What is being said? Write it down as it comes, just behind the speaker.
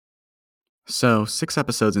So, 6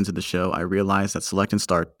 episodes into the show, I realized that Select and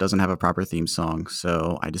Start doesn't have a proper theme song,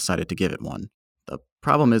 so I decided to give it one. The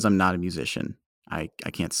problem is, I'm not a musician. I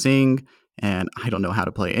can't sing, and I don't know how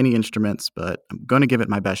to play any instruments, but I'm going to give it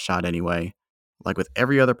my best shot anyway. Like with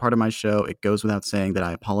every other part of my show, it goes without saying that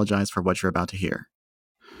I apologize for what you're about to hear.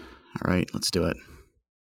 All right, let's do it.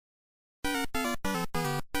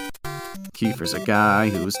 Kiefer's a guy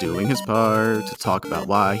who's doing his part to talk about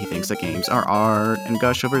why he thinks that games are art and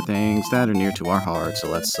gush over things that are near to our heart. So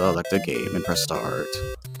let's select a game and press start.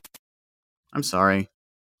 I'm sorry.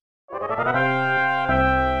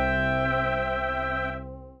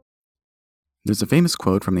 There's a famous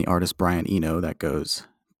quote from the artist Brian Eno that goes,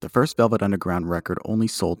 "The first Velvet Underground record only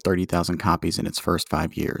sold 30,000 copies in its first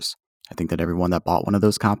 5 years. I think that everyone that bought one of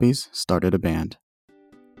those copies started a band."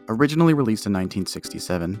 Originally released in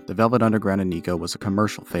 1967, The Velvet Underground and Nico was a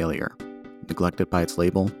commercial failure. Neglected by its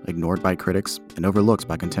label, ignored by critics, and overlooked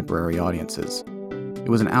by contemporary audiences. It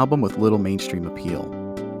was an album with little mainstream appeal.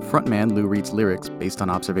 Frontman Lou Reed's lyrics, based on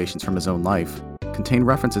observations from his own life, contained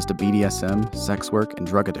references to BDSM, sex work, and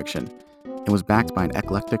drug addiction, and was backed by an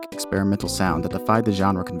eclectic, experimental sound that defied the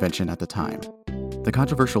genre convention at the time. The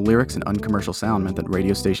controversial lyrics and uncommercial sound meant that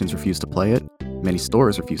radio stations refused to play it, many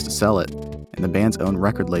stores refused to sell it, and the band's own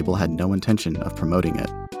record label had no intention of promoting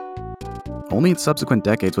it. Only in subsequent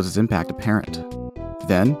decades was its impact apparent.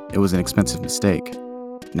 Then, it was an expensive mistake.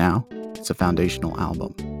 Now, it's a foundational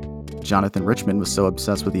album. Jonathan Richman was so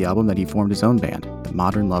obsessed with the album that he formed his own band, the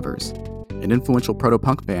Modern Lovers, an influential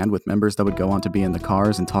proto-punk band with members that would go on to be in the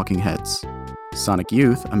Cars and Talking Heads. Sonic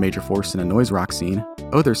Youth, a major force in a noise rock scene,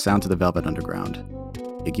 owe their sound to the Velvet Underground.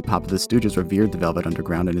 Iggy Pop of the Stooges revered the Velvet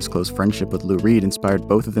Underground, and his close friendship with Lou Reed inspired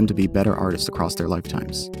both of them to be better artists across their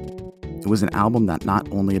lifetimes. It was an album that not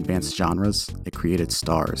only advanced genres, it created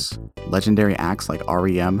stars. Legendary acts like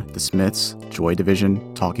R.E.M., The Smiths, Joy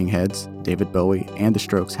Division, Talking Heads, David Bowie, and The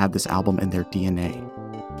Strokes had this album in their DNA.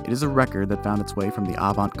 It is a record that found its way from the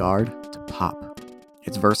avant-garde to pop.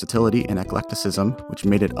 Its versatility and eclecticism, which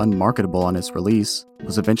made it unmarketable on its release,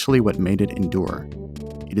 was eventually what made it endure.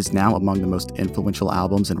 It is now among the most influential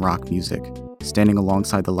albums in rock music, standing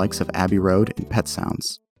alongside the likes of Abbey Road and Pet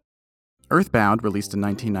Sounds. EarthBound released in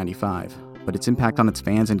 1995, but its impact on its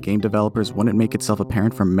fans and game developers wouldn't make itself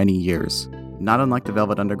apparent for many years. Not unlike the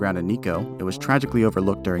Velvet Underground and Nico, it was tragically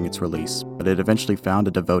overlooked during its release, but it eventually found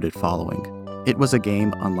a devoted following. It was a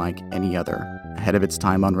game unlike any other, ahead of its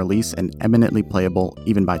time on release and eminently playable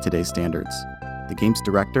even by today's standards. The game's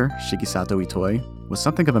director, Shigesato Itoi, was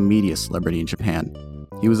something of a media celebrity in Japan.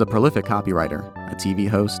 He was a prolific copywriter, a TV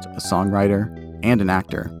host, a songwriter, and an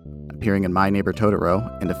actor, appearing in My Neighbor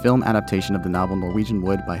Totoro and a film adaptation of the novel Norwegian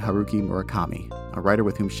Wood by Haruki Murakami, a writer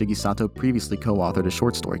with whom Shigesato previously co-authored a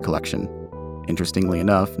short story collection. Interestingly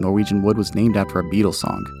enough, Norwegian Wood was named after a Beatles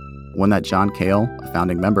song, one that John Cale, a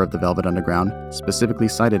founding member of the Velvet Underground, specifically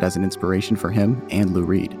cited as an inspiration for him and Lou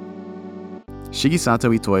Reed.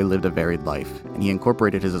 Shigesato Itoi lived a varied life, and he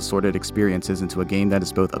incorporated his assorted experiences into a game that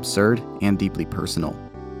is both absurd and deeply personal.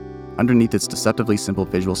 Underneath its deceptively simple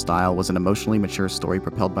visual style was an emotionally mature story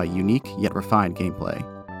propelled by unique yet refined gameplay.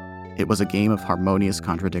 It was a game of harmonious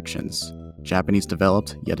contradictions, Japanese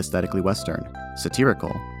developed yet aesthetically Western,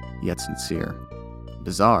 satirical yet sincere,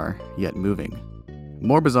 bizarre yet moving.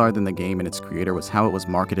 More bizarre than the game and its creator was how it was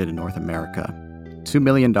marketed in North America. $2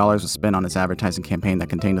 million was spent on its advertising campaign that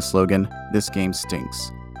contained the slogan, "This game stinks."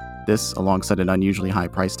 This, alongside an unusually high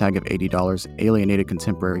price tag of $80, alienated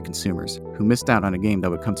contemporary consumers, who missed out on a game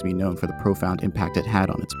that would come to be known for the profound impact it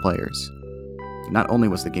had on its players. Not only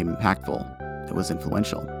was the game impactful, it was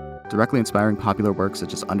influential, directly inspiring popular works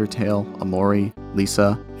such as Undertale, Amori,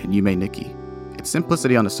 Lisa, and Yume Nikki. Its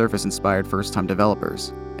simplicity on the surface inspired first-time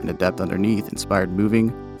developers, and the depth underneath inspired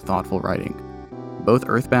moving, thoughtful writing. Both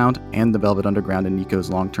EarthBound and the Velvet Underground and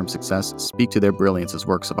Nico's long-term success speak to their brilliance as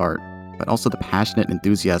works of art, but also the passionate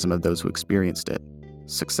enthusiasm of those who experienced it.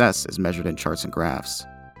 Success is measured in charts and graphs,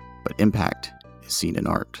 but impact is seen in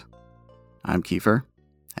art. I'm Kiefer,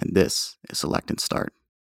 and this is Select and Start.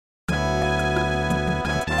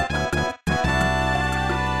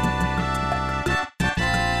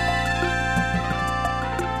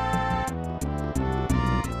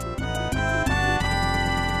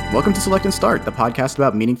 Welcome to Select and Start, the podcast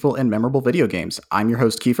about meaningful and memorable video games. I'm your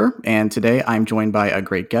host, Kiefer, and today I'm joined by a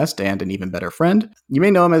great guest and an even better friend. You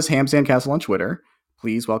may know him as Hamsandcastle on Twitter.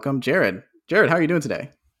 Please welcome Jared. Jared, how are you doing today?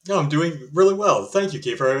 No, I'm doing really well. Thank you,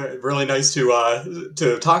 Kiefer. Really nice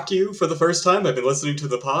to talk to you for the first time. I've been listening to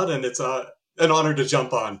the pod, and it's an honor to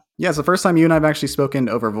jump on. Yeah, it's the first time you and I have actually spoken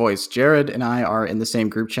over voice. Jared and I are in the same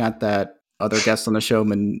group chat that other guests on the show,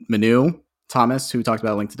 Manu. Thomas, who talked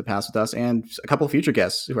about A Link to the Past with us, and a couple of future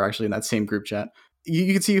guests who are actually in that same group chat.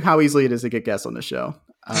 You can see how easily it is to get guests on the show.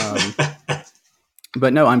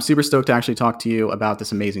 But no, I'm super stoked to actually talk to you about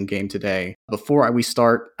this amazing game today. Before we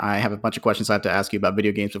start, I have a bunch of questions I have to ask you about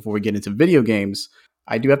video games before we get into video games.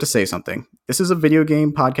 I do have to say something. This is a video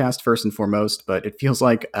game podcast first and foremost, but it feels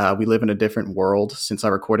like we live in a different world since I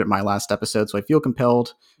recorded my last episode, so I feel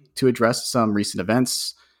compelled to address some recent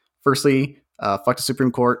events. Firstly, fuck the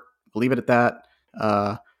Supreme Court. Leave it at that.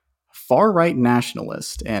 Far-right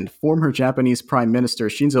nationalist and former Japanese Prime Minister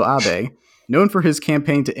Shinzo Abe, known for his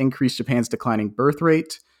campaign to increase Japan's declining birth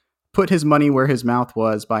rate, put his money where his mouth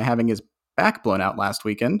was by having his back blown out last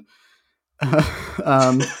weekend.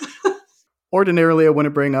 Ordinarily, I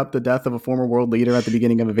wouldn't bring up the death of a former world leader at the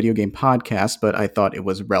beginning of a video game podcast, but I thought it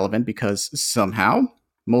was relevant because somehow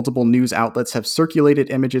multiple news outlets have circulated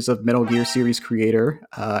images of Metal Gear series creator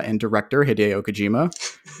and director Hideo Kojima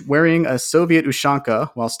wearing a Soviet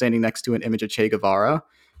ushanka while standing next to an image of Che Guevara,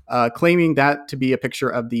 claiming that to be a picture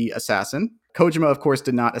of the assassin. Kojima, of course,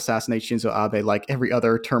 did not assassinate Shinzo Abe like every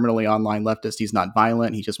other terminally online leftist. He's not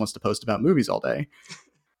violent. He just wants to post about movies all day.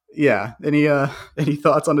 Yeah. Any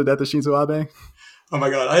thoughts on the death of Shinzo Abe? Oh my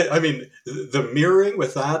god! I mean, the mirroring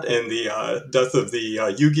with that and the death of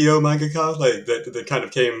the Yu-Gi-Oh mangaka, like that kind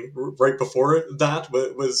of came right before that,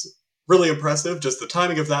 was really impressive. Just the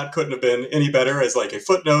timing of that couldn't have been any better as like a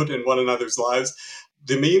footnote in one another's lives.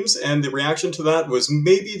 The memes and the reaction to that was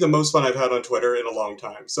maybe the most fun I've had on Twitter in a long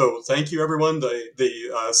time. So thank you, everyone.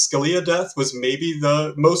 The Scalia death was maybe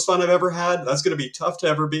the most fun I've ever had. That's going to be tough to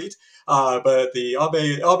ever beat. But the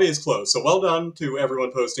Abe is close. So well done to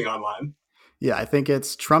everyone posting online. Yeah, I think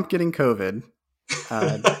it's Trump getting COVID,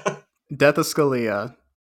 death of Scalia,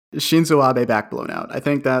 Shinzo Abe back blown out. I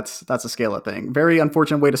think that's a scale-up thing. Very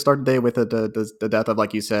unfortunate way to start the day with the death of,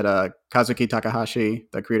 like you said, Kazuki Takahashi,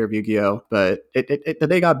 the creator of Yu-Gi-Oh! But the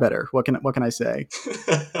day got better. What can I say?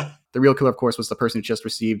 The real killer, of course, was the person who just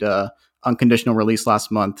received unconditional release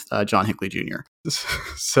last month, John Hinckley Jr.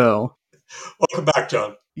 So, welcome back,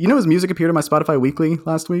 John. You know his music appeared on my Spotify Weekly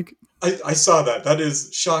last week? I saw that. That is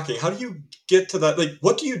shocking. How do you get to that? Like,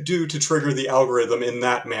 what do you do to trigger the algorithm in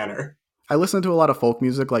that manner? I listen to a lot of folk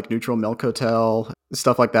music like Neutral Milk Hotel,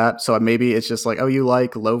 stuff like that. So maybe it's just like, oh, you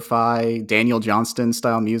like lo-fi Daniel Johnston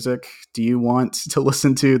style music? Do you want to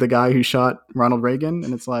listen to the guy who shot Ronald Reagan?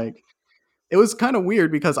 And it's like, it was kind of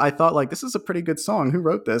weird because I thought like, this is a pretty good song. Who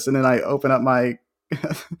wrote this? And then I open up my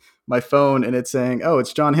my phone and it's saying, oh,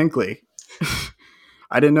 it's John Hinckley.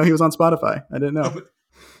 I didn't know he was on Spotify. I didn't know.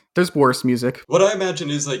 There's worse music. What I imagine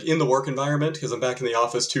is like in the work environment, because I'm back in the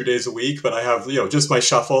office 2 days a week, but I have, just my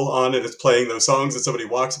shuffle on and it's playing those songs and somebody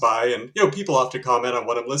walks by and, people often comment on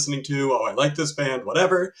what I'm listening to. Oh, I like this band,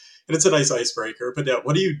 whatever. And it's a nice icebreaker. But yeah,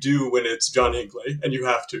 what do you do when it's John Hinckley and you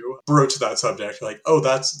have to broach that subject? Like, oh,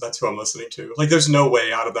 that's who I'm listening to. Like, there's no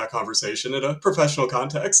way out of that conversation in a professional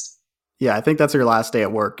context. Yeah, I think that's your last day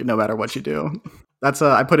at work, no matter what you do. That's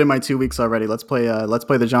I put in my 2 weeks already. Let's play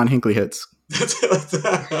the John Hinckley hits.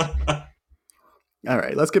 All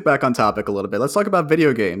right, let's get back on topic a little bit. Let's talk about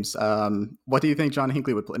video games. What do you think John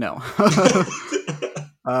Hinckley would play? No.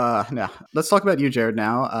 No. Let's talk about you, Jared,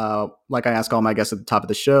 now. Like I ask all my guests at the top of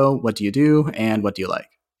the show, what do you do and what do you like?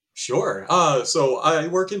 Sure. So I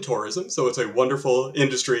work in tourism, so it's a wonderful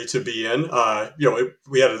industry to be in.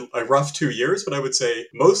 We had a rough 2 years, but I would say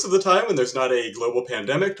most of the time when there's not a global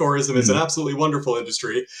pandemic, tourism is an absolutely wonderful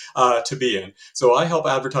industry to be in. So I help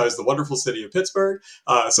advertise the wonderful city of Pittsburgh.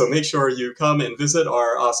 So make sure you come and visit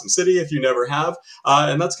our awesome city if you never have.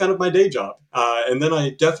 And that's kind of my day job. And then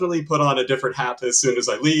I definitely put on a different hat as soon as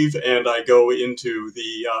I leave, and I go into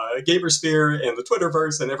the gamersphere and the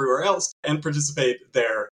Twitterverse and everywhere else and participate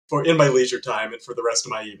there in my leisure time and for the rest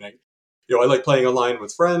of my evening. I like playing online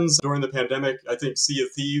with friends. During the pandemic, I think Sea of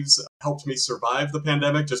Thieves helped me survive the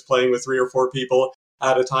pandemic, just playing with 3 or 4 people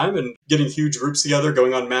at a time and getting huge groups together,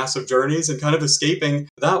 going on massive journeys and kind of escaping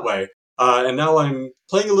that way. And now I'm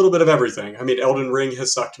playing a little bit of everything. I mean, Elden Ring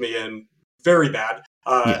has sucked me in very bad,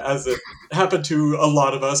 as it happened to a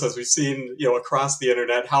lot of us, as we've seen, across the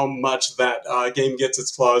internet, how much that game gets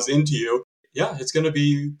its claws into you. Yeah, it's going to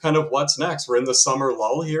be kind of what's next. We're in the summer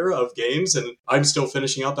lull here of games, and I'm still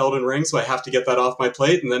finishing up Elden Ring, so I have to get that off my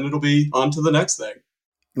plate, and then it'll be on to the next thing.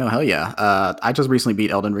 No, hell yeah. I just recently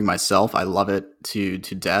beat Elden Ring myself. I love it to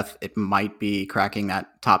death. It might be cracking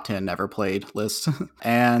that top 10 never played list.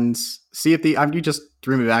 And you just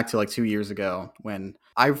threw me back to like 2 years ago when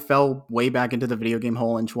I fell way back into the video game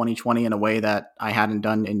hole in 2020 in a way that I hadn't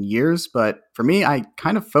done in years. But for me, I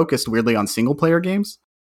kind of focused weirdly on single player games.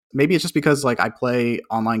 Maybe it's just because like I play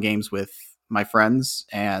online games with my friends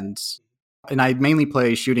and And I mainly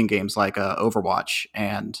play shooting games like Overwatch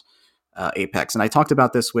and Apex. And I talked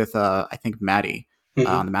about this with, I think, Maddie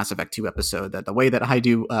on the Mass Effect 2 episode, that the way that I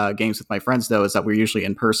do games with my friends, though, is that we're usually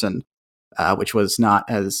in person, which was not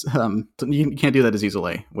as, you can't do that as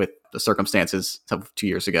easily with the circumstances of 2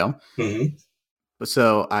 years ago. Mm-hmm.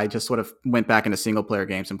 So I just sort of went back into single player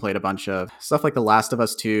games and played a bunch of stuff like The Last of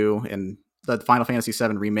Us 2 and the Final Fantasy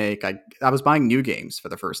VII remake. I was buying new games for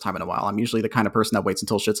the first time in a while. I'm usually the kind of person that waits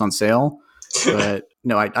until shit's on sale. But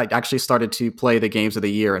no, I actually started to play the games of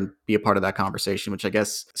the year and be a part of that conversation, which I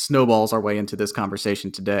guess snowballs our way into this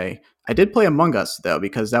conversation today. I did play Among Us, though,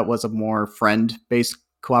 because that was a more friend-based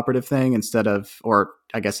cooperative thing instead of, or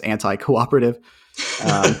I guess anti-cooperative.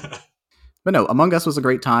 But no, Among Us was a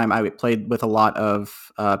great time. I played with a lot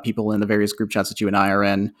of people in the various group chats that you and I are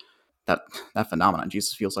in. That phenomenon,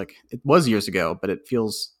 Jesus, feels like it was years ago, but it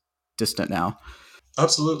feels distant now.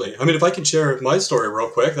 Absolutely. I mean, if I can share my story real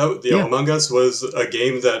quick, Yeah. Among Us was a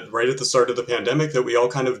game that right at the start of the pandemic that we all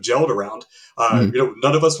kind of gelled around. Mhm.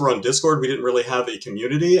 None of us were on Discord. We didn't really have a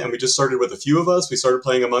community, and we just started with a few of us. We started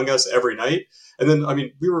playing Among Us every night, and then I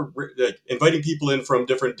mean, we were like inviting people in from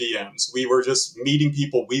different DMs. We were just meeting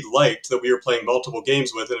people we liked that we were playing multiple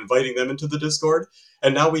games with and inviting them into the Discord.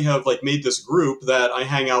 And now we have like made this group that I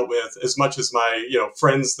hang out with as much as my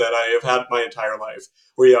friends that I have had my entire life.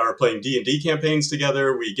 We are playing D&D campaigns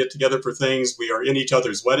together. We get together for things. We are in each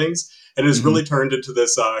other's weddings. And it has Mhm. really turned into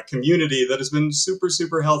this community that has been super,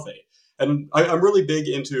 super healthy. And I'm really big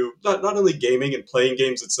into not only gaming and playing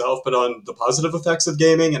games itself, but on the positive effects of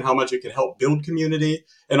gaming and how much it can help build community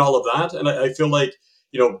and all of that. And I feel like,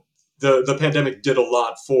 the pandemic did a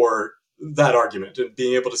lot for that argument and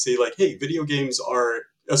being able to see like, hey, video games are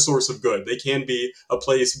a source of good. They can be a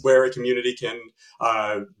place where a community can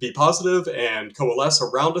be positive and coalesce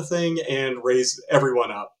around a thing and raise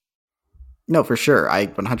everyone up. No, for sure. I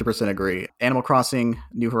 100% agree. Animal Crossing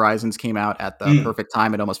New Horizons came out at the Mm. perfect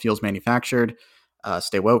time. It almost feels manufactured.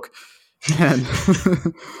 Stay woke. And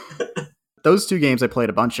those two games I played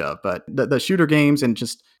a bunch of, but the shooter games and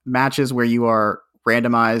just matches where you are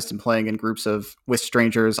randomized and playing in groups of with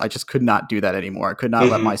strangers, I just could not do that anymore. I could not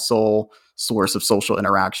let my Mm-hmm. sole source of social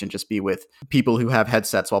interaction just be with people who have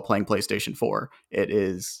headsets while playing PlayStation 4. It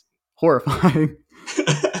is horrifying.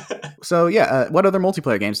 So yeah, what other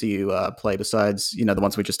multiplayer games do you play besides the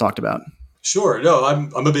ones we just talked about? Sure. No,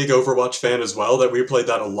 I'm a big Overwatch fan as well. That we played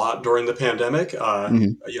that a lot during the pandemic.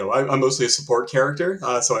 Hmm. I'm mostly a support character,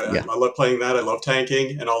 so Yeah, I love playing that. I love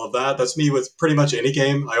tanking and all of that. That's me with pretty much any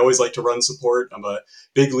game. I always like to run support. I'm a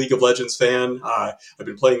big League of Legends fan. I've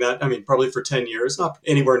been playing that. I mean, probably for 10 years, not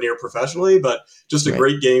anywhere near professionally, but just a right.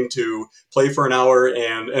 great game to play for an hour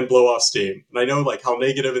and blow off steam. And I know like how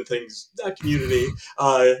negative and things that community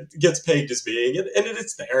gets pegged as being, and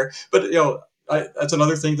it's there, but that's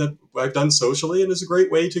another thing that I've done socially and is a great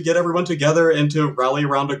way to get everyone together and to rally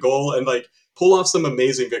around a goal and like pull off some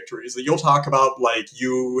amazing victories that you'll talk about like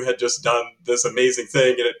you had just done this amazing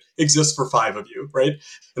thing and it exists for five of you, right?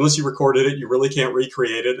 Unless you recorded it, you really can't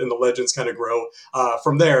recreate it, and the legends kind of grow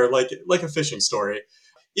from there, like a fishing story.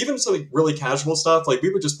 Even some really casual stuff, like we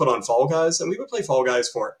would just put on Fall Guys and we would play Fall Guys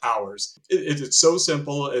for hours. It's so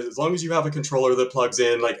simple. As long as you have a controller that plugs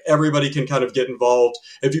in, like everybody can kind of get involved.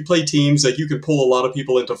 If you play teams, like you can pull a lot of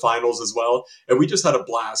people into finals as well. And we just had a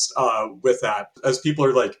blast with that. As people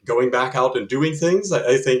are like going back out and doing things,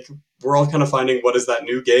 I think we're all kind of finding what is that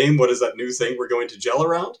new game, what is that new thing we're going to gel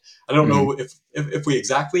around. I don't know Hmm. if we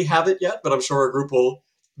exactly have it yet, but I'm sure our group will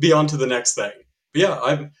be on to the next thing. But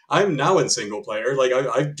yeah, I'm now in single player. Like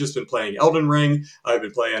I've just been playing Elden Ring. I've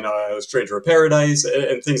been playing Stranger of Paradise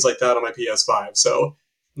and things like that on my PS5. So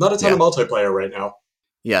not a ton of Yeah, multiplayer right now.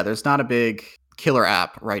 yeah. There's not a big killer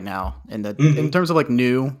app right now in Mm-hmm. terms of like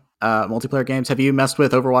new multiplayer games. Have you messed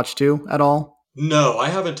with Overwatch 2 at all? No, I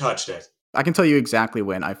haven't touched it. I can tell you exactly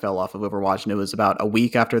when I fell off of Overwatch, and it was about a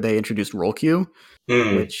week after they introduced roll queue,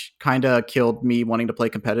 Mm. which kind of killed me wanting to play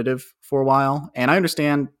competitive for a while. And I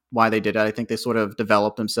understand why they did it. I think they sort of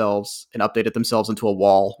developed themselves and updated themselves into a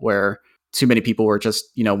wall where too many people were just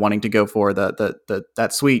wanting to go for the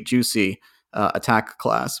that sweet juicy attack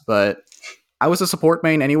class. But I was a support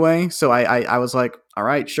main anyway, so I was like, all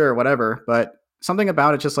right, sure, whatever. But something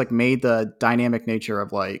about it just like made the dynamic nature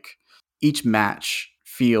of like each match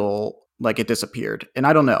feel like it disappeared. And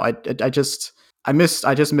I don't know, I just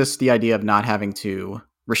missed the idea of not having to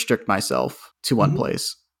restrict myself to one Mm-hmm.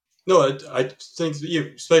 place. No, I think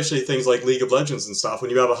especially things like League of Legends and stuff.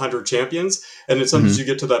 When you have 100 champions, and then sometimes Hmm. you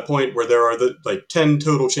get to that point where there are the like 10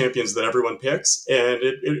 total champions that everyone picks, and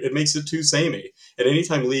it makes it too samey. And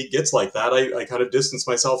anytime League gets like that, I kind of distance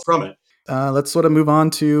myself from it. Let's sort of move on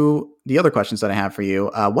to the other questions that I have for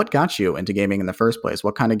you. What got you into gaming in the first place?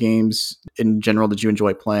 What kind of games in general did you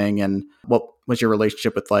enjoy playing, and what was your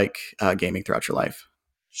relationship with gaming throughout your life?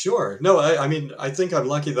 Sure. No, I mean, I think I'm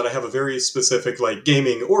lucky that I have a very specific like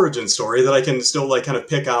gaming origin story that I can still like kind of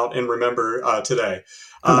pick out and remember today.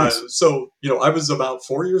 Oh, nice. I was about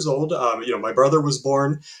 4 years old. My brother was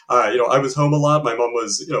born. I was home a lot. My mom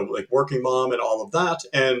was, like working mom and all of that.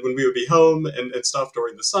 And when we would be home and stuff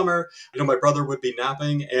during the summer, my brother would be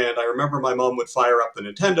napping. And I remember my mom would fire up the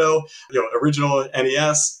Nintendo, original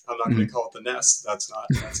NES. I'm not going to Mhm. call it the NES.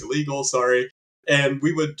 That's illegal. Sorry, and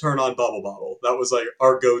we would turn on Bubble Bobble. That was like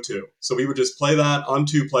our go-to. So we would just play that on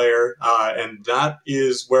two-player, and that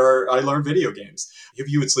is where I learned video games. If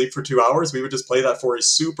you would sleep for 2 hours, we would just play that for a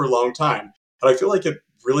super long time. And I feel like it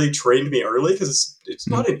really trained me early because it's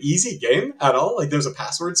Mhm. not an easy game at all. Like there's a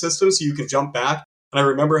password system, so you can jump back. And I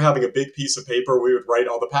remember having a big piece of paper. We would write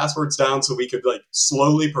all the passwords down so we could like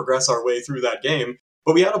slowly progress our way through that game.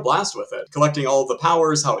 But we had a blast with it, collecting all of the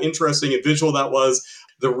powers, how interesting and visual that was,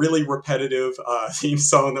 the really repetitive theme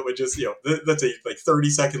song that would just, that's a like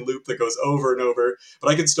 30-second loop that goes over and over. But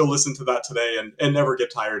I can still listen to that today and never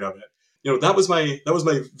get tired of it. That was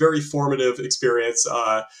my very formative experience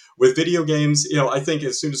with video games. I think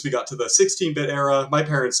as soon as we got to the 16-bit era, my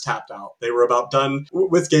parents tapped out. They were about done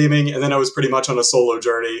with gaming, and then I was pretty much on a solo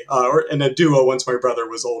journey, or in a duo once my brother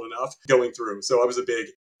was old enough going through. So I was a big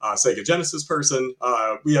Sega Genesis person.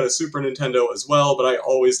 We had a Super Nintendo as well, but I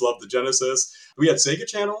always loved the Genesis. We had Sega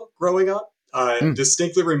Channel growing up. I Mm.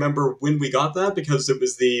 distinctly remember when we got that because it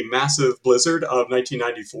was the massive blizzard of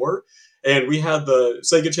 1994. And we had the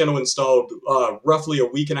Sega Channel installed roughly a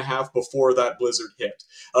week and a half before that blizzard hit.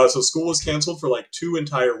 So school was canceled for like 2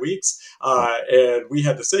 entire weeks, and we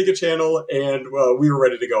had the Sega Channel, and we were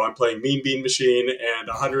ready to go. I'm playing Mean Bean Machine and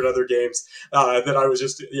 100 other games that I was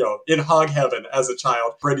just, in hog heaven as a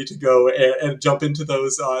child, ready to go and jump into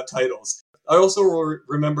those titles. I also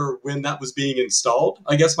remember when that was being installed.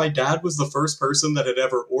 I guess my dad was the first person that had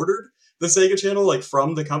ever ordered the Sega Channel, like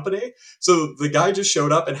from the company. So the guy just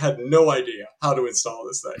showed up and had no idea how to install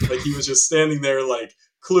this thing. Like he was just standing there, like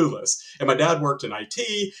clueless. And my dad worked in IT.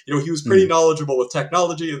 He was pretty Mm. knowledgeable with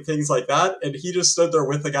technology and things like that. And he just stood there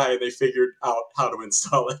with the guy and they figured out how to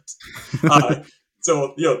install it. Uh,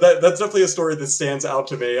 so that's definitely a story that stands out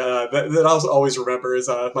to me. That I'll always remember is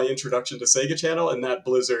my introduction to Sega Channel and that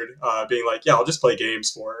Blizzard being like, yeah, I'll just play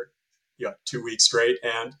games for 2 weeks straight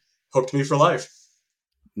and hooked me for life.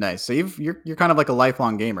 Nice. So you're kind of like a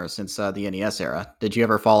lifelong gamer since the NES era. Did you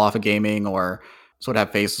ever fall off of gaming or sort of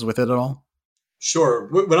have phases with it at all? Sure.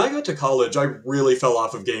 When I got to college, I really fell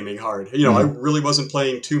off of gaming hard. I Mm. really wasn't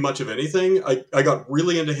playing too much of anything. I got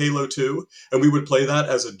really into Halo 2, and we would play that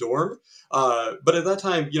as a dorm. But at that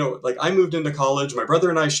time, like I moved into college, my brother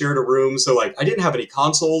and I shared a room. So, like, I didn't have any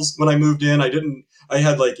consoles when I moved in. I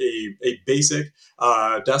had like a basic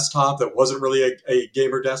desktop that wasn't really a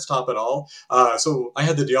gamer desktop at all. So I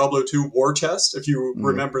had the Diablo 2 War Chest, if you Mm.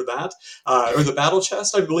 remember that, or the Battle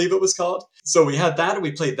Chest, I believe it was called. So we had that and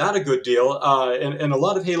we played that a good deal, and a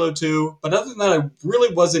lot of Halo 2. But other than that, I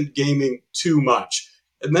really wasn't gaming too much.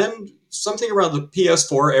 And then something around the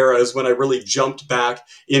PS4 era is when I really jumped back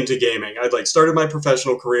into gaming. I'd like started my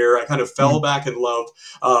professional career. I kind of fell Mm. back in love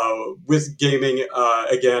with gaming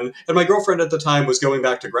again. And my girlfriend at the time was going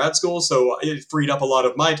back to grad school, so it freed up a lot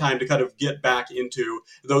of my time to kind of get back into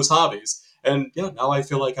those hobbies. And yeah, now I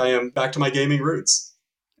feel like I am back to my gaming roots.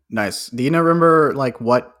 Nice. Do you know remember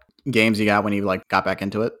what games you got when you got back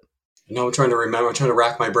into it? Now I'm trying to remember. I'm trying to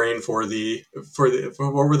rack my brain for what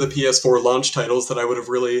were the PS4 launch titles that I would have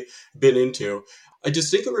really been into. I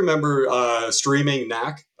distinctly remember streaming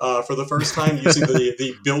Knack for the first time using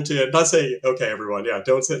the built-in. Not saying okay, everyone, yeah,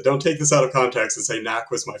 don't take this out of context and say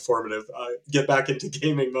Knack was my formative get back into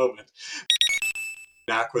gaming moment.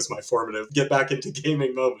 Knack was my formative get back into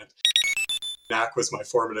gaming moment. Knack was my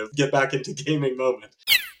formative get back into gaming moment.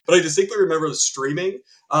 But I distinctly remember streaming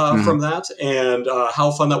Mm. from that and how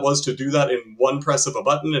fun that was to do that in one press of a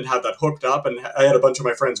button and have that hooked up. And I had a bunch of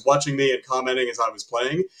my friends watching me and commenting as I was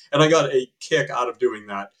playing. And I got a kick out of doing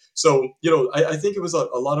that. So, I think it was a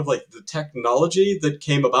lot of like the technology that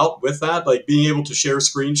came about with that, like being able to share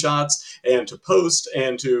screenshots and to post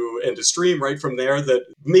and to stream right from there that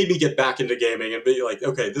made me get back into gaming and be like,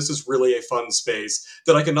 okay, this is really a fun space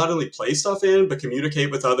that I can not only play stuff in, but communicate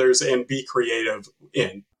with others and be creative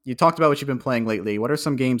in. You talked about what you've been playing lately. What are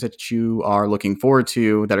some games that you are looking forward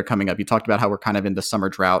to that are coming up? You talked about how we're kind of in the summer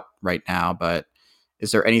drought right now, but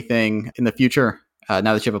is there anything in the future, now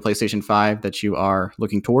that you have a PlayStation 5, that you are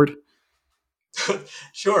looking toward?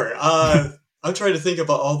 Sure. I'm trying to think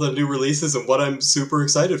about all the new releases and what I'm super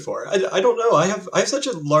excited for. I don't know. I have such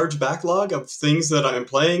a large backlog of things that I'm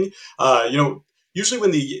playing. Usually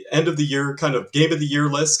when the end of the year kind of game of the year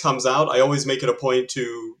list comes out, I always make it a point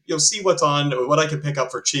to see what's on, what I can pick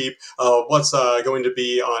up for cheap, what's going to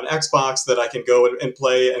be on Xbox that I can go and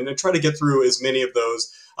play, and try to get through as many of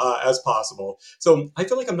those as possible. So I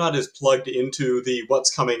feel like I'm not as plugged into the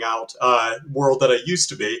what's coming out world that I used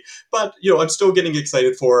to be, but I'm still getting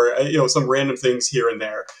excited for some random things here and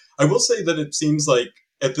there. I will say that it seems like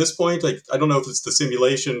at this point, like I don't know if it's the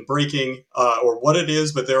simulation breaking or what it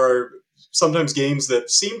is, but there are sometimes games that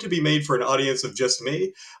seem to be made for an audience of just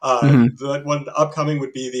me. Hmm. The one upcoming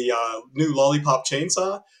would be the new Lollipop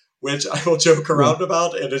Chainsaw, which I will joke Cool. around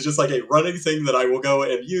about, and it's just like a running thing that I will go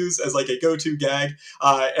and use as like a go-to gag,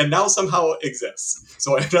 and now somehow exists.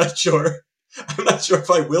 So I'm not sure. I'm not sure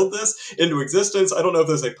if I willed this into existence. I don't know if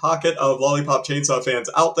there's a pocket of Lollipop Chainsaw fans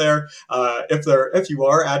out there. If you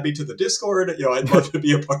are, add me to the Discord. I'd love to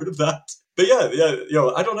be a part of that. But yeah.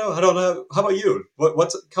 I don't know. I don't know. How about you?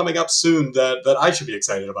 What's coming up soon that I should be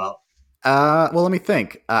excited about? Well, let me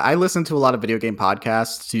think. I listen to a lot of video game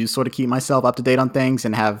podcasts to sort of keep myself up to date on things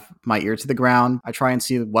and have my ear to the ground. I try and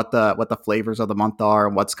see what the flavors of the month are,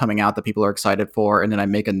 what's coming out that people are excited for, and then I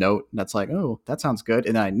make a note that's like, oh, that sounds good,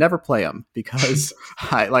 and then I never play them because,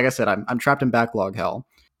 like I said, I'm trapped in backlog hell.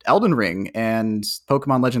 Elden Ring and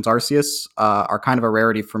Pokemon Legends Arceus are kind of a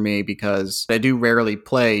rarity for me because I do rarely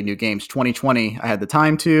play new games. 2020, I had the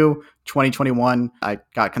time to. 2021, I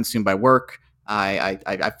got consumed by work.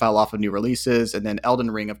 I fell off of new releases, and then Elden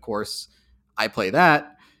Ring, of course, I play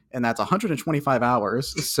that, and that's 125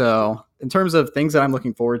 hours. So, in terms of things that I'm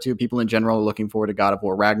looking forward to, people in general are looking forward to God of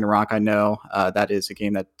War Ragnarok. I know that is a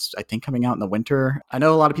game that's I think coming out in the winter. I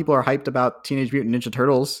know a lot of people are hyped about Teenage Mutant Ninja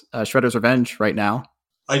Turtles: Shredder's Revenge right now.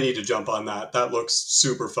 I need to jump on that. That looks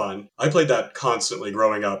super fun. I played that constantly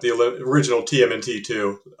growing up. The original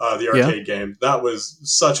TMNT2, the Yeah. arcade game. That was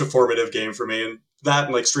such a formative game for me. And that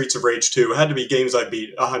and like Streets of Rage 2 had to be games I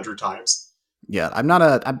beat 100 times. Yeah, I'm not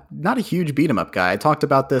a huge beat 'em up guy. I talked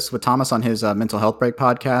about this with Thomas on his mental health break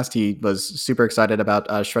podcast. He was super excited about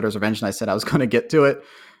Shredder's Revenge, and I said I was going to get to it.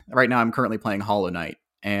 Right now, I'm currently playing Hollow Knight,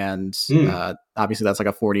 and Hmm. obviously that's like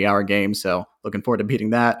a 40-hour game. So looking forward to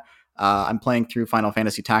beating that. I'm playing through Final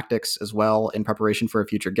Fantasy Tactics as well in preparation for a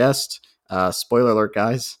future guest. Spoiler alert,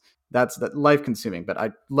 guys. That's that life consuming, but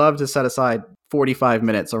I'd love to set aside 45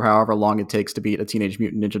 minutes or however long it takes to beat a Teenage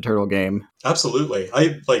Mutant Ninja Turtle game. Absolutely.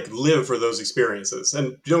 I like live for those experiences.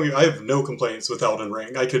 And I have no complaints with Elden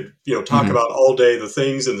Ring. I could, talk Hmm. about all day the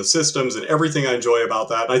things and the systems and everything I enjoy about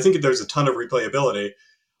that. And I think there's a ton of replayability.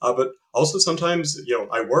 But also sometimes,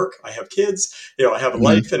 I work, I have kids, I have a Hmm.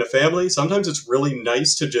 life and a family. Sometimes it's really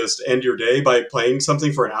nice to just end your day by playing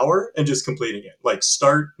something for an hour and just completing it. Like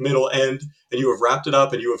start, middle, end, and you have wrapped it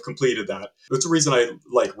up and you have completed that. That's the reason I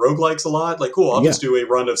like roguelikes a lot. Like, cool, I'll Yeah. just do a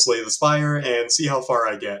run of Slay the Spire and see how far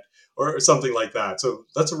I get or something like that. So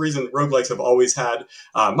that's a reason roguelikes have always had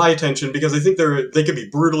my attention because I think they can be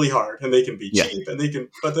brutally hard and they can be Yeah. cheap and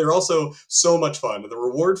but they're also so much fun. And the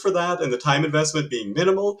reward for that and the time investment being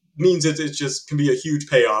minimal means it just can be a huge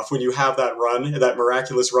payoff when you have that run, that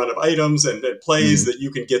miraculous run of items and plays Mhm. that you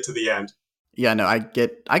can get to the end. Yeah, no, I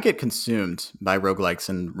get consumed by roguelikes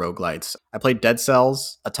and roguelites. I played Dead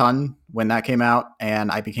Cells a ton when that came out,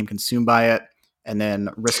 and I became consumed by it. And then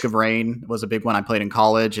Risk of Rain was a big one I played in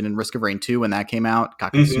college, and then Risk of Rain 2 when that came out,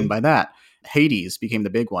 got consumed Mm-hmm. by that. Hades became the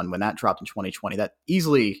big one when that dropped in 2020. That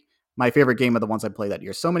easily my favorite game of the ones I played that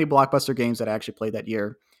year. So many blockbuster games that I actually played that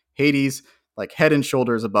year. Hades, like head and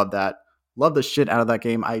shoulders above that. Love the shit out of that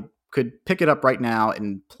game. I could pick it up right now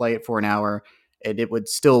and play it for an hour and it would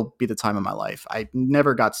still be the time of my life. I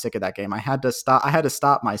never got sick of that game. I had to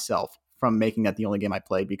stop myself from making that the only game I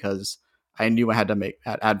played because I knew I had to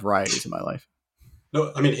add varieties in my life. No,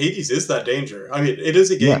 I mean Hades is that danger. I mean, it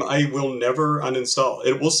is a Yeah. game I will never uninstall.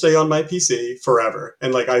 It will stay on my PC forever.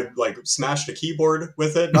 And like I like smashed a keyboard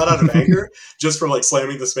with it, not out of anger, just from like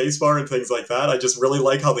slamming the spacebar and things like that. I just really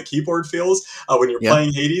like how the keyboard feels when you're Yeah.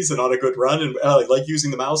 playing Hades and on a good run, and I like using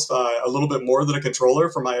the mouse a little bit more than a controller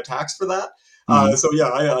for my attacks for that. Mhm. So yeah,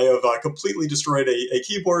 I have completely destroyed a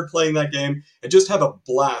keyboard playing that game, and just have a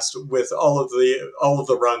blast with all of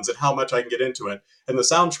the runs and how much I can get into it and the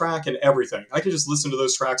soundtrack and everything. I could just listen to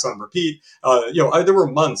those tracks on repeat. There were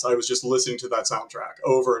months I was just listening to that soundtrack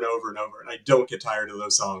over and over and over, and I don't get tired of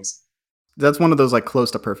those songs. That's one of those like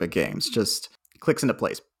close to perfect games. Just clicks into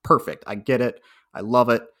place. Perfect. I get it. I love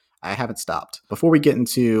it. I haven't stopped. Before we get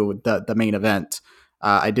into the main event,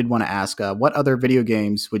 I did want to ask, what other video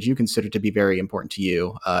games would you consider to be very important to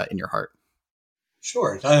you in your heart?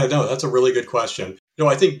 Sure. No, that's a really good question.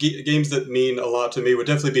 I think games that mean a lot to me would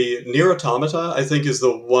definitely be Near Automata. I think is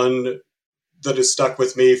the one that has stuck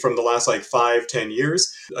with me from the last like 5, 10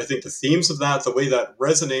 years. I think the themes of that, the way that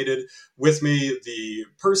resonated with me, the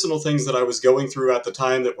personal things that I was going through at the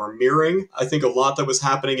time that were mirroring, I think a lot that was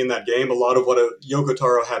happening in that game, a lot of what Yoko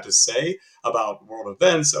Taro had to say about world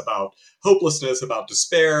events, about hopelessness, about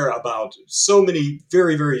despair, about so many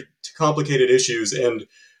very, very complicated issues. And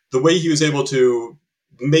the way he was able to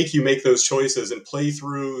make you make those choices and play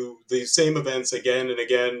through the same events again and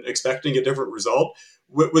again, expecting a different result,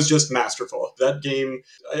 was just masterful. That game,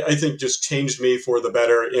 I think, just changed me for the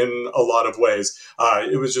better in a lot of ways.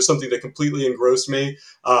 It was just something that completely engrossed me,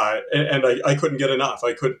 and I couldn't get enough.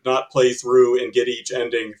 I could not play through and get each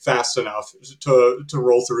ending fast enough to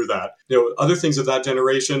roll through that. Other things of that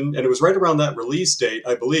generation, and it was right around that release date,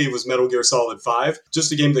 I believe, was Metal Gear Solid 5.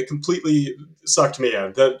 Just a game that completely sucked me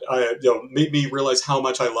in, that made me realize how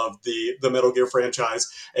much I loved the Metal Gear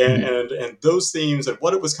franchise and, Mhm. and those themes and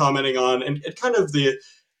what it was commenting on, and kind of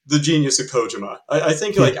the genius of Kojima. I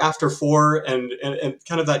think Yeah. like after four and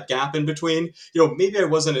kind of that gap in between, maybe I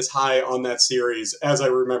wasn't as high on that series as I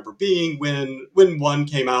remember being when one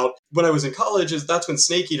came out. When I was in college, that's when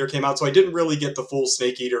Snake Eater came out, so I didn't really get the full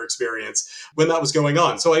Snake Eater experience when that was going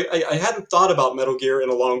on. So I hadn't thought about Metal Gear in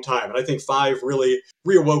a long time, and I think five really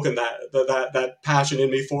reawoken that passion in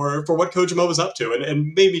me for what Kojima was up to,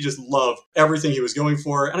 and made me just love everything he was going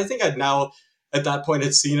for. And I think I'd now at that point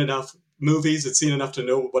had seen enough movies, had seen enough to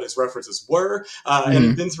know what his references were, and had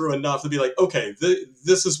Mhm. been through enough to be like, okay,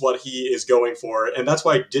 this is what he is going for. And that's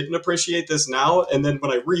why I didn't appreciate this now. And then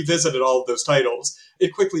when I revisited all of those titles,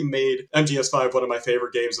 it quickly made MGS5 one of my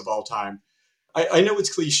favorite games of all time. I know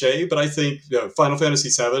it's cliche, but I think Final Fantasy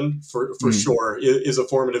VII for Mhm. sure is a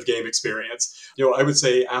formative game experience. I would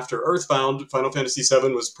say after EarthBound, Final Fantasy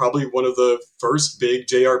VII was probably one of the first big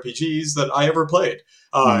JRPGs that I ever played,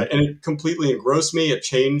 Mhm. and it completely engrossed me. It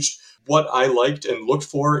changed what I liked and looked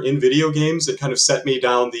for in video games. It kind of set me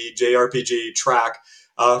down the JRPG track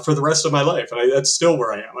for the rest of my life. And that's still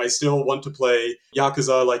where I am. I still want to play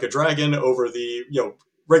Yakuza Like a Dragon over the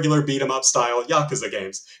regular beat 'em up style Yakuza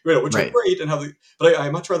games, which are Right. great and have, but I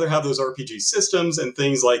much rather have those RPG systems and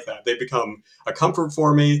things like that. They become a comfort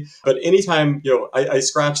for me. But anytime I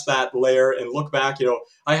scratch that layer and look back,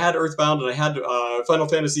 I had Earthbound and I had Final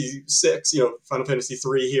Fantasy VI, Final Fantasy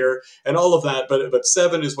III here, and all of that. But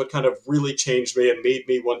seven is what kind of really changed me and made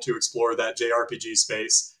me want to explore that JRPG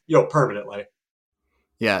space, permanently.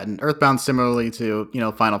 Yeah, and Earthbound, similarly to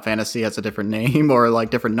Final Fantasy, has a different name or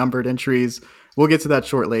like different numbered entries. We'll get to that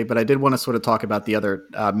shortly, but I did want to sort of talk about the other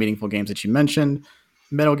meaningful games that you mentioned.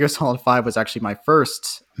 Metal Gear Solid 5 was actually my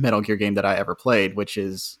first Metal Gear game that I ever played, which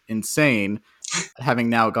is insane. Having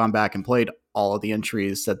now gone back and played all of the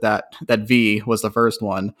entries, that V was the first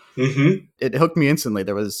one. Mm-hmm. It hooked me instantly.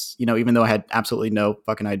 There was, even though I had absolutely no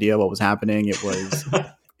fucking idea what was happening, it was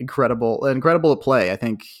incredible to play. I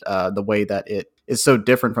think the way that it is so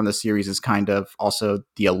different from the series is kind of also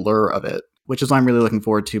the allure of it, which is why I'm really looking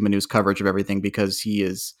forward to Manu's coverage of everything, because he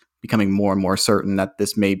is becoming more and more certain that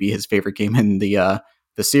this may be his favorite game in the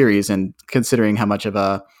series. And considering how much of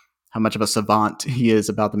a savant he is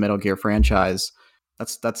about the Metal Gear franchise,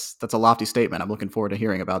 that's a lofty statement. I'm looking forward to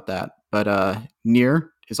hearing about that. But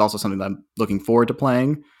Nier is also something that I'm looking forward to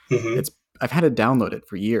playing. Mm-hmm. It's I've had it downloaded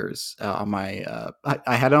for years on my.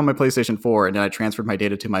 I had it on my PlayStation 4, and then I transferred my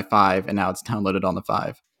data to my 5, and now it's downloaded on the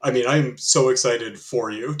 5. I mean, I'm so excited for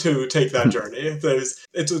you to take that journey.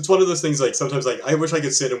 It's one of those things like sometimes like I wish I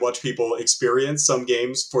could sit and watch people experience some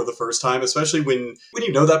games for the first time, especially when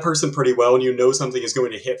you know that person pretty well and you know something is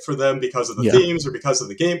going to hit for them because of the Yeah. themes or because of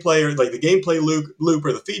the gameplay or like the gameplay loop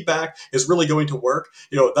or the feedback is really going to work.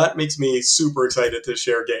 That makes me super excited to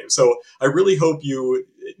share games. So I really hope you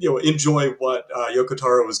enjoy what Yoko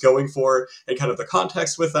Taro was going for and kind of the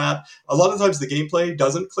context with that. A lot of times the gameplay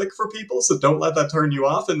doesn't click for people, so don't let that turn you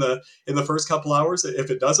off in the first couple hours if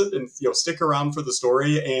it doesn't, and stick around for the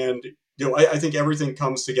story. And I think everything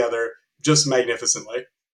comes together just magnificently.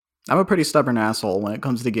 I'm a pretty stubborn asshole when it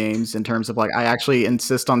comes to games in terms of like I actually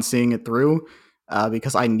insist on seeing it through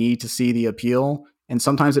because I need to see the appeal. And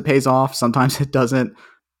sometimes it pays off, sometimes it doesn't.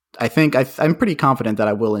 I'm pretty confident that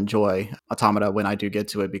I will enjoy Automata when I do get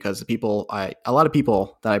to it, because a lot of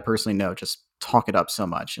people that I personally know just talk it up so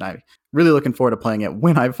much, and I'm really looking forward to playing it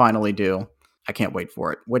when I finally do. I can't wait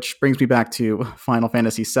for it. Which brings me back to Final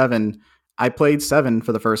Fantasy VII. I played 7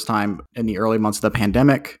 for the first time in the early months of the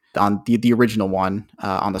pandemic on the original one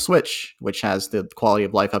on the Switch, which has the quality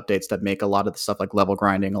of life updates that make a lot of the stuff like level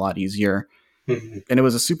grinding a lot easier. Mhm. And it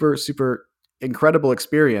was a super, super incredible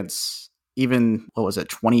experience. even, what was it,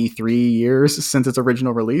 23 years since its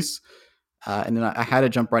original release. And then I had to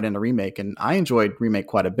jump right into Remake, and I enjoyed Remake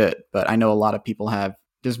quite a bit, but I know a lot of people have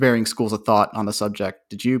just varying schools of thought on the subject.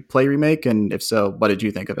 Did you play Remake? And if so, what did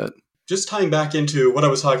you think of it? Just tying back into what I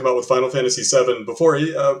was talking about with Final Fantasy VII before,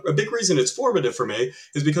 a big reason it's formative for me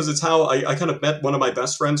is because it's how I kind of met one of my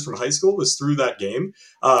best friends from high school was through that game,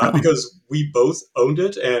 Oh. because we both owned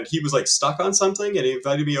it and he was like stuck on something and he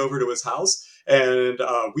invited me over to his house. And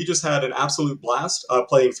we just had an absolute blast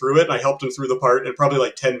playing through it. And I helped him through the part in probably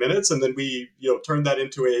like 10 minutes. And then we, turned that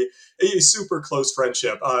into a super close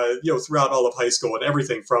friendship, throughout all of high school and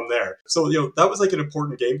everything from there. So, that was like an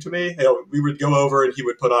important game to me. We would go over and he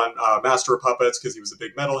would put on Master of Puppets because he was a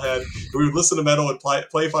big metalhead. And we would listen to metal and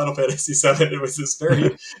play Final Fantasy VII. It was this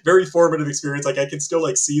very, very formative experience. Like I could still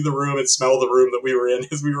like see the room and smell the room that we were in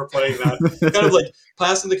as we were playing that. Kind of like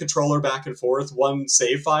passing the controller back and forth, one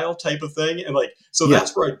save file type of thing. And like, so Yeah.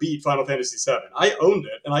 that's where I beat Final Fantasy VII. I owned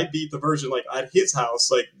it and I beat the version like at his house,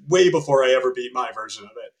 like way before I ever beat my version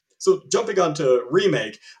of it. So jumping on to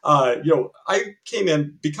Remake, I came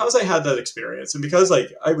in because I had that experience and because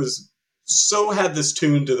like I was so had this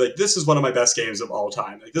tune to like this is one of my best games of all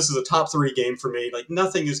time. Like this is a top 3 game for me. Like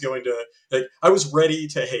nothing is going to like I was ready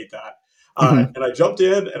to hate that. Mhm. And I jumped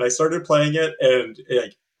in and I started playing it and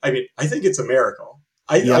like I mean I think it's a miracle.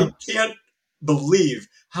 I Yeah. can't believe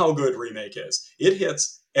how good Remake is. It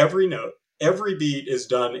hits every note, every beat is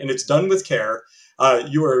done, and it's done with care.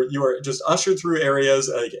 You are just ushered through areas.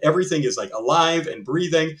 Like everything is like alive and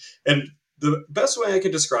breathing. And the best way I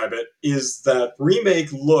can describe it is that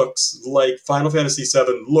Remake looks like Final Fantasy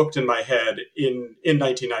VII looked in my head in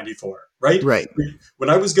 1994. Right Right.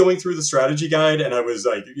 when I was going through the strategy guide and I was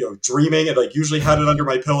like, dreaming and like usually had it under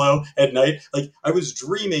my pillow at night, like I was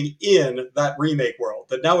dreaming in that Remake world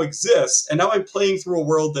that now exists. And now I'm playing through a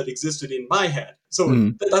world that existed in my head. So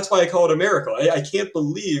Mhm. that's why I call it a miracle. I can't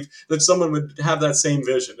believe that someone would have that same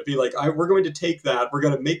vision to be like, we're going to take that. We're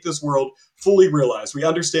going to make this world fully realized. We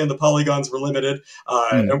understand the polygons were limited,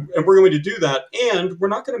 Mhm. and we're going to do that. And we're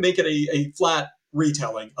not going to make it a flat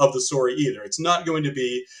retelling of the story either. It's not going to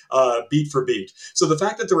be beat for beat. So the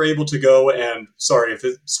fact that they're able to go and sorry if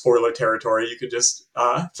it's spoiler territory, you could just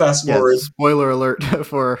fast Yeah. forward. Spoiler alert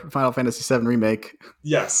for Final Fantasy VII Remake.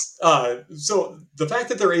 Yes. So the fact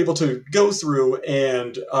that they're able to go through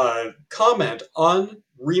and comment on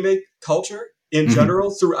remake culture in Mhm.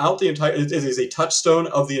 general throughout the entire, it is a touchstone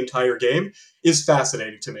of the entire game, is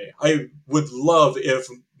fascinating to me. I would love if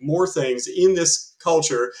more things in this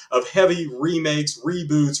culture of heavy remakes,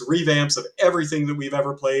 reboots, revamps of everything that we've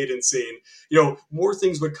ever played and seen, more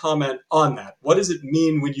things would comment on that. What does it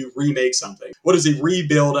mean when you remake something? What is a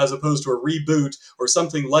rebuild as opposed to a reboot or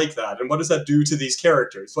something like that? And what does that do to these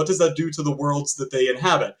characters? What does that do to the worlds that they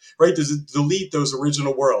inhabit? Right? Does it delete those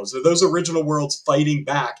original worlds? Are those original worlds fighting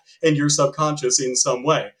back in your subconscious in some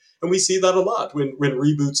way? And we see that a lot when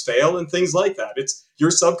reboots fail and things like that. It's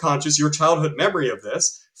your subconscious, your childhood memory of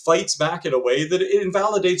this fights back in a way that it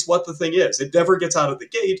invalidates what the thing is. It never gets out of the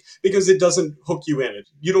gate because it doesn't hook you in.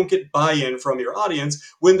 You don't get buy-in from your audience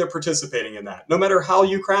when they're participating in that, no matter how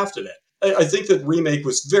you crafted it. I think that Remake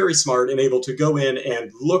was very smart and able to go in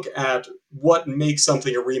and look at what makes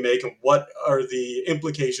something a remake and what are the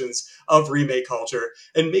implications of remake culture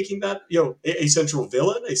and making that, a central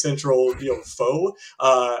villain, a central, foe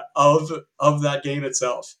of that game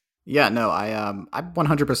itself. Yeah, no, I'm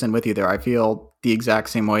 100% with you there. I feel the exact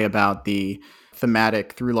same way about the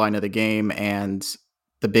thematic through line of the game and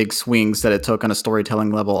the big swings that it took on a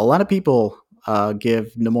storytelling level. A lot of people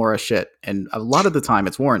give Nomura shit, and a lot of the time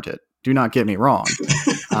it's warranted. Do not get me wrong.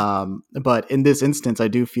 But in this instance, I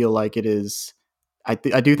do feel like it is. I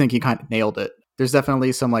do think he kind of nailed it. There's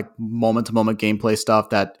definitely some like moment to moment gameplay stuff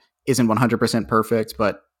that isn't 100% perfect,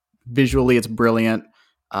 but visually it's brilliant.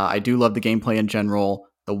 I do love the gameplay in general.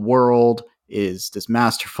 The world is just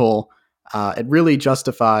masterful. It really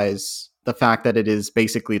justifies the fact that it is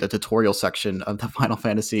basically the tutorial section of the Final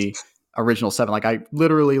Fantasy original 7. Like I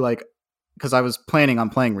literally like because I was planning on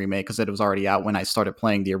playing Remake because it was already out when I started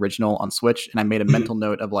playing the original on Switch, and I made a mental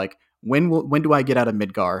note of like when do I get out of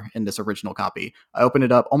Midgar in this original copy? I opened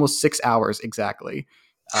it up almost 6 hours exactly.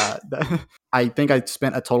 Uh, I think I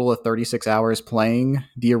spent a total of 36 hours playing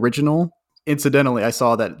the original. Incidentally, I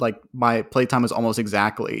saw that like my playtime was almost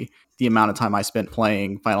exactly the amount of time I spent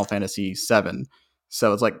playing Final Fantasy VII.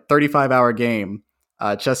 So it's like 35-hour game,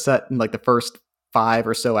 just set in like the first 5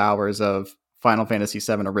 or so hours of Final Fantasy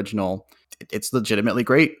VII original. It's legitimately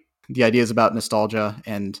great. The idea is about nostalgia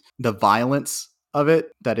and the violence of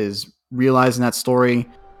it that is realized in that story.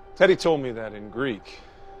 Teddy told me that in Greek,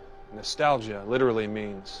 nostalgia literally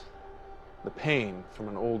means the pain from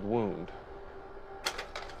an old wound.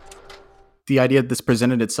 the idea that this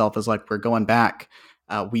presented itself as like, we're going back,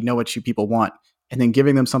 we know what you people want, and then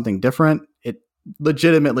giving them something different, it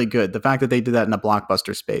legitimately good. The fact that they did that in a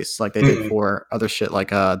blockbuster space, like they did Mhm. for other shit like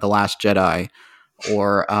The Last Jedi,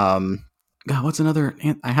 or God, what's another?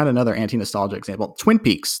 I had another anti-nostalgia example. Twin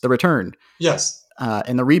Peaks: The Return, Yes.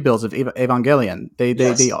 and the rebuilds of Evangelion.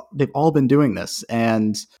 Yes. They've all been doing this,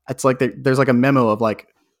 and it's like there's like a memo of like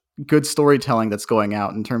good storytelling that's going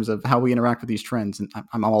out in terms of how we interact with these trends, and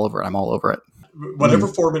I'm all over it. I'm all over it. Whatever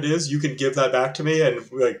Mhm. form it is, you can give that back to me, and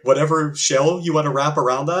like whatever shell you want to wrap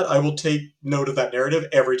around that, I will take note of that narrative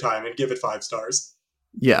every time and give it 5 stars.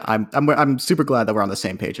 Yeah, I'm super glad that we're on the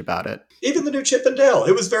same page about it. Even the new Chip and Dale,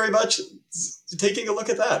 it was very much taking a look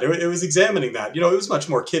at that. It was examining that. It was much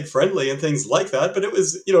more kid friendly and things like that. But it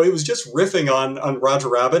was just riffing on Roger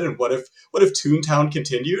Rabbit and what if Toontown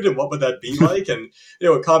continued and what would that be like, and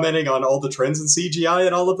commenting on all the trends in CGI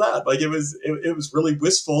and all of that. Like it was really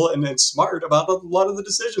wistful and smart about a lot of the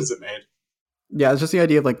decisions it made. Yeah, it's just the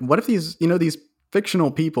idea of like, what if these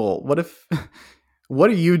fictional people, what if what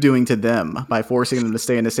are you doing to them by forcing them to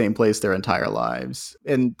stay in the same place their entire lives?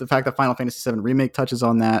 And the fact that Final Fantasy VII Remake touches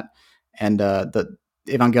on that, and the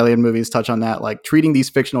Evangelion movies touch on that, like treating these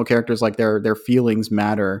fictional characters like their feelings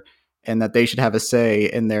matter, and that they should have a say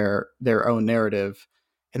in their own narrative.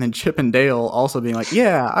 And then Chip and Dale also being like,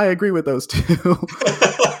 yeah, I agree with those two,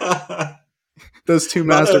 those two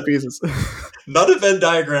not a masterpieces. not a Venn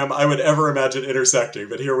diagram I would ever imagine intersecting,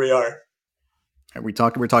 but here we are. We're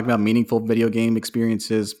talking about meaningful video game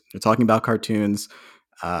experiences. We're talking about cartoons.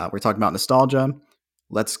 We're talking about nostalgia.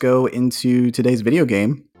 Let's go into today's video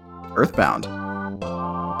game, Earthbound.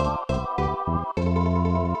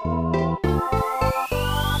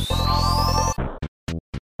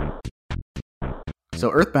 So,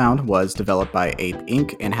 Earthbound was developed by Ape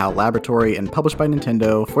Inc. and HAL Laboratory and published by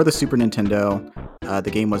Nintendo for the Super Nintendo. The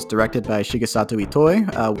game was directed by Shigesato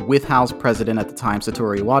Itoi, with HAL's president at the time,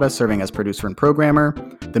 Satoru Iwata, serving as producer and programmer.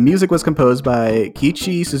 The music was composed by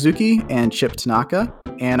Kiichi Suzuki and Chip Tanaka.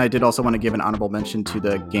 And I did also want to give an honorable mention to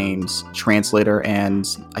the game's translator and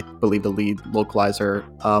I believe the lead localizer,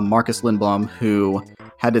 Marcus Lindblom, who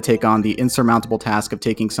had to take on the insurmountable task of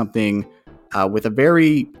taking something with a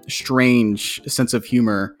very strange sense of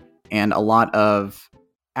humor and a lot of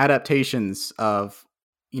adaptations of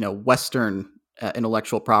Western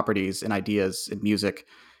intellectual properties and ideas in music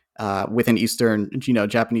with an Eastern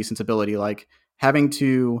Japanese sensibility, like having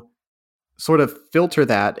to sort of filter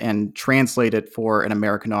that and translate it for an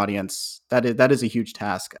American audience. That is a huge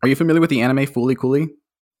task. Are you familiar with the anime Fooly Cooly?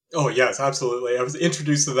 Oh yes, absolutely. I was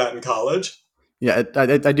introduced to that in college. Yeah,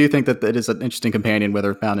 I do think that it is an interesting companion with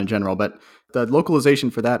Earthbound in general, but the localization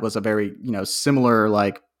for that was a very similar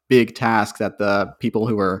like big task that the people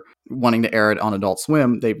who were wanting to air it on Adult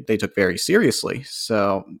Swim they took very seriously.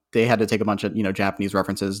 So they had to take a bunch of Japanese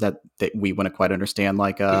references that we wouldn't quite understand.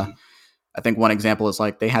 Like Mhm. I think one example is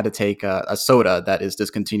like they had to take a soda that is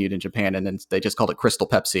discontinued in Japan, and then they just called it Crystal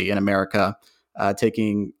Pepsi in America,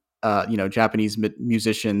 taking Japanese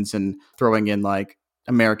musicians and throwing in like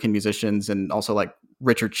American musicians, and also like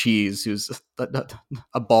Richard Cheese, who's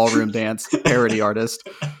a ballroom dance parody artist,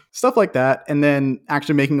 stuff like that, and then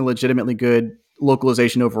actually making a legitimately good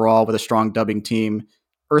localization overall with a strong dubbing team.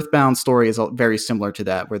 Earthbound story is very similar to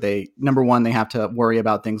that, where they, number one, they have to worry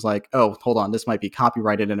about things like, oh, hold on, this might be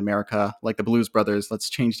copyrighted in America, like the Blues Brothers. Let's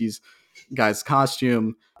change these guys'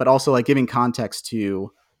 costume, but also like giving context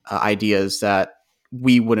to ideas that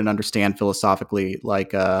we wouldn't understand philosophically,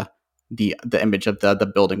 like the image of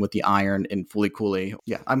the building with the iron in Fooly Cooly.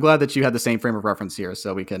 Yeah, I'm glad that you had the same frame of reference here,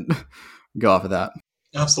 so we can go off of that.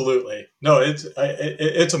 Absolutely. No, it's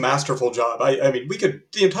a masterful job. I mean, the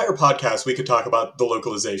entire podcast we could talk about the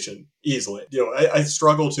localization easily. I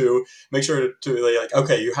struggle to make sure to be like,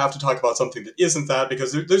 okay, you have to talk about something that isn't that,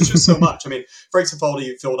 because there's just so much. I mean, Frank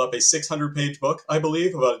Cifaldi filled up a 600-page book, I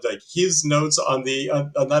believe, about like his notes on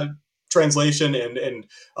that translation and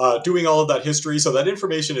doing all of that history. So that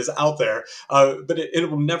information is out there, but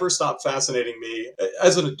it will never stop fascinating me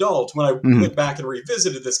as an adult. When I Mhm. went back and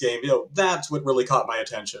revisited this game, that's what really caught my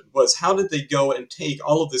attention, was how did they go and take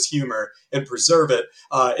all of this humor and preserve it,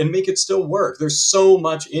 and make it still work. There's so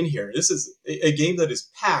much in here. This is a game that is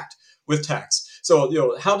packed with text.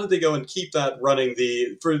 So how did they go and keep that running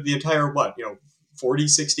for the entire 40,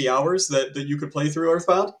 60 hours that you could play through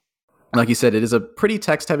Earthbound? Like you said, it is a pretty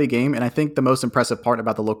text heavy game, and I think the most impressive part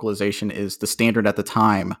about the localization is the standard at the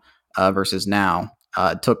time versus now.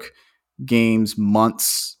 It took games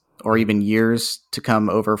months or Mhm. even years to come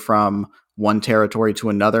over from one territory to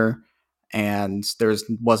another, and there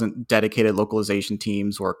wasn't dedicated localization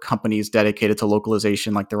teams or companies dedicated to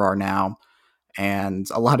localization like there are now. And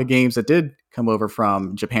a lot of games that did come over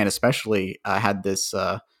from Japan, especially, had this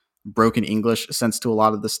broken English sense to a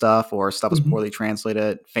lot of the stuff, or stuff was Mhm. poorly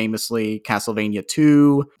translated. Famously, Castlevania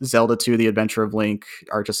 2, Zelda 2, The Adventure of Link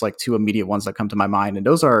are just like two immediate ones that come to my mind. And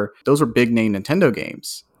those are big name Nintendo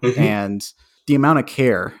games. Mhm. And the amount of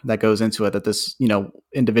care that goes into it, that this,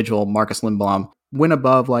 individual Marcus Lindblom went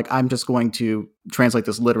above, like, I'm just going to translate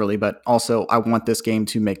this literally, but also I want this game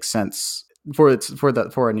to make sense for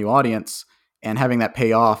a new audience, and having that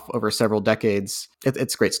pay off over several decades.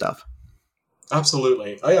 It's great stuff.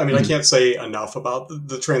 Absolutely. I mean, I Mhm. can't say enough about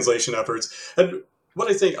the translation efforts. And what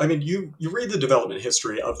I think, I mean, you read the development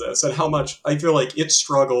history of this and how much I feel like it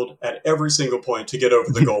struggled at every single point to get over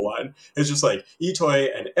the goal line. It's just like Itoi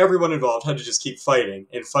and everyone involved had to just keep fighting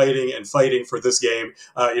and fighting and fighting for this game.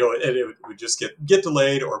 And it would just get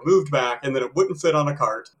delayed or moved back, and then it wouldn't fit on a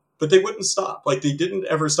cart. But they wouldn't stop. Like, they didn't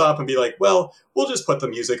ever stop and be like, well, we'll just put the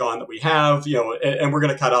music on that we have, and we're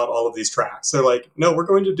going to cut out all of these tracks. They're like, no, we're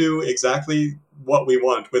going to do exactly what we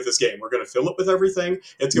want with this game. We're going to fill it with everything.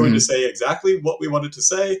 It's going to Mhm. say exactly what we want it to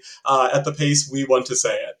say at the pace we want to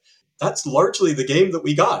say it. That's largely the game that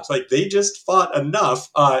we got. Like, they just fought enough,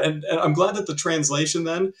 and I'm glad that the translation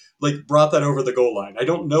then brought that over the goal line. I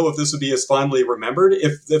don't know if this would be as fondly remembered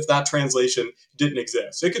if that translation didn't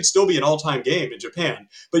exist. It could still be an all-time game in Japan,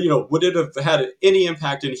 but would it have had any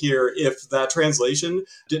impact in here if that translation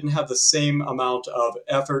didn't have the same amount of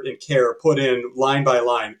effort and care put in line by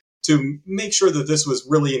line to make sure that this was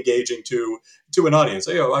really engaging to an audience?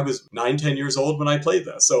 I was 9, 10 years old when I played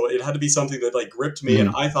this, so it had to be something that gripped me and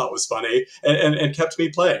Mhm. I thought was funny, and kept me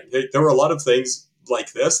playing. There were a lot of things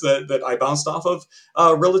like this that I bounced off of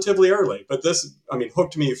relatively early, but this, I mean,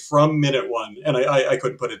 hooked me from minute one, and I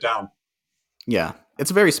couldn't put it down. Yeah,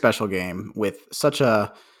 it's a very special game with such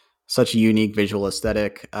a unique visual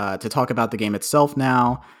aesthetic. To talk about the game itself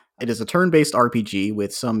now, it is a turn-based RPG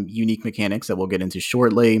with some unique mechanics that we'll get into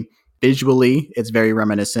shortly. Visually, it's very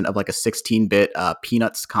reminiscent of like a 16-bit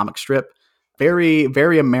Peanuts comic strip. Very,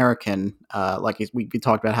 very American. Like we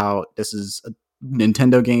talked about how this is a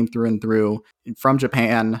Nintendo game through and through, from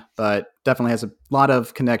Japan, but definitely has a lot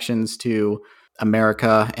of connections to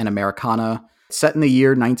America and Americana. Set in the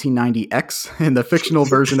year 1990X, in the fictional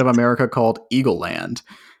version of America called Eagle Land.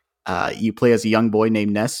 You play as a young boy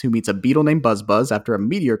named Ness who meets a beetle named Buzz Buzz after a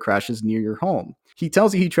meteor crashes near your home. He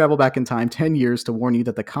tells you he traveled back in time 10 years to warn you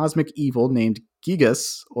that the cosmic evil named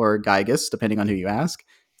Gigas, or Gygus, depending on who you ask,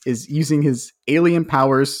 is using his alien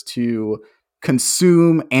powers to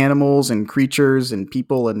consume animals and creatures and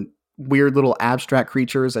people and weird little abstract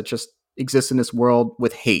creatures that just exist in this world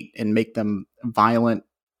with hate, and make them violent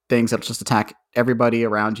things that just attack everybody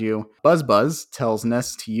around you. Buzz Buzz tells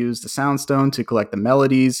Ness to use the Soundstone to collect the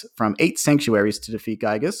melodies from 8 sanctuaries to defeat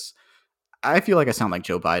Gygus. I feel like I sound like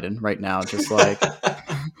Joe Biden right now, just like,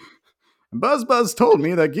 Buzz Buzz told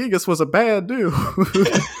me that Gigas was a bad dude.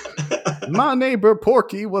 My neighbor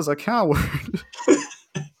Porky was a coward.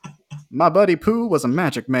 My buddy Pooh was a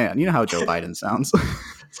magic man. You know how Joe Biden sounds.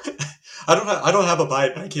 I don't have a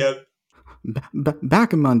bite. I can't.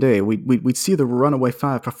 Back in my day, we'd see the Runaway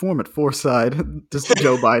Five perform at Forside. Just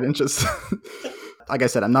Joe Biden, just like I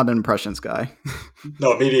said, I'm not an impressions guy.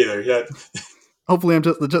 No, me neither. Yeah, Hopefully, I'm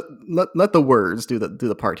just let the words do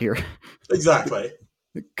the part here. exactly.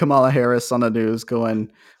 Kamala Harris on the news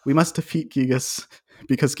going, "We must defeat Gigas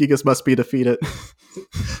because Gigas must be defeated."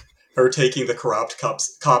 Her taking the corrupt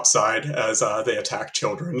cop side as they attack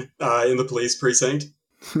children in the police precinct.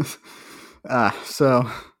 So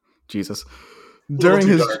Jesus. A little During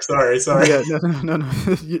too his dark. Sorry, sorry. Yeah, no.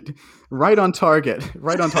 Right on target.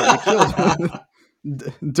 Right on target. You killed him.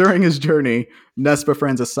 During his journey, Ness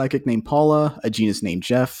befriends a psychic named Paula, a genius named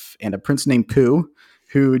Jeff, and a prince named Pooh,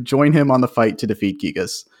 who join him on the fight to defeat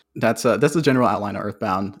Gigas. That's the general outline of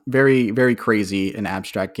Earthbound. Very, very crazy and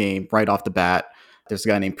abstract game right off the bat. There's a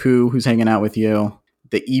guy named Pooh who's hanging out with you.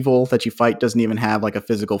 The evil that you fight doesn't even have like a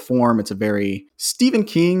physical form. It's a very Stephen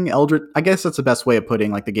King, Eldritch. I guess that's the best way of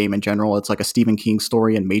putting like the game in general. It's like a Stephen King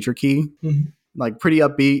story in Major Key, Mhm. like pretty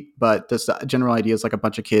upbeat, but this general idea is like a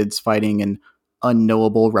bunch of kids fighting an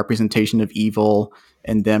unknowable representation of evil,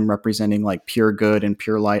 and them representing like pure good and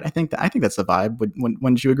pure light. I think that's the vibe.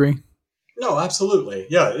 Wouldn't you agree? No, absolutely.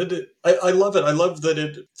 Yeah, I love it. I love that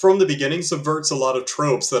it, from the beginning, subverts a lot of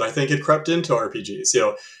tropes that I think had crept into RPGs.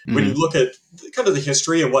 When you Mm-hmm. look at kind of the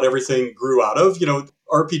history and what everything grew out of,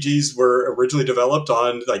 RPGs were originally developed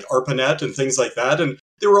on like ARPANET and things like that. And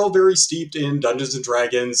they were all very steeped in Dungeons and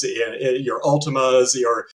Dragons, in your Ultimas,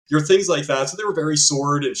 your things like that. So they were very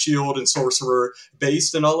sword and shield and sorcerer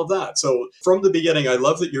based and all of that. So from the beginning, I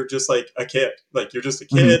love that you're just like a kid. Like you're just a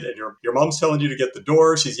kid, Mhm. and your mom's telling you to get the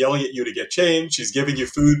door. She's yelling at you to get changed. She's giving you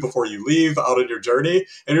food before you leave out on your journey.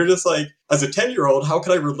 And you're just like, as a 10-year-old, how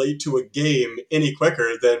can I relate to a game any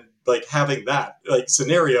quicker than like having that like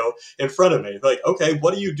scenario in front of me? Like, okay,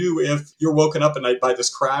 what do you do if you're woken up at night by this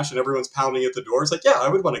crash and everyone's pounding at the doors? Like, yeah, I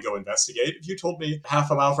would want to go investigate. If you told me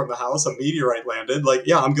half a mile from the house a meteorite landed, like,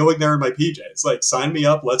 yeah, I'm going there in my PJs. Like, sign me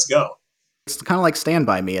up, let's go. It's kind of like Stand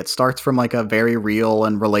By Me. It starts from like a very real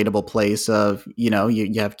and relatable place of, you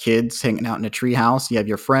have kids hanging out in a treehouse, you have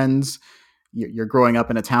your friends, you're growing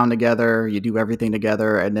up in a town together, you do everything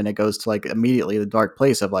together, and then it goes to like immediately the dark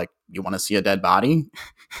place of like, you want to see a dead body?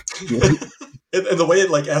 And the way it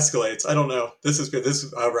like escalates, I don't know. This is good.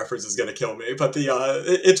 This reference is going to kill me, but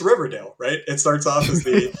it's Riverdale, right? It starts off as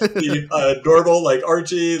the normal like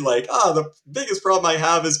Archie, like the biggest problem I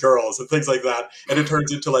have is girls and things like that, and it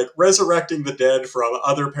turns into like resurrecting the dead from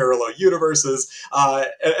other parallel universes,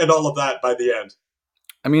 and all of that by the end.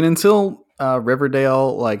 I mean, until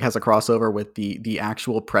Riverdale like has a crossover with the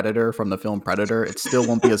actual Predator from the film Predator, it still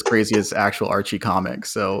won't be as crazy as actual Archie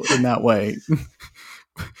comics. So in that way,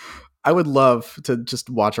 I would love to just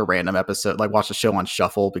watch a random episode, like watch a show on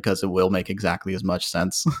shuffle, because it will make exactly as much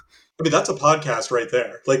sense. I mean, that's a podcast right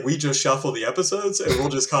there. Like, we just shuffle the episodes and we'll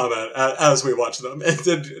just comment as we watch them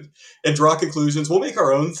and draw conclusions. We'll make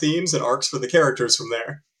our own themes and arcs for the characters from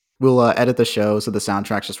there. We'll edit the show so the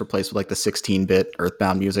soundtrack's just replaced with like the 16-bit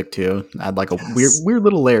EarthBound music too. Add like a Yes. weird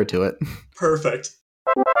little layer to it. Perfect.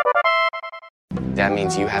 That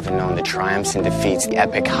means you haven't known the triumphs and defeats, the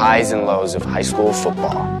epic highs and lows of high school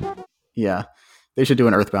football. Yeah. They should do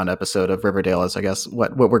an EarthBound episode of Riverdale as I guess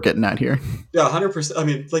what we're getting at here. Yeah, 100%. I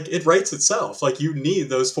mean, like, it writes itself. Like, you need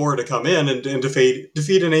those four to come in and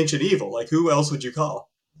defeat an ancient evil. Like, who else would you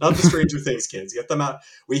call? Not the Stranger Things kids. Get them out.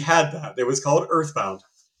 We had that. It was called EarthBound.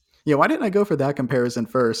 Yeah, why didn't I go for that comparison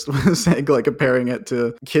first? Saying like comparing it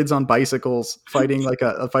to kids on bicycles fighting like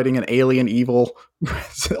fighting an alien evil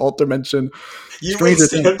alt dimension. You went Stranger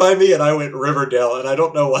Things. Stand By Me, and I went Riverdale, and I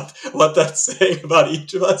don't know what that's saying about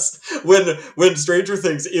each of us. When Stranger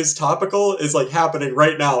Things is topical, is like happening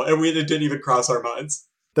right now, and it didn't even cross our minds.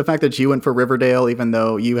 The fact that you went for Riverdale, even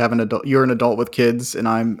though you're an adult with kids, and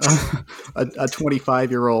I'm a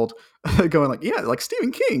 25-year-old going like, yeah, like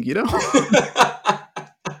Stephen King,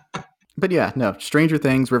 But yeah, no, Stranger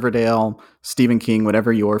Things, Riverdale, Stephen King,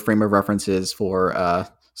 whatever your frame of reference is for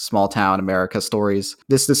small town America stories.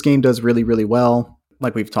 This game does really, really well.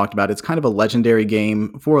 Like we've talked about, it's kind of a legendary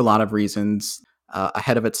game for a lot of reasons,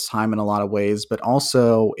 ahead of its time in a lot of ways, but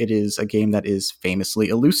also it is a game that is famously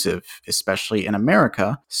elusive, especially in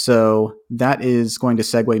America. So that is going to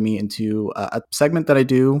segue me into a segment that I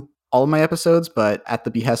do all of my episodes, but at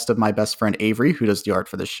the behest of my best friend Avery, who does the art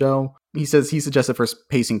for the show. He suggested for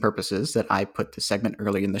pacing purposes that I put the segment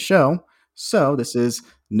early in the show. So this is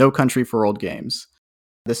No Country for Old Games.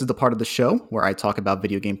 This is the part of the show where I talk about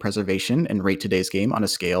video game preservation and rate today's game on a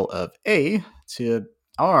scale of A to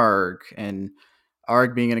ARG, and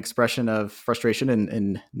ARG being an expression of frustration and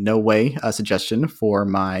in no way a suggestion for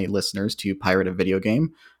my listeners to pirate a video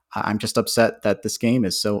game. I'm just upset that this game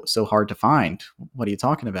is so hard to find. What are you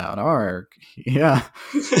talking about? ARG. Yeah.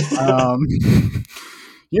 Um,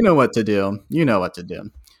 you know what to do.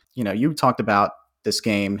 You talked about this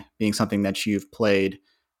game being something that you've played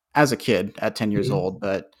as a kid at 10 years Mhm. old,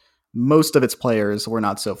 but most of its players were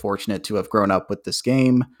not so fortunate to have grown up with this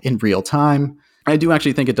game in real time. I do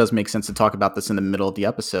actually think it does make sense to talk about this in the middle of the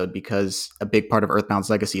episode because a big part of Earthbound's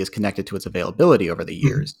legacy is connected to its availability over the Mhm.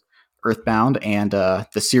 years. Earthbound and the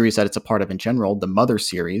series that it's a part of in general, the Mother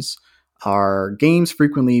series, are games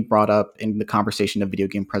frequently brought up in the conversation of video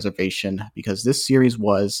game preservation because this series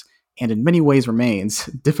was, and in many ways remains,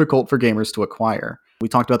 difficult for gamers to acquire. We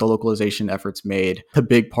talked about the localization efforts made. A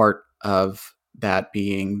big part of that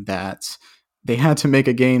being that they had to make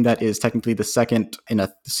a game that is technically the second in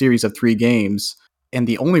a series of 3 games and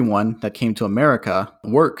the only one that came to America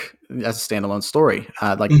work as a standalone story.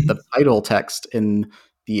 Like Mhm. the title text in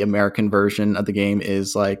the American version of the game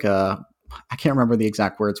is like, I can't remember the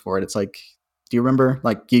exact words for it. It's like, do you remember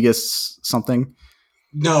like Gigas something?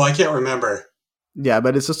 No, I can't remember. Yeah,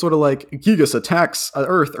 but it's just sort of like Gigas attacks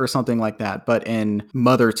Earth or something like that. But in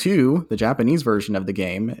Mother 2, the Japanese version of the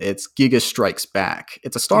game, it's Gigas Strikes Back.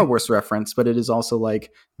 It's a Star Wars reference, but it is also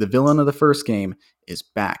like the villain of the first game is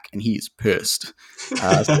back and he's pissed.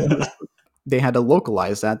 So they had to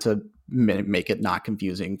localize that to make it not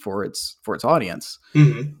confusing for its audience.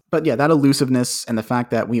 Mm-hmm. But yeah, that elusiveness and the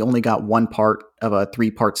fact that we only got one part of a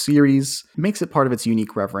 3-part series makes it part of its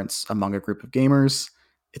unique reverence among a group of gamers.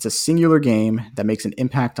 It's a singular game that makes an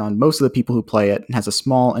impact on most of the people who play it and has a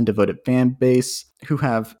small and devoted fan base who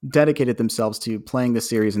have dedicated themselves to playing the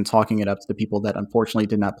series and talking it up to the people that unfortunately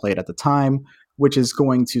did not play it at the time, which is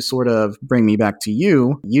going to sort of bring me back to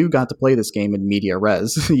you. You got to play this game in media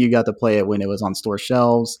res. You got to play it when it was on store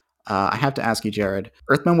shelves. I have to ask you, Jared,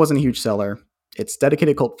 EarthBound wasn't a huge seller. Its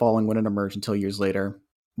dedicated cult following wouldn't emerge until years later.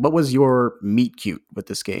 What was your meet cute with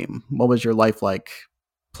this game? What was your life like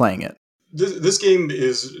playing it? This game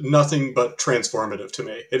is nothing but transformative to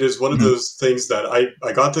me. It is one of those things that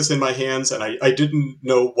I got this in my hands and I didn't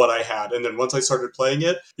know what I had. And then once I started playing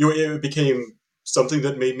it, it became something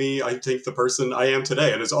that made me, I think, the person I am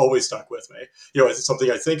today, and it's always stuck with me. It's something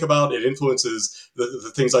I think about. It influences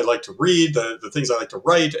the things I like to read, the things I like to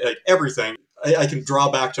write, like everything. I can draw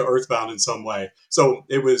back to EarthBound in some way. So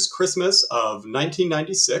it was Christmas of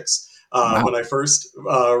 1996. Wow. When I first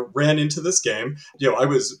ran into this game. I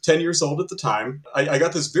was 10 years old at the time. I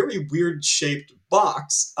got this very weird shaped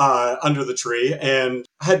box under the tree and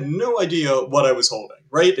had no idea what I was holding,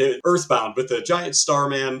 right? EarthBound with the giant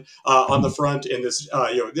Starman on the front in this,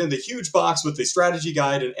 in the huge box with the strategy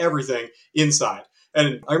guide and everything inside.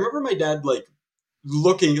 And I remember my dad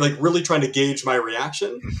looking, really trying to gauge my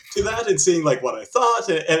reaction to that and seeing what I thought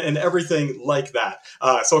and everything like that.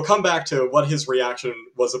 So I'll come back to what his reaction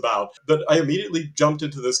was about. But I immediately jumped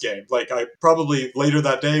into this game. I probably later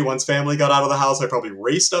that day, once family got out of the house, I probably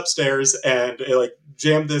raced upstairs and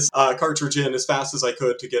jammed this cartridge in as fast as I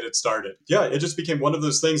could to get it started. Yeah, it just became one of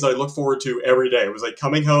those things that I look forward to every day. It was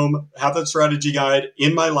coming home, have that strategy guide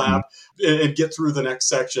in my lap, and get through the next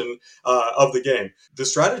section of the game. The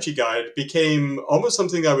strategy guide became almost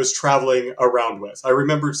something I was traveling around with. I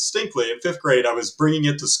remember distinctly in 5th grade, I was bringing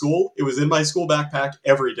it to school. It was in my school backpack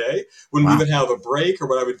every day. When we would have a break or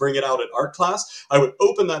when I would bring it out in art class, I would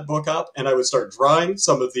open that book up and I would start drawing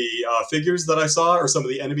some of the figures that I saw or some of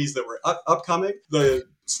the enemies that were upcoming. The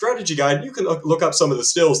strategy guide, you can look up some of the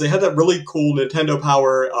stills. They had that really cool Nintendo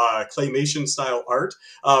Power claymation style art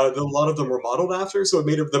that a lot of them were modeled after, so it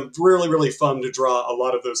made them really, really fun to draw a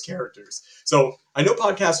lot of those characters. So I know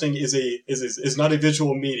podcasting is not a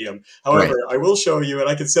visual medium. However, I will show you, and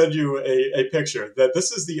I can send you a picture, that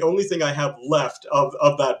this is the only thing I have left of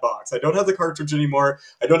that box. I don't have the cartridge anymore.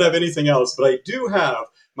 I don't have anything else, but I do have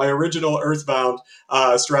my original EarthBound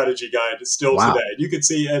strategy guide still today. You can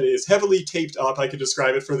see it is heavily taped up. I can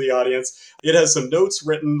describe it for the audience. It has some notes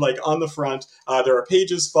written on the front. There are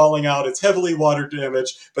pages falling out. It's heavily water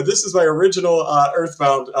damaged. But this is my original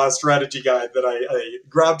EarthBound strategy guide that I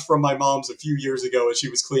grabbed from my mom's a few years ago as she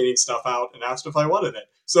was cleaning stuff out and asked if I wanted it.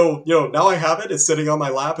 So, now I have it. It's sitting on my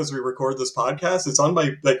lap as we record this podcast. It's on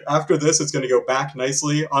my, after this, it's going to go back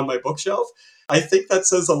nicely on my bookshelf. I think that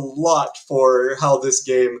says a lot for how this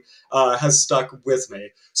game has stuck with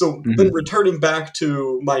me. So then returning back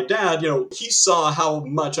to my dad, he saw how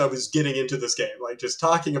much I was getting into this game, just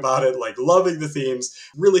talking about it, loving the themes,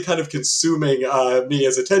 really kind of consuming me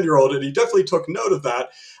as a 10-year-old. And he definitely took note of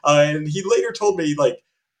that. And he later told me,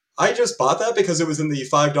 I just bought that because it was in the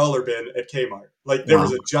 $5 bin at Kmart. There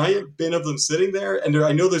was a giant bin of them sitting there. And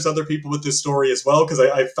I know there's other people with this story as well, because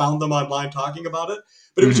I found them online talking about it.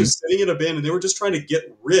 But it was just sitting in a bin, and they were just trying to get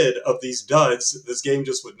rid of these duds. This game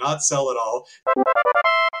just would not sell at all.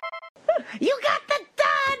 You got the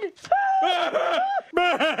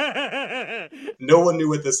dud! No one knew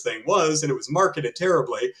what this thing was, and it was marketed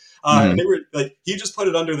terribly. And they were he just put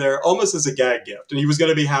it under there almost as a gag gift, and he was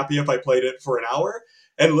going to be happy if I played it for an hour.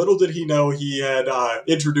 And little did he know he had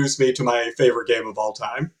introduced me to my favorite game of all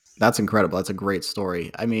time. That's incredible. That's a great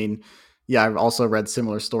story. I mean, yeah, I've also read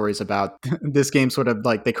similar stories about this game sort of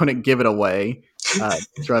they couldn't give it away,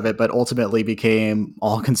 but ultimately became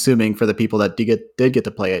all-consuming for the people that did get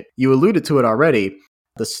to play it. You alluded to it already.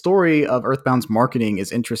 The story of EarthBound's marketing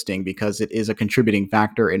is interesting because it is a contributing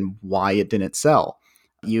factor in why it didn't sell.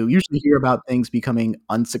 You usually hear about things becoming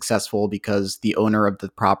unsuccessful because the owner of the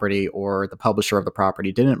property or the publisher of the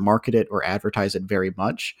property didn't market it or advertise it very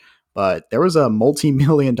much. But there was a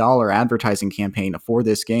multi-million-dollar advertising campaign for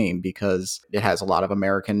this game because it has a lot of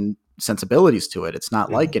American sensibilities to it. It's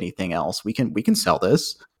not like anything else. We can sell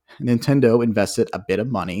this. Nintendo invested a bit of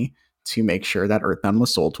money to make sure that EarthBound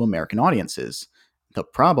was sold to American audiences. The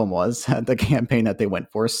problem was that the campaign that they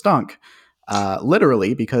went for stunk.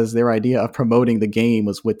 Literally, because their idea of promoting the game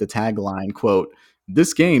was with the tagline, quote,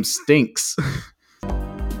 "This game stinks."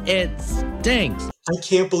 It stinks. I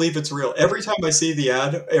can't believe it's real. Every time I see the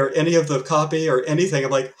ad or any of the copy or anything,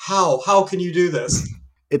 I'm like, how? How can you do this?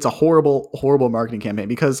 it's a horrible, horrible marketing campaign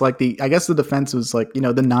because like I guess the defense was like, the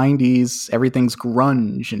 90s, everything's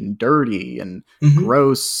grunge and dirty and Mm-hmm.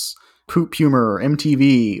 gross, poop humor,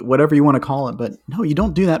 MTV, whatever you want to call it. But no, you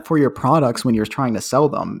don't do that for your products when you're trying to sell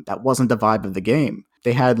them. That wasn't the vibe of the game.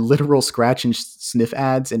 They had literal scratch and sniff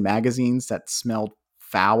ads in magazines that smelled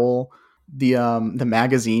foul. The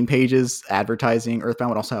magazine pages advertising Earthbound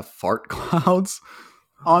would also have fart clouds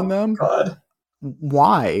on Oh, them. God.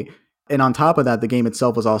 Why? And on top of that, the game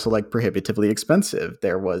itself was also like prohibitively expensive.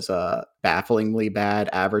 There was a bafflingly bad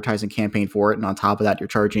advertising campaign for it. And on top of that, you're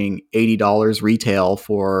charging $80 retail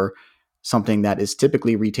for something that is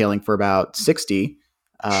typically retailing for about 60.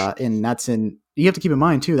 And you have to keep in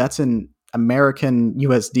mind too, that's in American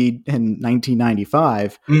USD in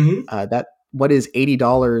 1995. Mm-hmm. That what is $80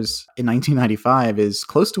 in 1995 is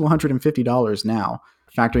close to $150 now,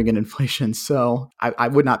 factoring in inflation. So I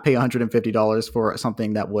would not pay $150 for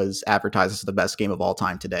something that was advertised as the best game of all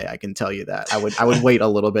time today. I can tell you that. I would wait a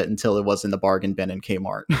little bit until it was in the bargain bin in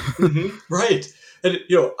Kmart. Mm-hmm. Right. And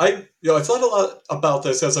I thought a lot about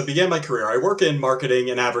this as I began my career. I work in marketing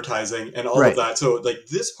and advertising and all of Right. that. So like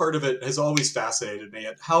this part of it has always fascinated me,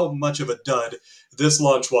 and how much of a dud this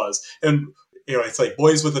launch was. And it's like,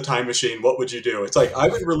 boys with a time machine, what would you do? It's like I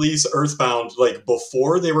would release Earthbound like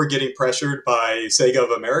before they were getting pressured by Sega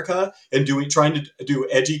of America and trying to do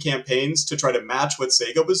edgy campaigns to try to match what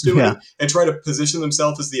Sega was doing, Yeah. and try to position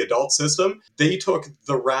themselves as the adult system. They took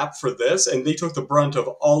the rap for this, and they took the brunt of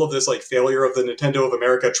all of this like failure of the Nintendo of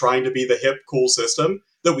America trying to be the hip, cool system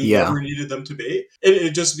that we Yeah. never needed them to be.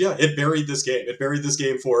 It buried this game. It buried this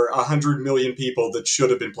game for 100 million people that should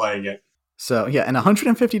have been playing it. So yeah, and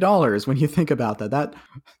 $150 when you think about that,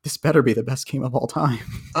 this better be the best game of all time.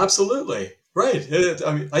 Absolutely. Right.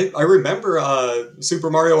 I remember Super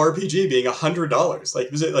Mario RPG being $100. Like,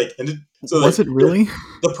 was it like? Was it really?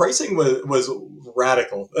 The pricing was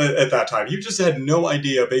radical at that time. You just had no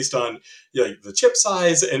idea based on like the chip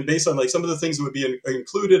size and based on like some of the things that would be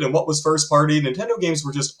included and what was first party. Nintendo games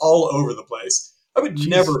were just all over the place. I would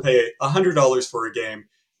never pay $100 for a game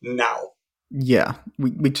now. Yeah,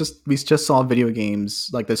 we just saw video games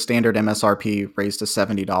like the standard MSRP raised to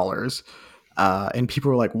 $70, and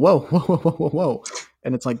people were like, "Whoa, whoa, whoa, whoa, whoa, whoa!"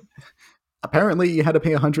 And it's like, apparently you had to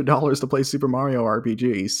pay $100 to play Super Mario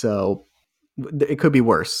RPG, so it could be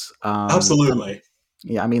worse. Absolutely.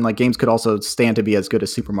 Yeah, I mean, like games could also stand to be as good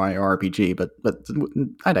as Super Mario RPG, but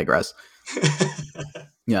I digress.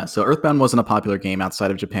 Yeah, so Earthbound wasn't a popular game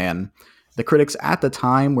outside of Japan. The critics at the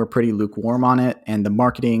time were pretty lukewarm on it, and the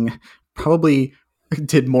marketing probably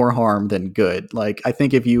did more harm than good. Like, I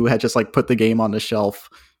think if you had just like put the game on the shelf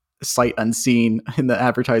sight unseen in the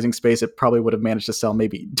advertising space, it probably would have managed to sell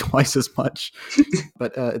maybe twice as much.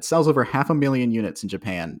 But it sells over 500,000 units in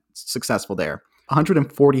Japan. Successful there.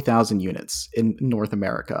 140,000 units in North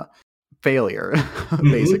America. Failure,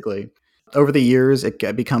 basically. Over the years, it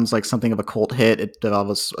becomes like something of a cult hit. It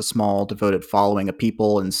develops a small, devoted following of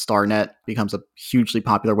people, and StarNet becomes a hugely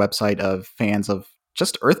popular website of fans of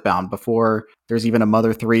just Earthbound before there's even a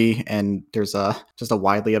Mother 3, and there's just a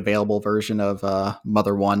widely available version of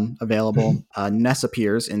Mother 1 available. Ness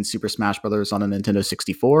appears in Super Smash Bros. On the Nintendo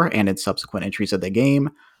 64 and in subsequent entries of the game.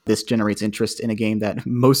 This generates interest in a game that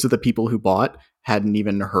most of the people who bought hadn't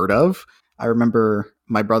even heard of. I remember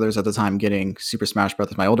my brothers at the time getting Super Smash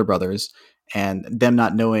Bros., my older brothers, and them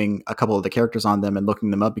not knowing a couple of the characters on them and looking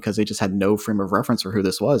them up because they just had no frame of reference for who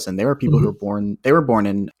this was. And there were people who were born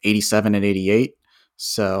in 87 and 88.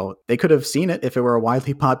 So they could have seen it if it were a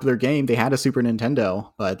widely popular game. They had a Super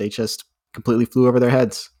Nintendo, but they just completely flew over their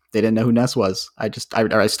heads. They didn't know who Ness was. I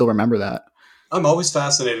still remember that. I'm always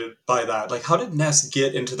fascinated by that. Like, how did Ness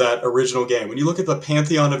get into that original game? When you look at the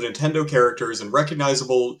pantheon of Nintendo characters and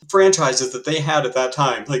recognizable franchises that they had at that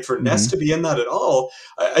time, like for Ness to be in that at all,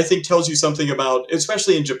 I think tells you something about,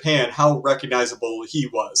 especially in Japan, how recognizable he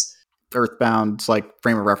was. Earthbound's like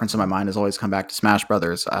frame of reference in my mind has always come back to Smash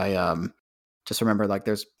Brothers. I just remember like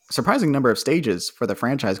there's a surprising number of stages for the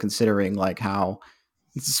franchise, considering like how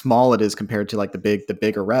small it is compared to like the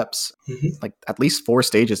bigger reps. Like at least 4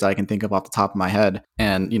 stages that I can think of off the top of my head.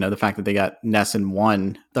 And the fact that they got Ness in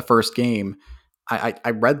one, the first game,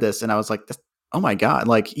 I read this and I was like, oh my god,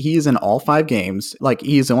 like he's in all 5 games. Like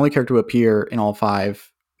he's the only character to appear in all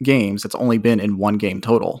 5 games that's only been in one game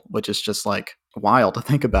total, which is just like wild to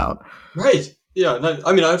think about. Right. Yeah.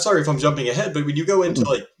 I mean, I'm sorry if I'm jumping ahead, but when you go into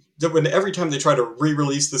like when every time they try to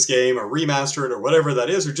re-release this game or remaster it or whatever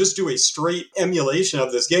that is, or just do a straight emulation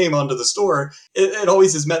of this game onto the store, it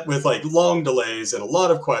always is met with like long delays and a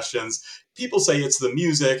lot of questions. people say it's the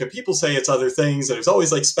music and people say it's other things, and there's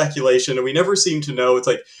always like speculation, and we never seem to know. It's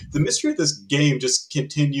like the mystery of this game just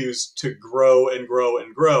continues to grow and grow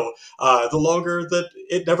and grow the longer that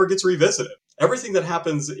it never gets revisited. Everything that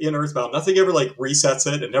happens in EarthBound, nothing ever like resets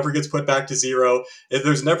it. It never gets put back to zero.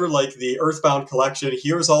 There's never like the EarthBound collection.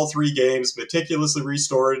 Here's all 3 games meticulously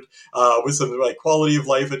restored with some like quality of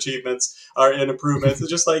life achievements and improvements.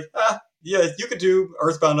 It's just like, yeah, you could do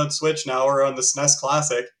EarthBound on Switch now or on the SNES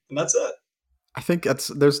Classic, and that's it. I think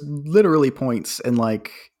there's literally points in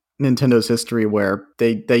like Nintendo's history where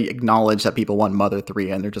they acknowledge that people want Mother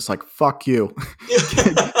 3 and they're just like, fuck you.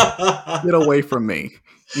 Get away from me.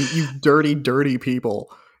 You dirty, dirty people.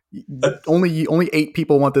 Only 8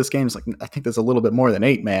 people want this game. It's like, I think there's a little bit more than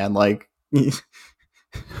 8, man. Like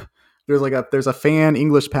there's a fan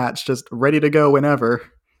English patch just ready to go whenever.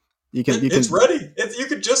 It's ready. You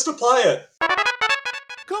could just apply it.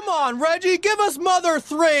 Come on, Reggie, give us Mother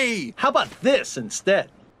 3! How about this instead?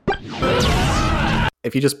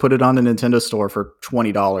 If you just put it on the Nintendo store for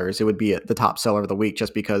 $20, it would be the top seller of the week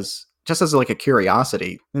just as like a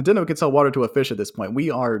curiosity. Nintendo can sell water to a fish at this point. We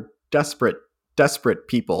are desperate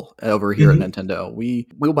people over here at Nintendo.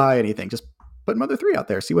 We'll buy anything. Just put Mother 3 out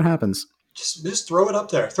there. See what happens. Just throw it up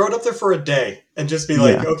there. Throw it up there for a day and just be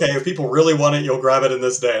like, okay, if people really want it, you'll grab it in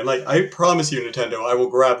this day. And like, I promise you, Nintendo, I will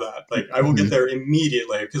grab that. Like, I will get there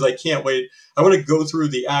immediately because I can't wait. I want to go through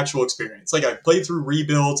the actual experience. Like, I played through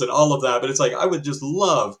rebuilds and all of that, but it's like, I would just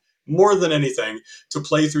love more than anything to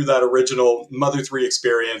play through that original Mother 3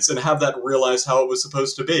 experience and have that realized how it was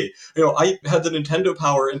supposed to be. You know, I had the Nintendo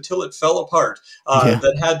Power until it fell apart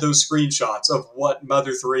that had those screenshots of what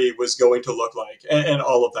Mother 3 was going to look like and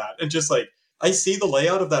all of that. And just like, I see the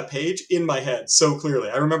layout of that page in my head so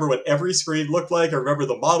clearly. I remember what every screen looked like. I remember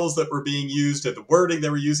the models that were being used and the wording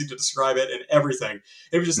they were using to describe it and everything.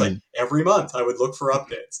 It was just like every month I would look for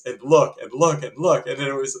updates and look and look and look. And then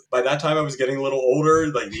it was, by that time I was getting a little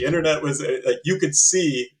older. Like the internet was, like you could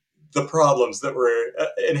see the problems that were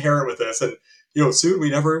inherent with this. And, you know, soon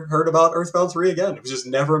we never heard about EarthBound 3 again. It was just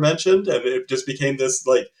never mentioned. And it just became this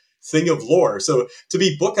like thing of lore. So to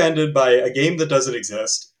be bookended by a game that doesn't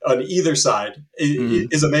exist on either side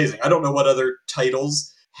is amazing. I don't know what other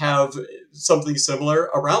titles have something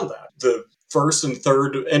similar around that. The first and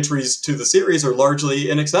third entries to the series are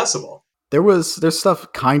largely inaccessible. There's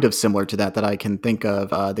stuff kind of similar to that I can think of.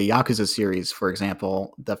 The Yakuza series, for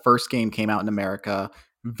example, the first game came out in America.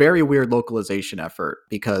 Very weird localization effort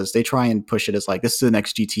because they try and push it as like, this is the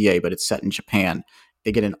next GTA, but it's set in Japan.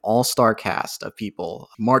 They get an all-star cast of people.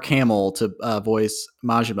 Mark Hamill to voice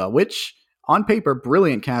Majima, which on paper,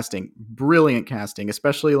 brilliant casting,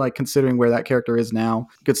 especially like considering where that character is now.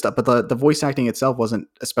 Good stuff. But the voice acting itself wasn't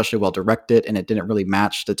especially well directed, and it didn't really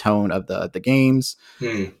match the tone of the games.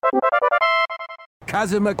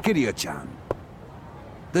 Kazuma Kiryu-chan,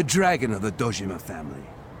 the dragon of the Dojima family.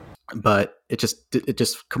 But it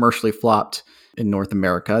just commercially flopped in North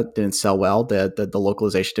America. It didn't sell well. The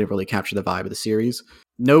localization didn't really capture the vibe of the series.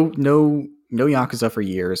 No Yakuza for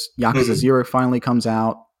years. Yakuza 0 finally comes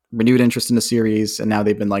out, renewed interest in the series, and now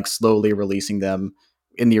they've been like slowly releasing them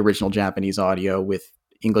in the original Japanese audio with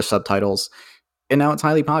English subtitles. And now it's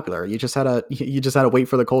highly popular. You just had to wait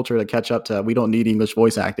for the culture to catch up to, we don't need English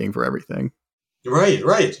voice acting for everything.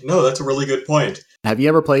 Right. No, that's a really good point. Have you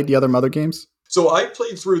ever played the other Mother games? So I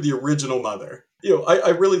played through the original Mother. You know, I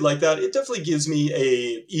really like that. It definitely gives me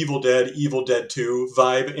a Evil Dead 2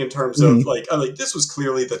 vibe in terms of like this was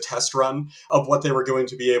clearly the test run of what they were going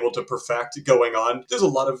to be able to perfect going on. There's a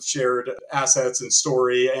lot of shared assets and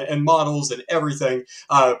story and models and everything,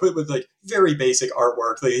 but with like very basic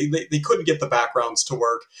artwork. They couldn't get the backgrounds to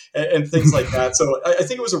work and things like that. So I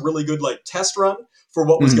think it was a really good like test run for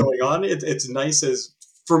what was going on. It's nice as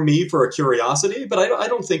for me for a curiosity, but I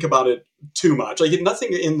don't think about it too much. Like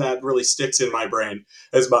nothing in that really sticks in my brain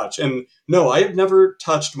as much. And no, I have never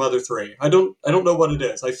touched Mother 3. I don't know what it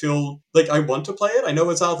is. I feel like I want to play it. I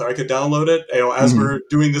know it's out there. I could download it, you know, as we're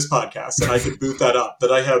doing this podcast, and I could boot that up.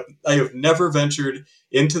 But I have never ventured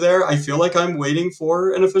into there. I feel like I'm waiting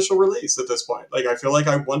for an official release at this point. Like I feel like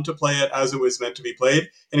I want to play it as it was meant to be played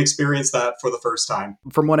and experience that for the first time.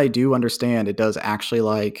 From what I do understand, it does actually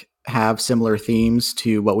like have similar themes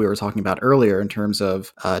to what we were talking about earlier in terms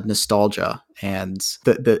of nostalgia and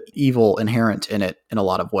the evil inherent in it in a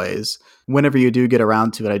lot of ways. Whenever you do get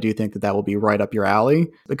around to it, I do think that will be right up your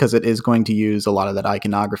alley because it is going to use a lot of that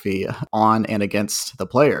iconography on and against the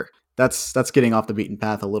player. That's getting off the beaten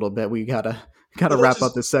path a little bit. We gotta wrap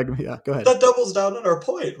up this segment. Yeah, go ahead. That doubles down on our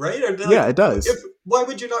point, right? Yeah, it does. Why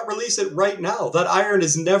would you not release it right now? That iron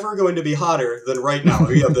is never going to be hotter than right now.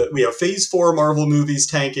 We have Phase 4 Marvel movies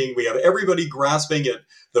tanking. We have everybody grasping at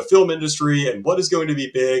the film industry and what is going to be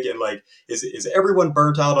big, and like, is everyone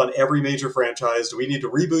burnt out on every major franchise? Do we need to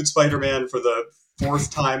reboot Spider-Man for the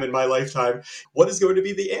fourth time in my lifetime? What is going to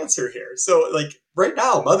be the answer here? So like right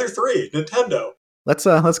now, Mother 3, Nintendo. Let's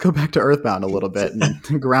go back to EarthBound a little bit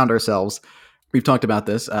and ground ourselves. We've talked about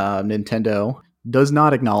this. Nintendo does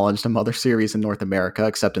not acknowledge the Mother series in North America,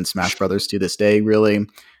 except in Smash Brothers to this day, really.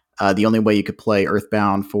 The only way you could play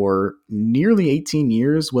EarthBound for nearly 18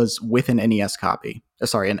 years was with an NES copy.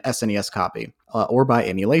 An SNES copy, or by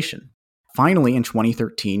emulation. Finally, in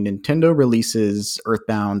 2013, Nintendo releases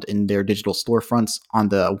EarthBound in their digital storefronts on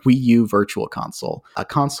the Wii U Virtual Console, a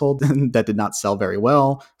console that did not sell very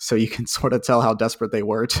well, so you can sort of tell how desperate they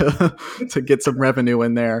were to get some revenue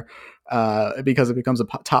in there, because it becomes a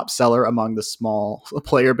top seller among the small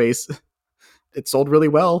player base. It sold really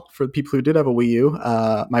well for the people who did have a Wii U.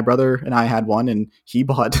 My brother and I had one, and he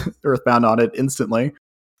bought EarthBound on it instantly.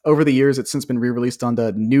 Over the years, it's since been re-released on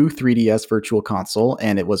the new 3DS Virtual Console,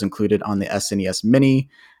 and it was included on the SNES Mini,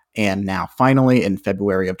 and now finally in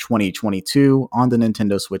February of 2022 on the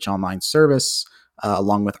Nintendo Switch Online service,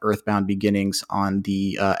 along with EarthBound Beginnings on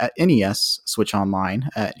the NES Switch Online,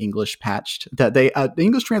 English patched. The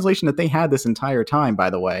English translation that they had this entire time, by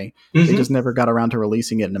the way, they just never got around to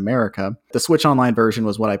releasing it in America. The Switch Online version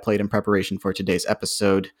was what I played in preparation for today's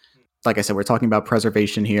episode. Like I said, we're talking about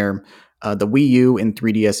preservation here. The Wii U and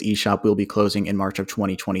 3DS eShop will be closing in March of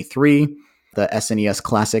 2023. The SNES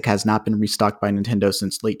Classic has not been restocked by Nintendo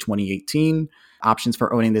since late 2018. Options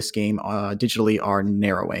for owning this game digitally are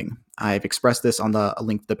narrowing. I've expressed this on the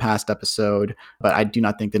link to the past episode, but I do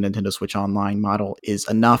not think the Nintendo Switch Online model is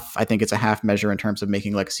enough. I think it's a half measure in terms of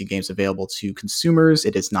making legacy games available to consumers.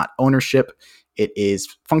 It is not ownership. It is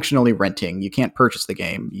functionally renting. You can't purchase the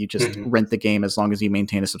game. You just rent the game as long as you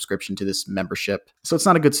maintain a subscription to this membership. So it's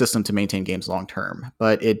not a good system to maintain games long term,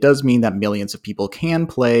 but it does mean that millions of people can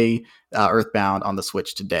play EarthBound on the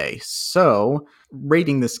Switch today. So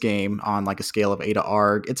rating this game on like a scale of A to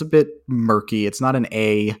ARG, it's a bit murky. It's not an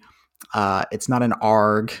A. It's not an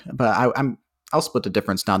ARG, but I'll split the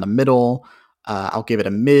difference down the middle. I'll give it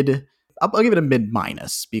a mid. I'll give it a mid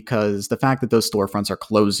minus, because the fact that those storefronts are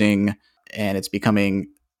closing and it's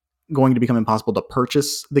going to become impossible to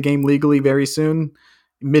purchase the game legally very soon,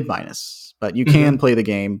 mid minus. But you can play the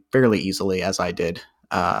game fairly easily, as I did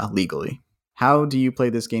legally. How do you play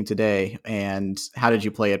this game today, and how did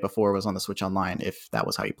you play it before it was on the Switch Online, if that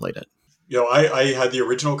was how you played it? I had the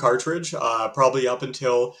original cartridge probably up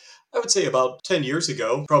until, I would say, about 10 years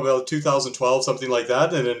ago, probably about 2012, something like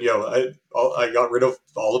that. And then, I got rid of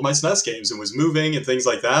all of my SNES games and was moving and things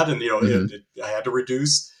like that. And, I had to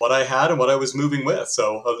reduce what I had and what I was moving with.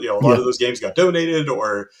 So, a lot of those games got donated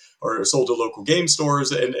or sold to local game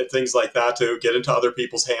stores and things like that to get into other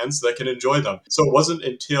people's hands that can enjoy them. So it wasn't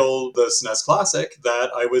until the SNES Classic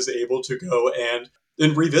that I was able to go and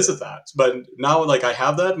revisit that. But now, like, I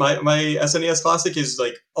have that. My SNES Classic is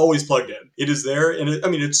like always plugged in. It is there, and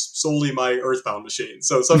it's solely my EarthBound machine.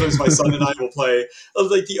 So sometimes my son and I will play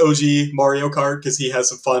like the OG Mario Kart, because he has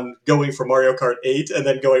some fun going from Mario Kart 8 and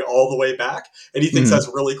then going all the way back, and he thinks that's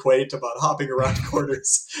really quaint about hopping around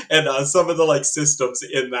corners and some of the like systems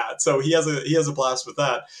in that. So he has a blast with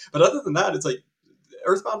that. But other than that, it's like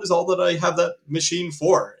EarthBound is all that I have that machine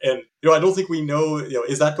for. And, I don't think we know,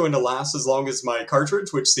 is that going to last as long as my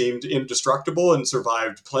cartridge, which seemed indestructible and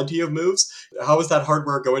survived plenty of moves? How is that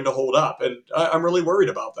hardware going to hold up? And I'm really worried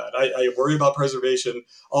about that. I worry about preservation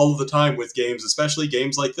all of the time with games, especially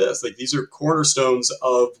games like this. Like, these are cornerstones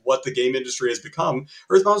of what the game industry has become.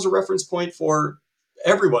 EarthBound is a reference point for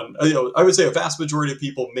everyone. I would say a vast majority of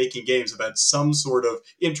people making games have had some sort of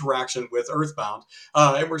interaction with EarthBound,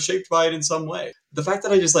 and were shaped by it in some way. The fact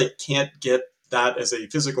that I just can't get that as a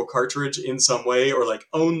physical cartridge in some way, or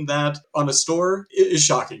own that on a store, is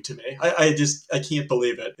shocking to me. I can't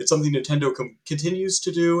believe it. It's something Nintendo continues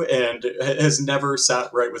to do and has never sat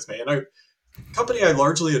right with me. And company I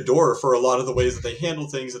largely adore for a lot of the ways that they handle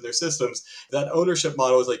things in their systems, that ownership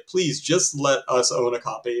model is please just let us own a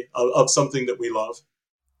copy of something that we love.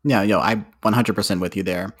 Yeah, I'm 100% with you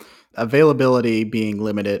there. Availability being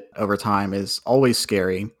limited over time is always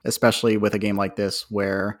scary, especially with a game like this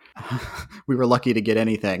where we were lucky to get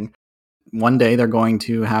anything. One day they're going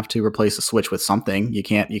to have to replace the Switch with something. You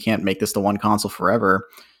can't make this the one console forever.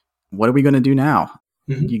 What are we going to do now?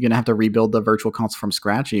 You're going to have to rebuild the Virtual Console from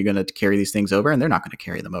scratch. Are you going to carry these things over? And they're not going to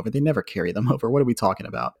carry them over. They never carry them over. What are we talking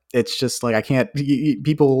about? It's just I can't.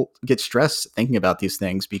 People get stressed thinking about these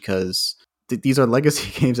things because these are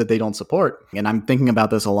legacy games that they don't support. And I'm thinking about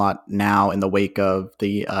this a lot now in the wake of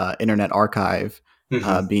the Internet Archive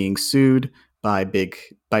being sued by big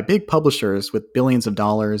publishers with billions of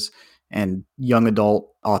dollars. and young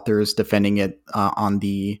adult authors defending it on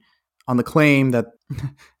the claim that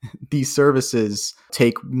these services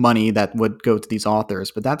take money that would go to these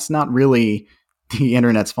authors, but that's not really the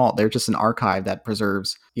internet's fault. They're just an archive that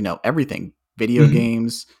preserves, everything. Video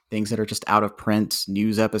games, things that are just out of print,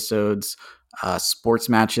 news episodes, sports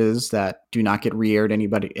matches that do not get re-aired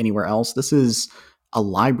anywhere else. This is a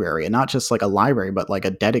library, and not just like a library, but like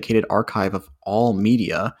a dedicated archive of all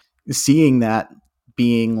media. Seeing that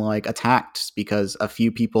being like attacked because a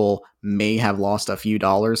few people may have lost a few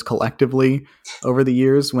dollars collectively over the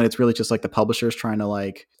years, when it's really just like the publishers trying to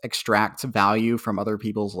like extract value from other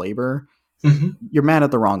people's labor. You're mad at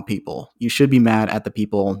the wrong people. You should be mad at the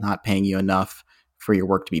people not paying you enough for your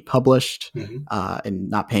work to be published, and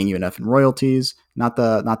not paying you enough in royalties, not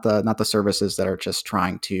the services that are just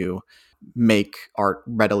trying to make art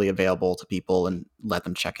readily available to people and let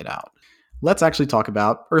them check it out. Let's actually talk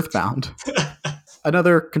about EarthBound.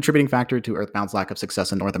 Another contributing factor to EarthBound's lack of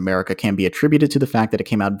success in North America can be attributed to the fact that it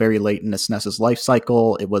came out very late in the SNES's life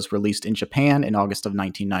cycle. It was released in Japan in August of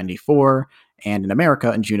 1994 and in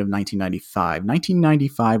America in June of 1995.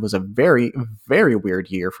 1995 was a very, very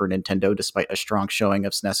weird year for Nintendo despite a strong showing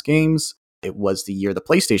of SNES games. It was the year the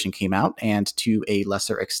PlayStation came out, and to a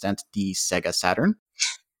lesser extent, the Sega Saturn.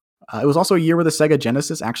 It was also a year where the Sega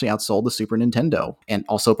Genesis actually outsold the Super Nintendo. And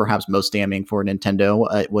also, perhaps most damning for Nintendo,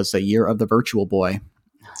 it was a year of the Virtual Boy.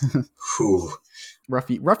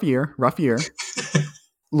 Rough year.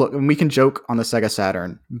 Look, we can joke on the Sega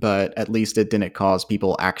Saturn, but at least it didn't cause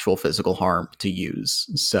people actual physical harm to use.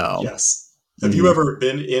 So yes. Have you ever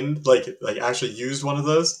been in, like actually used one of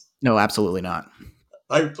those? No, absolutely not.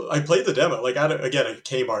 I played the demo, like, again, at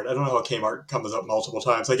Kmart. I don't know how Kmart comes up multiple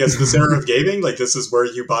times. I guess this era of gaming, like, this is where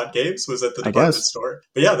you bought games, was at the department store.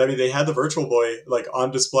 But yeah, I mean, they had the Virtual Boy, like,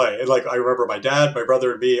 on display. And, like, I remember my dad, my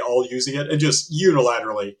brother, and me all using it and just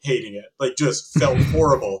unilaterally hating it. Like, just felt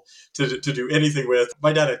horrible to do anything with.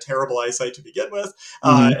 My dad had terrible eyesight to begin with.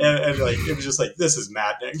 And like, it was just like, this is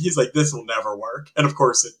maddening. He's like, this will never work. And, of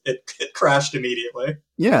course, it crashed immediately.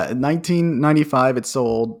 Yeah, in 1995, it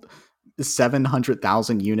sold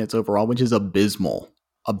 700,000 units overall, which is abysmal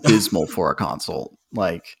for a console.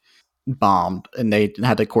 Like, bombed, and they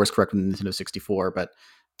had to course correct with the Nintendo 64. But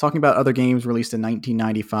talking about other games released in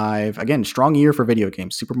 1995, again, strong year for video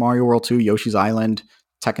games. Super Mario World 2, Yoshi's Island,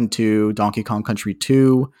 Tekken 2, Donkey Kong Country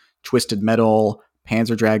 2, Twisted Metal,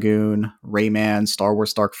 Panzer Dragoon, Rayman, Star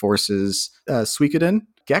Wars Dark Forces, Suikoden,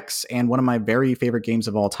 Gex, and one of my very favorite games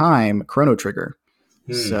of all time, Chrono Trigger.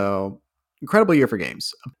 So incredible year for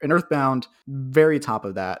games. And EarthBound, very top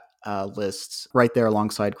of that list, right there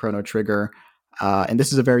alongside Chrono Trigger. And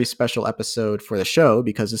this is a very special episode for the show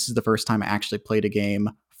because this is the first time I actually played a game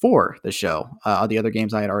for the show. The other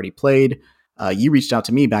games I had already played. You reached out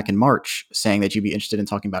to me back in March saying that you'd be interested in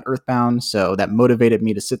talking about EarthBound. So that motivated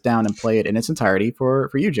me to sit down and play it in its entirety for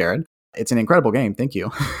you, Jared. It's an incredible game. Thank you.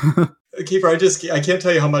 Kiefer, I can't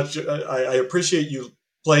tell you how much I appreciate you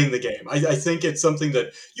playing the game. I think it's something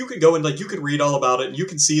that you can go and, like, you can read all about it and you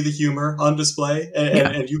can see the humor on display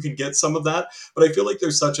and you can get some of that. But I feel like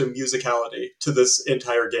there's such a musicality to this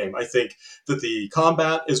entire game. I think that the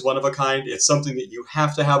combat is one of a kind. It's something that you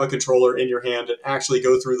have to have a controller in your hand and actually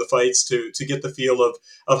go through the fights to get the feel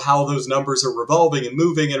of how those numbers are revolving and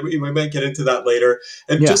moving. And we might get into that later.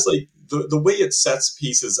 And just like the way it sets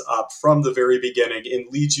pieces up from the very beginning and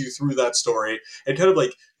leads you through that story, and kind of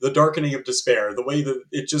like the darkening of despair, the way that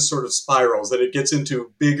it just sort of spirals, and it gets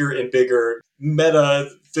into bigger and bigger meta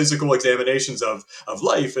physical examinations of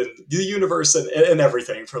life and the universe and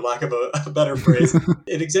everything, for lack of a better phrase.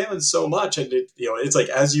 It examines so much, and it's like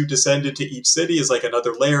as you descend into each city is like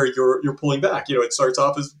another layer you're pulling back. It starts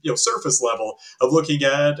off as surface level of looking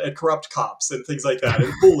at corrupt cops and things like that,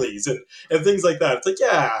 and bullies and things like that. It's like,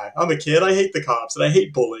 yeah, I'm a kid, I hate the cops and I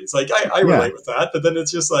hate bullies. Like I relate with that, but then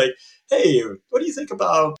it's just like, hey, what do you think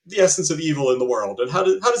about the essence of evil in the world, and how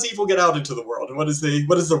does evil get out into the world, and what is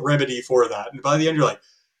the remedy for that? And by the end, you're like,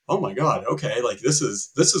 oh my god, okay, like this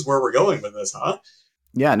is where we're going with this, huh?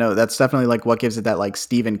 Yeah, no, that's definitely like what gives it that like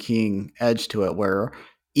Stephen King edge to it, where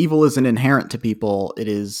evil isn't inherent to people. It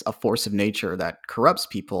is a force of nature that corrupts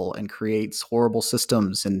people and creates horrible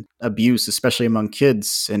systems and abuse, especially among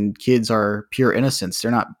kids. And kids are pure innocence.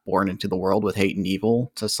 They're not born into the world with hate and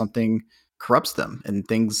evil. So something corrupts them, and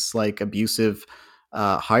things like abusive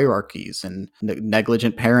hierarchies and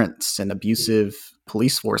negligent parents and abusive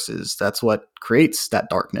police forces. That's what creates that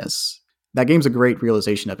darkness. That game's a great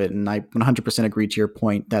realization of it, and I 100% agree to your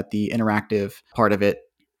point that the interactive part of it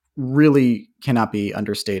really cannot be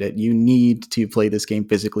understated. You need to play this game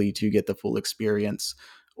physically to get the full experience,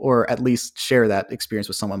 or at least share that experience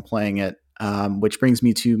with someone playing it. which brings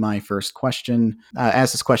me to my first question. I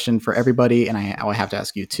ask this question for everybody, and I have to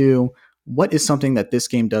ask you too. What is something that this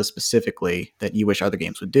game does specifically that you wish other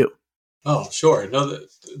games would do? Oh, sure. No,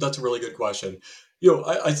 that's a really good question.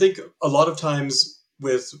 I think a lot of times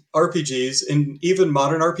with RPGs and even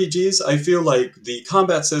modern RPGs, I feel like the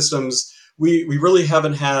combat systems, we really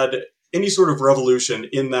haven't had any sort of revolution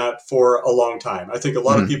in that for a long time. I think a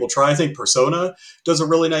lot of Mhm. people try. I think Persona does a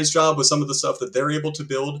really nice job with some of the stuff that they're able to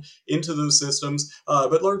build into those systems.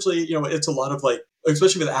 But largely, it's a lot of like,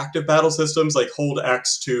 especially with active battle systems, like hold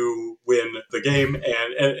X to win the game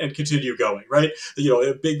and continue going, right?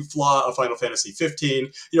 A big flaw of Final Fantasy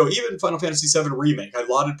 15, even Final Fantasy 7 Remake. I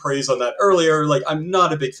lauded praise on that earlier. Like, I'm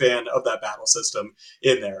not a big fan of that battle system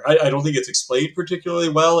in there. I don't think it's explained particularly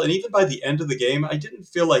well. And even by the end of the game, I didn't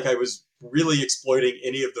feel like I was really exploiting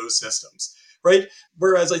any of those systems, right?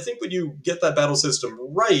 Whereas I think when you get that battle system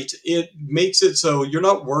right, it makes it so you're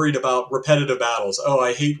not worried about repetitive battles. Oh,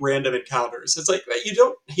 I hate random encounters. It's like, you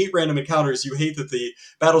don't hate random encounters. You hate that the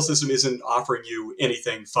battle system isn't offering you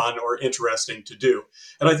anything fun or interesting to do.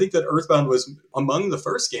 And I think that EarthBound was among the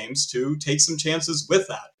first games to take some chances with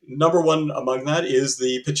that. Number one among that is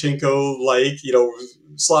the pachinko-like,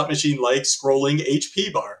 slot machine-like scrolling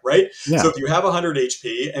HP bar, right? So Yeah. if you have 100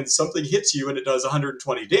 HP and something hits you and it does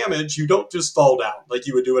 120 damage, you don't just fall down like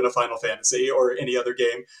you would do in a Final Fantasy or any other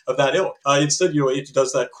game of that ilk. Instead, it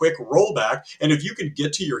does that quick rollback. And if you could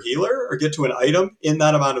get to your healer or get to an item in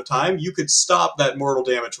that amount of time, you could stop that mortal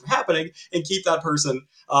damage from happening and keep that person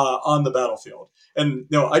on the battlefield. And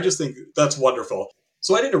I just think that's wonderful.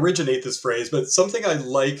 So I didn't originate this phrase, but something I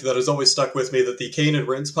like that has always stuck with me that the Kane and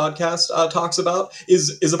Rince podcast talks about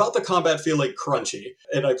is about the combat feeling crunchy.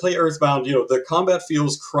 And I play EarthBound, the combat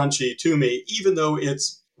feels crunchy to me, even though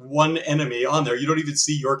it's one enemy on there. You don't even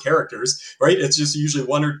see your characters, right? It's just usually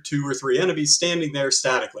one or two or three enemies standing there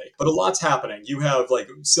statically. But a lot's happening. You have like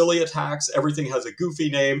silly attacks. Everything has a goofy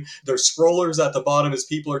name. There's scrollers at the bottom as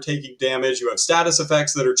people are taking damage. You have status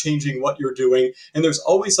effects that are changing what you're doing. And there's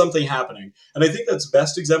always something happening. And I think that's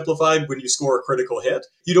best exemplified when you score a critical hit.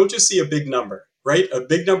 You don't just see a big number, right? A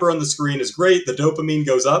big number on the screen is great. The dopamine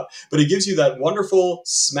goes up, but it gives you that wonderful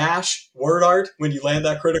smash word art when you land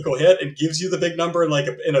that critical hit and gives you the big number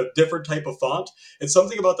in a different type of font. And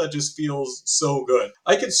something about that just feels so good.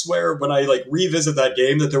 I could swear when I like revisit that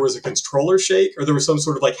game that there was a controller shake or there was some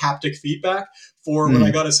sort of like haptic feedback for when I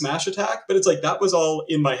got a smash attack, but it's like that was all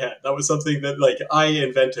in my head. That was something that like I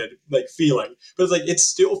invented, like feeling. But it's like it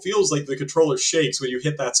still feels like the controller shakes when you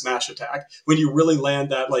hit that smash attack, when you really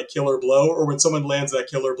land that like killer blow, or when someone lands that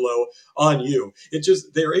killer blow on you. It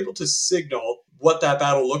just they're able to signal what that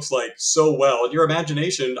battle looks like so well. And your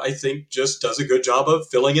imagination, I think, just does a good job of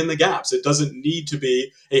filling in the gaps. It doesn't need to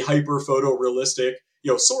be a hyper photorealistic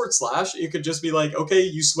sword slash. It could just be like, okay,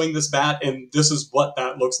 you swing this bat and this is what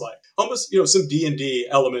that looks like. Almost, some D&D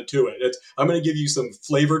element to it. I'm going to give you some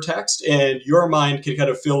flavor text and your mind can kind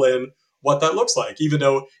of fill in what that looks like, even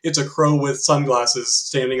though it's a crow with sunglasses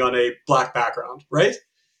standing on a black background, right?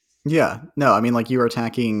 Yeah. No, I mean, like, you are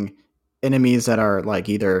attacking enemies that are like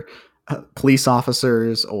either police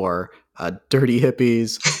officers or dirty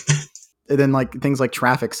hippies. And then like things like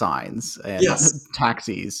traffic signs and Yes.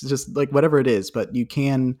 taxis, just like whatever it is, but you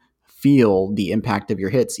can feel the impact of your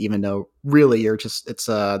hits, even though really it's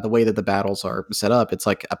the way that the battles are set up. It's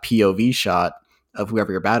like a POV shot of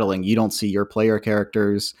whoever you're battling. You don't see your player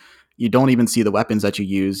characters. You don't even see the weapons that you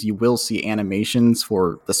use. You will see animations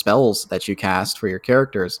for the spells that you cast for your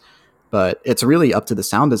characters, but it's really up to the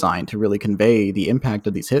sound design to really convey the impact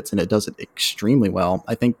of these hits, and it does it extremely well.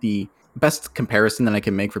 I think the best comparison that I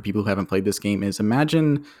can make for people who haven't played this game is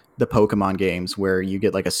imagine the Pokemon games where you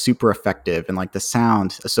get like a super effective and like the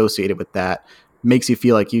sound associated with that makes you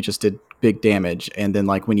feel like you just did big damage. And then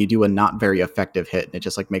like when you do a not very effective hit, it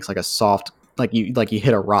just like makes like a soft, like you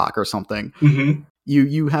hit a rock or something. Mm-hmm.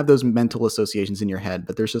 You have those mental associations in your head,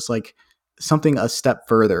 but there's just like something a step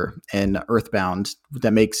further in EarthBound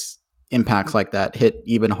that makes impacts like that hit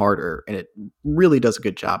even harder, and it really does a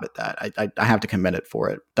good job at that. I have to commend it for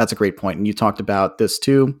it. That's a great point. And you talked about this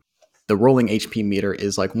too. The rolling HP meter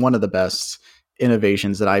is like one of the best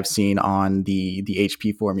innovations that I've seen on the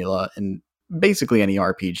HP formula in basically any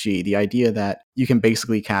RPG. The idea that you can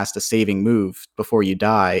basically cast a saving move before you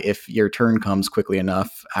die if your turn comes quickly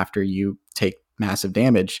enough after you take massive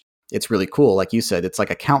damage. It's really cool. Like you said, it's like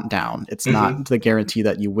a countdown. It's not the guarantee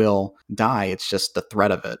that you will die. It's just the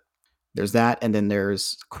threat of it. There's that, and then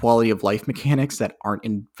there's quality of life mechanics that aren't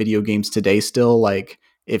in video games today still. Like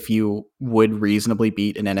if you would reasonably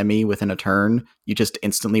beat an enemy within a turn, you just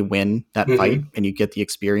instantly win that fight Mm-hmm. and you get the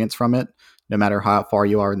experience from it. no matter how far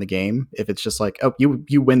you are in the game. If it's just like, oh,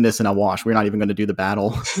 you win this in a wash, we're not even going to do the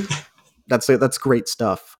battle. That's great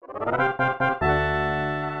stuff.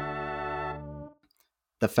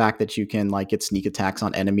 The fact that you can like get sneak attacks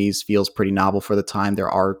on enemies feels pretty novel for the time.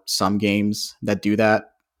 There are some games that do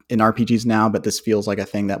that in RPGs now, but this feels like a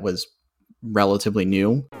thing that was relatively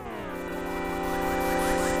new.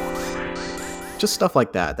 Just stuff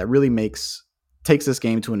like that really takes this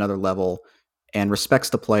game to another level and respects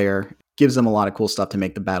the player, gives them a lot of cool stuff to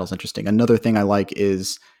make the battles interesting. Another thing I like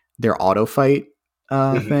is their auto fight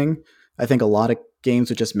thing. I think a lot of games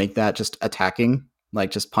would just make that just attacking, like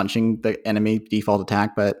just punching the enemy default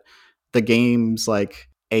attack, but the game's like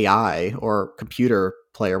AI or computer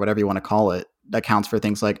play or whatever you want to call it accounts for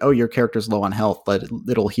things like, oh, your character's low on health, but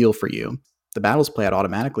it'll heal for you. The battles play out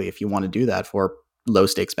automatically if you want to do that for low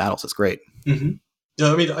stakes battles. It's great. Mm-hmm.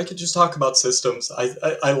 Yeah, I mean, I could just talk about systems.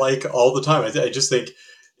 I like all the time. I just think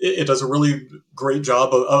it does a really great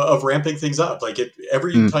job of ramping things up. Like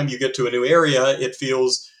every time you get to a new area, it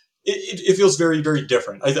feels very, very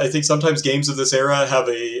different. I think sometimes games of this era have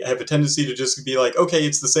a tendency to just be like, okay,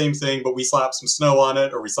 it's the same thing, but we slap some snow on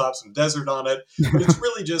it or we slap some desert on it. But it's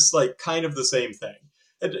really just like kind of the same thing.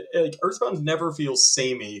 And like EarthBound never feels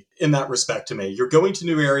samey in that respect to me. You're going to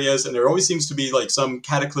new areas, and there always seems to be like some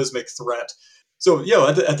cataclysmic threat. So,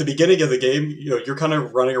 at the beginning of the game, you're kind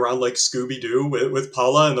of running around like Scooby-Doo with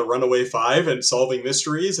Paula and the Runaway Five and solving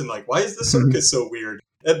mysteries and like, why is the circus so weird?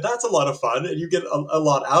 And that's a lot of fun, and you get a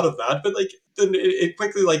lot out of that. But like, then it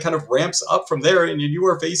quickly like kind of ramps up from there, and you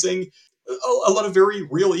are facing a lot of very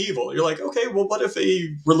real evil. You're like, okay, well, what if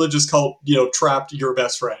a religious cult, trapped your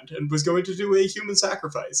best friend and was going to do a human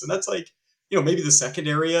sacrifice? And that's like, maybe the second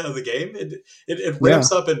area of the game. It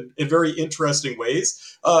ramps up in very interesting ways.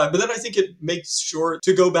 But then I think it makes sure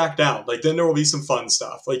to go back down. Like, then there will be some fun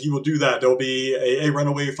stuff. Like, you will do that. There'll be a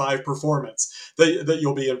Runaway 5 performance that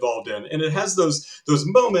you'll be involved in. And it has those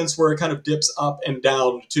moments where it kind of dips up and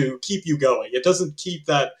down to keep you going. It doesn't keep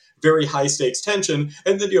that very high stakes tension.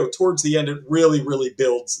 And then, towards the end, it really, really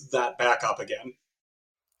builds that back up again.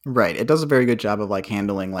 Right. It does a very good job of like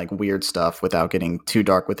handling like weird stuff without getting too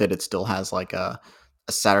dark with it. It still has like a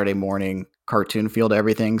Saturday morning cartoon feel to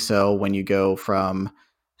everything. So when you go from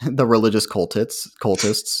the religious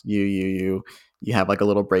cultists, you have like a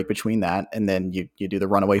little break between that, and then you do the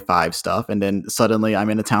Runaway 5 stuff, and then suddenly I'm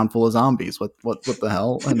in a town full of zombies. What the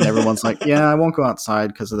hell? And everyone's like, yeah, I won't go outside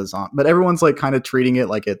because of the zombie. But everyone's like kind of treating it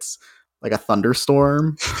like it's like a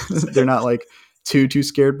thunderstorm. They're not like too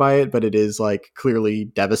scared by it, but it is like clearly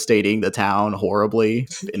devastating the town horribly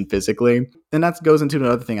and physically. And that goes into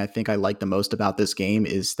another thing I think I like the most about this game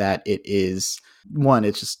is that it is one,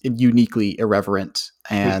 it's just uniquely irreverent,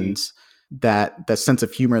 and that sense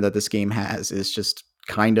of humor that this game has is just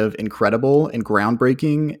kind of incredible and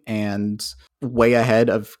groundbreaking and way ahead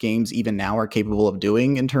of games even now are capable of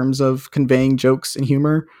doing in terms of conveying jokes and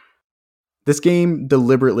humor. This game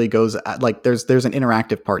deliberately goes like there's an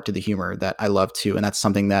interactive part to the humor that I love too, and that's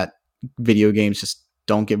something that video games just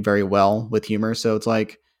don't get very well with humor. So it's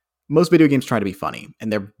like most video games try to be funny,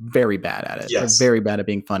 and they're very bad at it. Yes. They're very bad at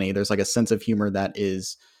being funny. There's like a sense of humor that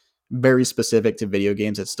is very specific to video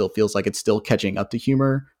games. It still feels like it's still catching up to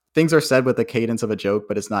humor. Things are said with the cadence of a joke,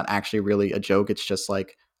 but it's not actually really a joke. It's just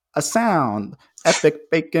like a sound, epic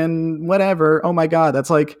bacon, whatever. Oh my god, that's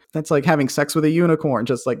like having sex with a unicorn.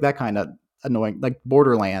 Just like that kind of annoying, like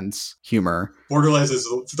Borderlands humor. Borderlands is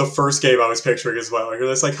the first game I was picturing as well. You're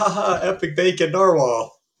just like, haha, epic bacon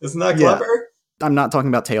narwhal. Isn't that clever? Yeah. I'm not talking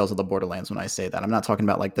about Tales of the Borderlands when I say that. I'm not talking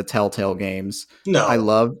about like the Telltale games. No. I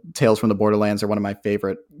love Tales from the Borderlands. They're one of my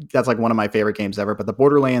favorite. That's like one of my favorite games ever. But the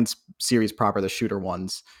Borderlands series proper, the shooter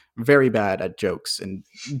ones, very bad at jokes and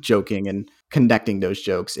joking and connecting those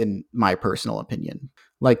jokes, in my personal opinion.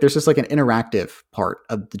 Like there's just like an interactive part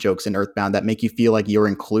of the jokes in EarthBound that make you feel like you're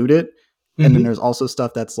included. And then there's also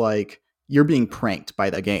stuff that's like you're being pranked by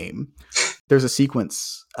the game. There's a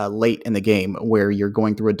sequence late in the game where you're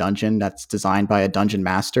going through a dungeon that's designed by a dungeon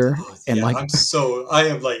master. And yeah, like, this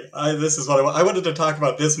is what I wanted to talk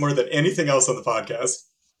about this more than anything else on the podcast.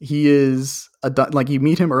 He is like you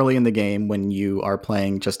meet him early in the game when you are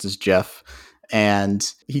playing just as Jeff,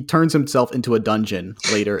 and he turns himself into a dungeon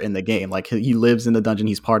later in the game. Like he lives in the dungeon.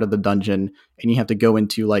 He's part of the dungeon, and you have to go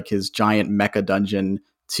into like his giant mecha dungeon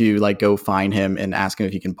to like go find him and ask him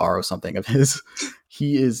if you can borrow something of his.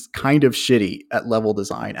 He is kind of shitty at level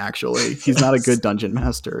design, actually. He's not a good dungeon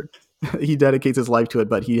master. He dedicates his life to it,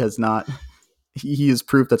 but he has not. He is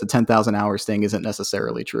proof that the 10,000 hours thing isn't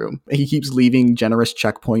necessarily true. He keeps leaving generous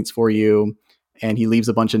checkpoints for you, and he leaves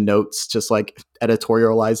a bunch of notes just like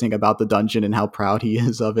editorializing about the dungeon and how proud he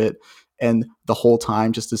is of it. and the whole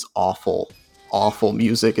time just this awful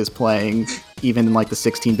music is playing. Even in like the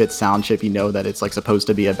 16-bit sound chip, you know that it's like supposed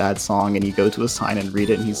to be a bad song, and you go to a sign and read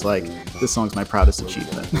it, and he's like, "This song's my proudest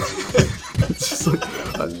achievement." It's just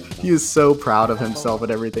like, he is so proud of himself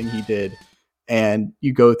and everything he did. And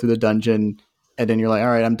you go through the dungeon, and then you're like, "All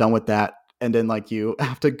right, I'm done with that." And then like you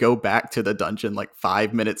have to go back to the dungeon like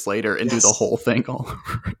 5 minutes later and do the whole thing all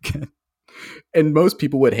over again. And most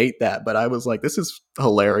people would hate that, but I was like, this is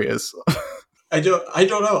hilarious. I don't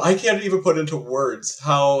know. I can't even put into words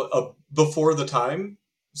how before the time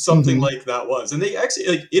something like that was. And they actually,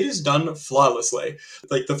 like, it is done flawlessly.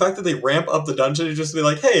 Like, the fact that they ramp up the dungeon and just be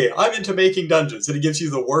like, hey, I'm into making dungeons. And it gives you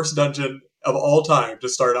the worst dungeon of all time to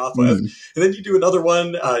start off with. And then you do another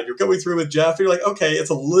one, you're going through with Jeff, you're like, okay, it's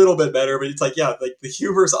a little bit better, but it's like, yeah, like the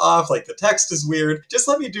humor's off, like the text is weird. Just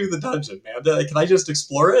let me do the dungeon, man. Can I just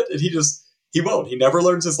explore it? And he won't. He never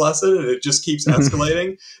learns his lesson, and it just keeps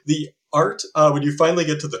escalating. The art, when you finally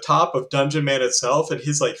get to the top of Dungeon Man itself, and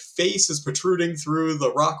his like face is protruding through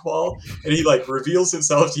the rock wall, and he like reveals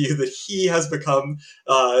himself to you that he has become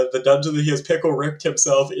the dungeon, that he has pickle ripped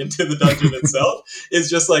himself into the dungeon itself, is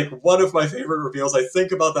just like one of my favorite reveals. I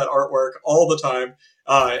think about that artwork all the time,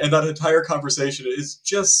 and that entire conversation is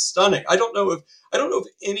just stunning. I don't know if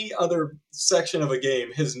any other section of a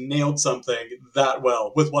game has nailed something that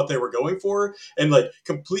well with what they were going for, and like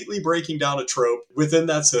completely breaking down a trope within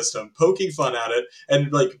that system, poking fun at it,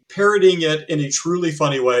 and like parodying it in a truly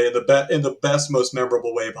funny way, in the best, most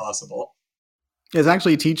memorable way possible. It's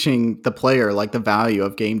actually teaching the player like the value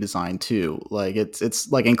of game design too. Like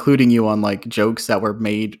it's like including you on like jokes that were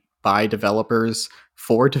made by developers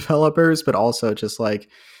for developers, but also just like,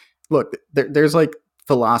 look, there's like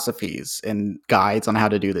philosophies and guides on how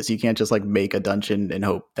to do this. You can't just like make a dungeon and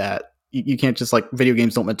hope that you can't just like, video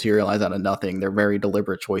games don't materialize out of nothing. They're very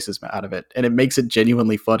deliberate choices out of it. And it makes it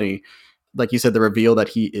genuinely funny. Like you said, the reveal that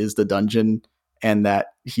he is the dungeon and that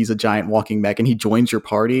he's a giant walking mech and he joins your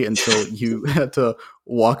party. And so you have to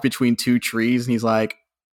walk between two trees and he's like,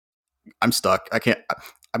 I'm stuck. I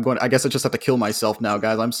guess I just have to kill myself now,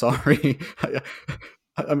 guys. I'm sorry.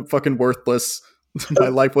 I'm fucking worthless. My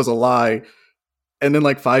life was a lie. And then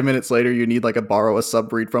like 5 minutes later, you need like borrow a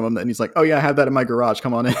sub-breed from him. And he's like, oh yeah, I have that in my garage.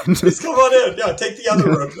 Come on in. Just come on in. Yeah, take the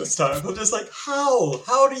other road this time. I'm just like,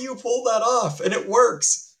 how do you pull that off? And it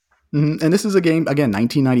works. And this is a game, again,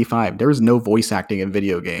 1995. There is no voice acting in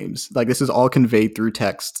video games. Like, this is all conveyed through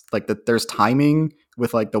text. Like, there's timing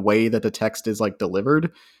with like the way that the text is like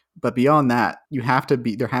delivered. But beyond that, there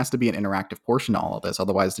has to be an interactive portion to all of this.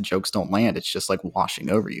 Otherwise, the jokes don't land. It's just like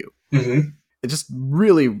washing over you. It's just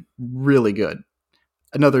really, really good.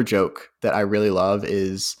 Another joke that I really love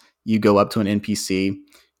is you go up to an NPC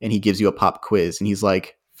and he gives you a pop quiz and he's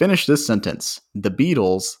like, finish this sentence. The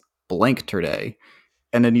Beatles blanked today.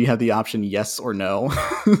 And then you have the option yes or no.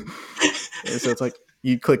 So it's like,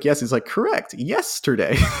 you click yes. He's like, correct.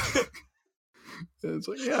 Yesterday. It's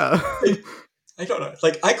like, yeah. I don't know.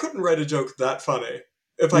 Like, I couldn't write a joke that funny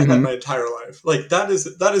if I had my entire life. Like, that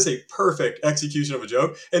is a perfect execution of a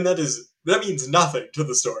joke. And that means nothing to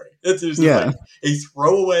the story. It's just like a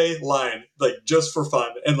throwaway line, like just for fun.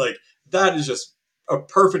 And like, that is just a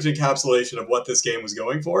perfect encapsulation of what this game was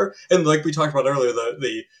going for. And like we talked about earlier,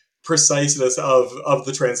 the preciseness of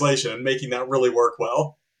the translation and making that really work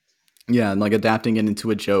well. Yeah. And like adapting it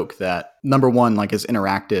into a joke that, number one, like is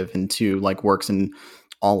interactive, and two, like works in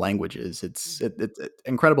all languages. It's an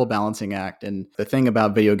incredible balancing act. And the thing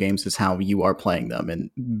about video games is how you are playing them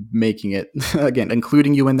and making it, again,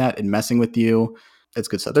 including you in that and messing with you. It's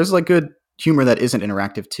good stuff. There's like good humor that isn't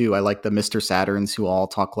interactive too. I like the Mr. Saturns who all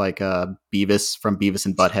talk like Beavis from Beavis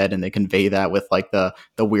and Butthead, and they convey that with like the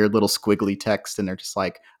weird little squiggly text, and they're just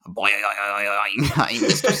like, boy, I'm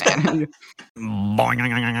Mr. Saturn.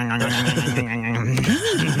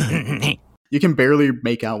 You can barely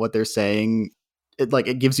make out what they're saying.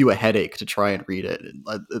 It gives you a headache to try and read it.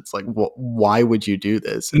 It's like, why would you do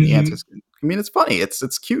this? And the answer is, I mean, it's funny.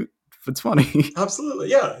 It's cute. It's funny. Absolutely.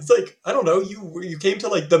 Yeah. It's like, I don't know, you came to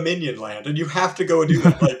like the minion land and you have to go and do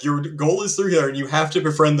that. Like, your goal is through here and you have to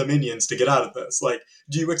befriend the minions to get out of this. Like,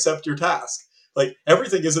 do you accept your task? Like,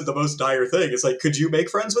 everything isn't the most dire thing. It's like, could you make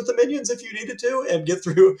friends with the minions if you needed to and get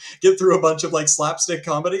through a bunch of like slapstick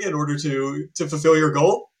comedy in order to fulfill your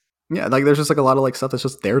goal? Yeah, like there's just like a lot of like stuff that's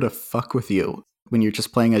just there to fuck with you. When you're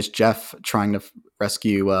just playing as Jeff trying to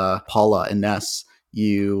rescue Paula and Ness,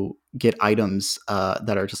 you get items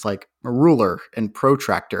that are just like a ruler and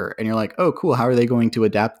protractor, and you're like, oh cool, how are they going to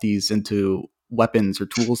adapt these into weapons or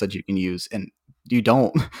tools that you can use? And you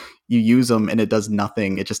don't. You use them and it does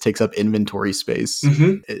nothing. It just takes up inventory space.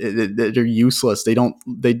 Mm-hmm. They're useless.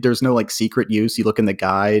 There's no like secret use. You look in the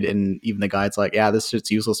guide and even the guide's like, yeah, this shit's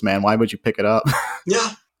useless, man. Why would you pick it up?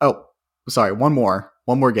 Yeah, Oh, sorry. One more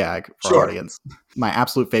gag for our sure. audience. My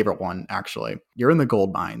absolute favorite one, actually. You're in the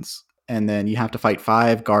gold mines and then you have to fight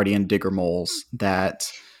 5 guardian digger moles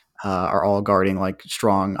that are all guarding like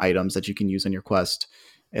strong items that you can use in your quest.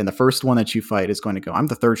 And the first one that you fight is going to go, I'm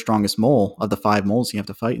the 3rd strongest mole of the 5 moles you have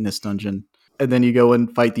to fight in this dungeon. And then you go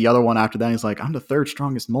and fight the other one after that. And he's like, I'm the 3rd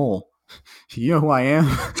strongest mole. You know who I am?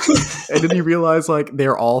 And then you realize like they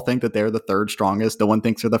all think that they're the 3rd strongest. No one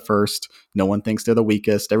thinks they're the 1st. No one thinks they're the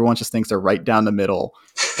weakest. Everyone just thinks they're right down the middle.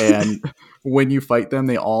 And when you fight them,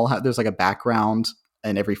 they all have, there's like a background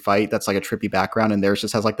in every fight that's like a trippy background. And theirs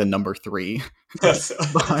just has like the number 3 That's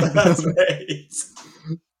right.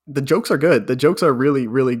 The jokes are good. The jokes are really,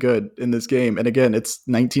 really good in this game. And again, it's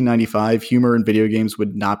 1995. Humor in video games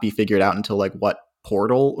would not be figured out until like what,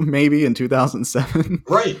 Portal maybe in 2007.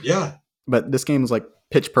 Right, yeah. But this game is like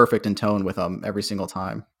pitch perfect in tone with them every single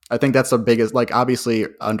time. I think that's the biggest, like obviously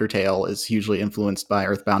Undertale is hugely influenced by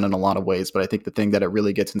EarthBound in a lot of ways, but I think the thing that it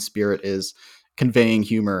really gets in spirit is conveying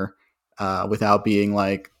humor without being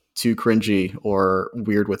like too cringy or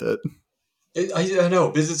weird with it. I know,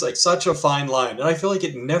 because it's like such a fine line, and I feel like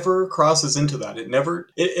it never crosses into that. It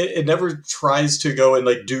never tries to go and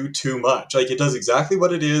like do too much. Like it does exactly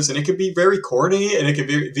what it is, and it could be very corny, and it could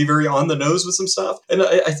be very on the nose with some stuff. And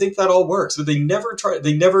I think that all works, but they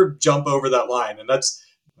never jump over that line, and that's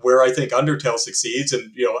where I think Undertale succeeds.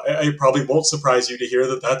 And I probably won't surprise you to hear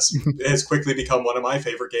that that's has quickly become one of my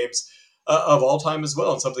favorite games of all time as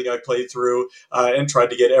well, and something I played through and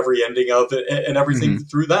tried to get every ending of it and everything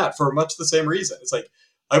through that for much the same reason. It's like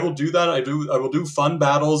I will do that. I will do fun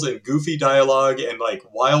battles and goofy dialogue and like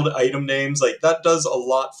wild item names. Like that does a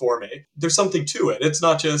lot for me. There's something to it. It's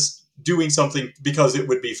not just doing something because it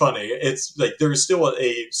would be funny. It's like there's still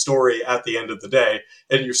a story at the end of the day,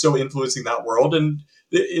 and you're still influencing that world, and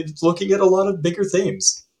it's looking at a lot of bigger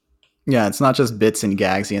themes. Yeah, it's not just bits and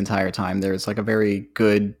gags the entire time. There's like a very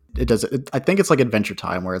good, I think it's like Adventure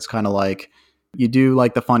Time, where it's kind of like you do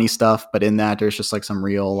like the funny stuff, but in that there's just like some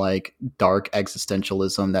real like dark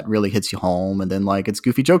existentialism that really hits you home. And then like it's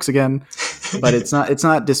goofy jokes again, but it's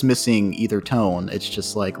not dismissing either tone. It's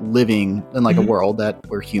just like living in like a world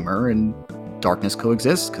where humor and darkness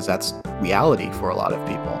coexist, because that's reality for a lot of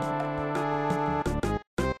people.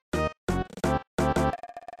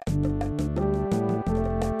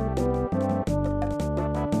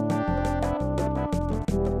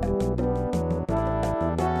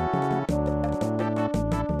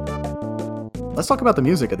 Let's talk about the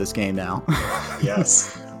music of this game now.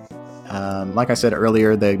 Yes. Like I said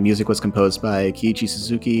earlier, the music was composed by Kiichi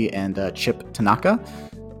Suzuki and Chip Tanaka.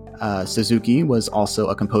 Suzuki was also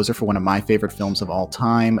a composer for one of my favorite films of all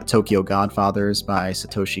time, Tokyo Godfathers by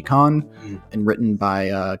Satoshi Kon, and written by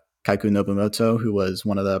Kaiku Nobumoto, who was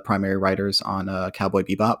one of the primary writers on Cowboy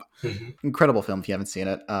Bebop. Incredible film if you haven't seen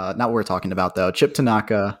it. Not what we're talking about, though. Chip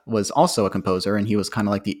Tanaka was also a composer, and he was kind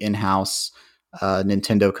of like the in-house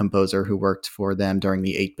Nintendo composer who worked for them during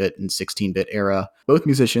the 8-bit and 16-bit era. Both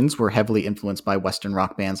musicians were heavily influenced by Western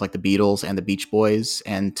rock bands like the Beatles and the Beach Boys,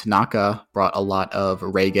 and Tanaka brought a lot of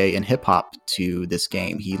reggae and hip-hop to this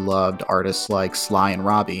game. He loved artists like Sly and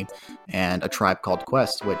Robbie and A Tribe Called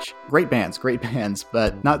Quest, which great bands,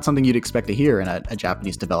 but not something you'd expect to hear in a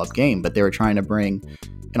Japanese-developed game, but they were trying to bring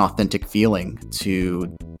an authentic feeling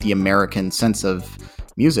to the American sense of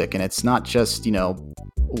music, and it's not just,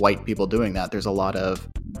 white people doing that. There's a lot of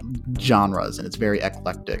genres, and it's very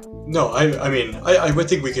eclectic. No, I mean, I would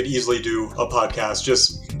think we could easily do a podcast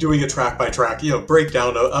just doing a track by track,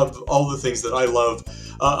 breakdown of all the things that I love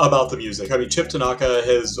about the music. I mean, Chip Tanaka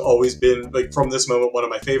has always been, like, from this moment, one of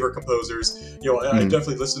my favorite composers. I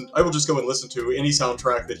definitely I will just go and listen to any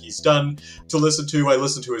soundtrack that he's done to listen to. I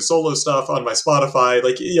listen to his solo stuff on my Spotify.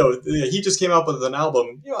 Like, he just came out with an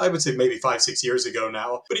album, I would say maybe 5-6 years ago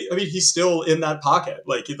now. But he's still in that pocket.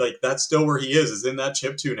 Like that's still where he is in that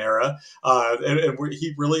chiptune era. And where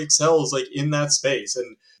he really excels, like, in that space.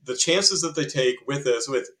 And the chances that they take with this,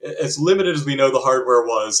 with as limited as we know the hardware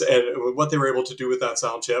was, and what they were able to do with that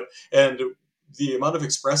sound chip, and the amount of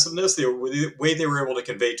expressiveness, the way they were able to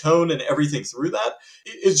convey tone and everything through that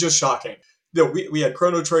is just shocking. We had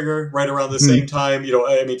Chrono Trigger right around the same time.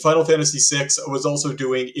 Final Fantasy VI was also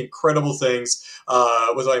doing incredible things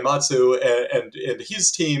with Aimatsu and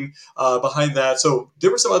his team behind that. So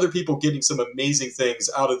there were some other people getting some amazing things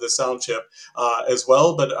out of the sound chip as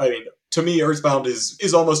well. But to me, Earthbound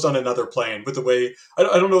is almost on another plane with the way, I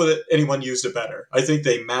don't know that anyone used it better. I think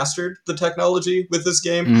they mastered the technology with this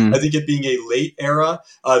game. Mm. I think it being a late era,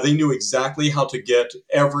 they knew exactly how to get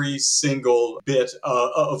every single bit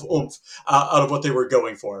of oomph out of what they were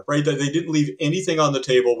going for, right? They didn't leave anything on the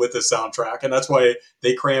table with this soundtrack, and that's why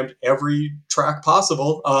they crammed every track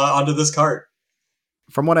possible onto this cart.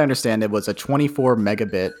 From what I understand, it was a 24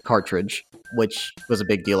 megabit cartridge, which was a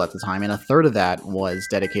big deal at the time, and a third of that was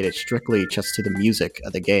dedicated strictly just to the music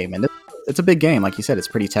of the game. And it's a big game, like you said, it's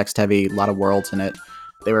pretty text heavy, a lot of worlds in it.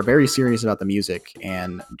 They were very serious about the music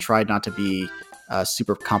and tried not to be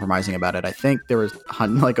super compromising about it. I think there was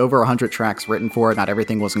like over 100 tracks written for it. Not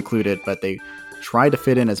everything was included, but they tried to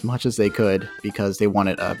fit in as much as they could because they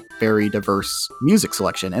wanted a very diverse music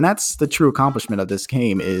selection. And that's the true accomplishment of this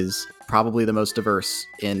game, is probably the most diverse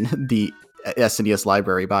in the SNES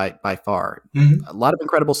library by far. Mm-hmm. A lot of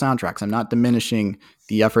incredible soundtracks. I'm not diminishing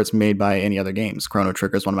the efforts made by any other games. Chrono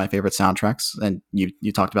Trigger is one of my favorite soundtracks, and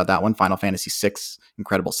you talked about that one. Final Fantasy VI,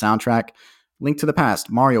 incredible soundtrack. Link to the Past,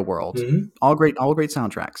 Mario World, Mm-hmm. all great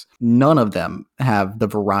soundtracks. None of them have the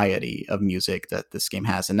variety of music that this game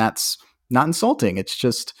has, and that's not insulting. It's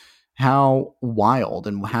just how wild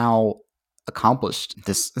and how accomplished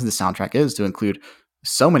this soundtrack is to include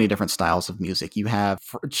so many different styles of music. You have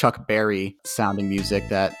Chuck Berry sounding music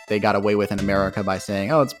that they got away with in America by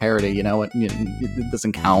saying, "Oh, it's parody. You know, it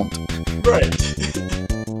doesn't count." Right.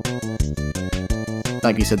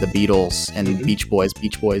 Like you said, the Beatles and Mhm. Beach Boys.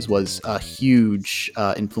 Beach Boys was a huge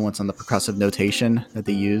influence on the percussive notation that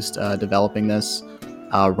they used developing this.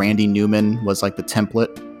 Randy Newman was like the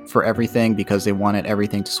template for everything because they wanted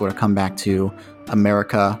everything to sort of come back to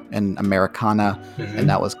America and Americana, Mhm. and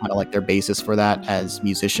that was kind of like their basis for that as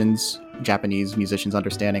musicians, Japanese musicians'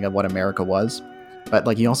 understanding of what America was. But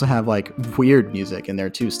like you also have like weird music in there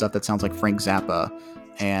too, stuff that sounds like Frank Zappa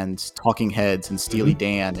and Talking Heads and Steely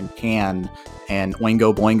Dan and Can and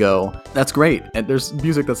Oingo Boingo. That's great. And there's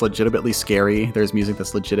music that's legitimately scary. There's music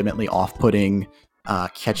that's legitimately off-putting,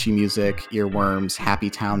 catchy music, earworms, happy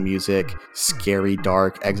town music, scary,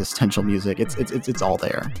 dark, existential music. It's all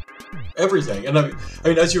there. Everything. And I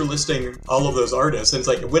mean, as you're listing all of those artists, and it's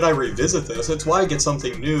like when I revisit this, it's why I get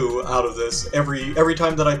something new out of this every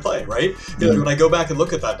time that I play, right? You know, when I go back and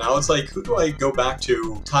look at that now, it's like, who do I go back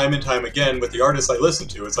to time and time again with the artists I listen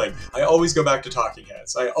to? It's like, I always go back to Talking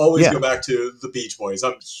Heads. I always go back to the Beach Boys.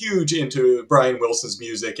 I'm huge into Brian Wilson's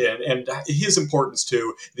music and his importance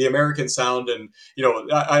to the American sound. And, you know,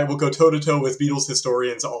 I will go toe-to-toe with Beatles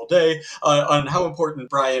historians all day on how important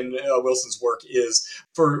Brian Wilson's work is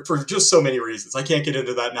for just so many reasons. I can't get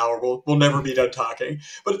into that now, or we'll never be done talking.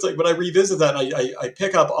 But it's like when I revisit that, and I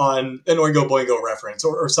pick up on an Oingo Boingo reference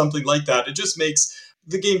or something like that, it just makes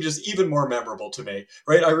the game just even more memorable to me,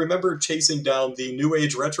 right? I remember chasing down the New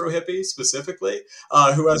Age retro hippie specifically,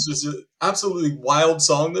 who has this absolutely wild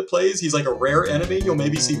song that plays. He's like a rare enemy. You'll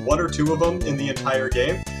maybe see one or two of them in the entire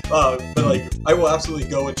game. But like, I will absolutely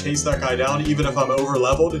go and chase that guy down, even if I'm over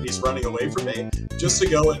leveled and he's running away from me, just to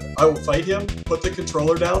go and I will fight him, put the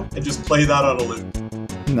controller down, and just play that on a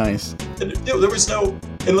loop. Nice. And you know, there was no,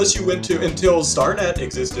 unless you went to, until StarNet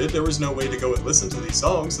existed, there was no way to go and listen to these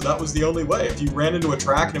songs, so that was the only way. If you ran into a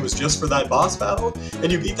track and it was just for that boss battle,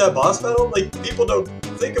 and you beat that boss battle, like, people don't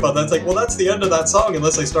think about that. It's like, well, that's the end of that song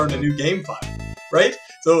unless I start a new game file, right?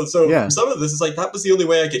 So Yeah. for some of this, it's like, that was the only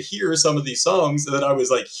way I could hear some of these songs that I was,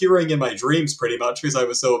 like, hearing in my dreams pretty much, because I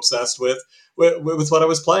was so obsessed with what I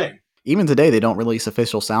was playing. Even today, they don't release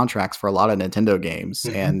official soundtracks for a lot of Nintendo games,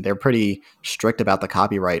 Mhm. and they're pretty strict about the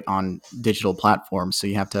copyright on digital platforms, so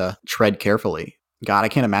you have to tread carefully. God, I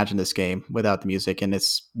can't imagine this game without the music, and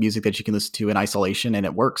it's music that you can listen to in isolation, and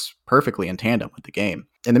it works perfectly in tandem with the game.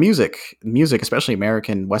 And the music, especially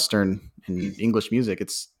American, Western, and English music,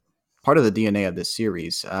 it's part of the DNA of this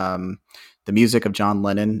series. The music of John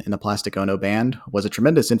Lennon and the Plastic Ono Band was a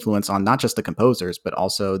tremendous influence on not just the composers, but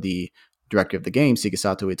also the director of the game,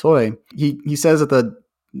 Shigesato Itoi. He says that the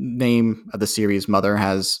name of the series, Mother,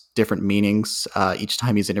 has different meanings each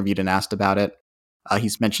time he's interviewed and asked about it.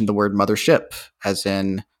 He's mentioned the word mothership, as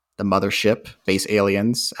in the mothership, base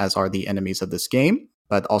aliens, as are the enemies of this game,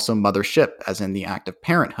 but also mothership, as in the act of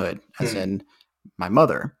parenthood, as in my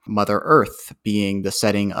mother. Mother Earth being the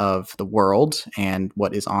setting of the world and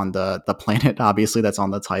what is on the planet, obviously, that's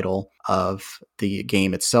on the title of the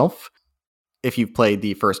game itself. If you've played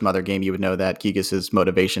the first Mother game, you would know that Gigas's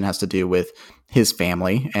motivation has to do with his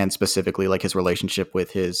family and specifically like his relationship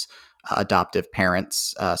with his adoptive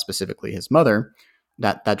parents, specifically his mother.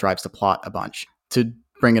 That drives the plot a bunch. To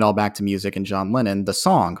bring it all back to music and John Lennon, the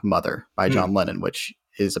song Mother by John Lennon, which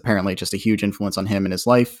is apparently just a huge influence on him in his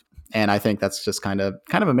life, And I think that's just kind of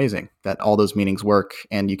amazing that all those meanings work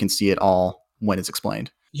and you can see it all when it's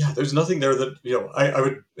explained. Yeah, there's nothing there that I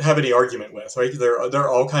would have any argument with. Right, they're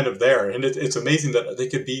all kind of there, and it's amazing that they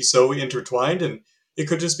could be so intertwined. And it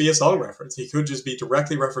could just be a song reference. He could just be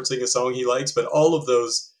directly referencing a song he likes, but all of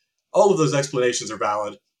those explanations are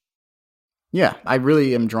valid. Yeah, I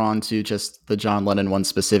really am drawn to just the John Lennon one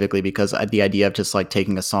specifically because the idea of just like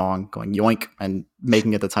taking a song, going yoink, and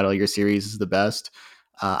making it the title of your series is the best.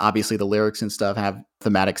 Obviously, the lyrics and stuff have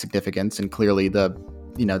thematic significance, and clearly the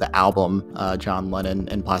album John Lennon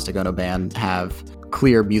and Plastic Ono Band have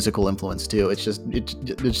clear musical influence too. It's just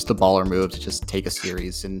a baller move to just take a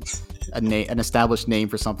series and an established name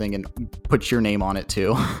for something and put your name on it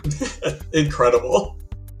too. Incredible.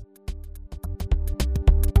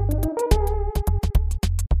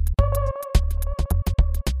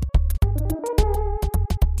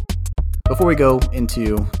 Before we go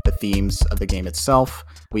into the themes of the game itself,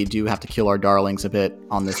 we do have to kill our darlings a bit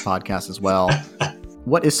on this podcast as well.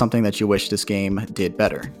 What is something that you wish this game did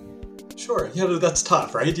better? Sure, that's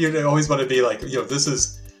tough, right? You always want to be like, this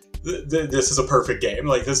is a perfect game.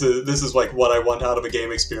 Like this is like what I want out of a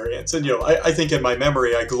game experience. And I think in my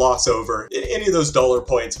memory I gloss over any of those dollar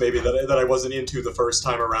points maybe that I wasn't into the first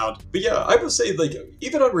time around. But yeah, I would say like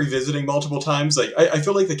even on revisiting multiple times, like I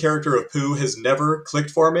feel like the character of Pooh has never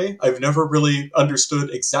clicked for me. I've never really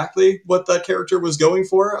understood exactly what that character was going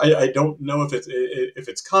for. I don't know if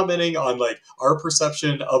it's commenting on like our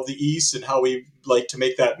perception of the East and how we like to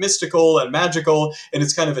make that mystical and magical, and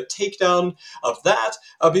it's kind of a takedown of that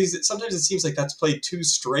because sometimes it seems like that's played too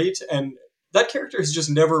straight, and that character has just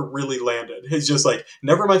never really landed. He's just like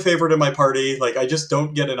never my favorite in my party. Like I just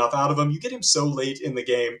don't get enough out of him. You get him so late in the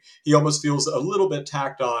game, he almost feels a little bit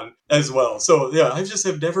tacked on as well. So yeah, I just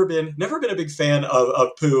have never been a big fan of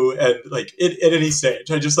Pooh, and like at any stage,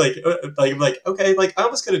 I just like okay, like I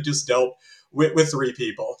almost could have just dealt with three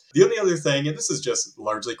people. The only other thing, and this is just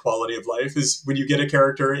largely quality of life, is when you get a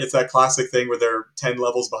character, it's that classic thing where they're 10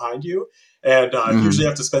 levels behind you. And usually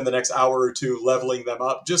have to spend the next hour or two leveling them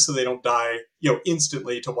up just so they don't die,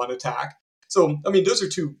 instantly to one attack. So, I mean, those are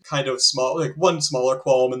two kind of small, like one smaller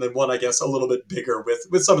qualm and then one, I guess, a little bit bigger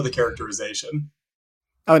with some of the characterization.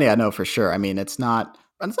 Oh yeah, no, for sure. I mean, it's not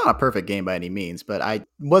a perfect game by any means, but I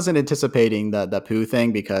wasn't anticipating the Pooh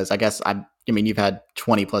thing because I guess I mean, you've had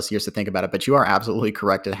 20 plus years to think about it, but you are absolutely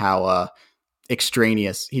correct at how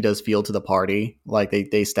extraneous he does feel to the party. Like they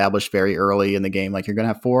established very early in the game, like you're going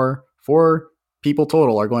to have four people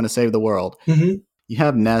total are going to save the world. Mm-hmm. You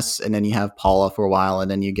have Ness and then you have Paula for a while and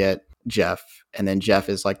then you get Jeff. And then Jeff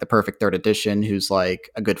is like the perfect third addition who's like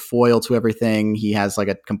a good foil to everything. He has like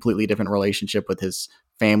a completely different relationship with his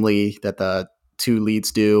family that the two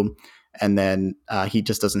leads do. And then he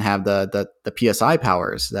just doesn't have the PSI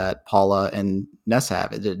powers that Paula and Ness have.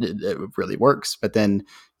 It really works. But then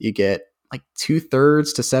you get like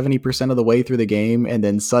 2/3 to 70% of the way through the game. And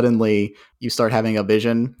then suddenly you start having a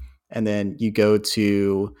vision. And then you go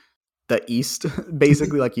to the East,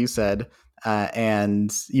 basically, like you said.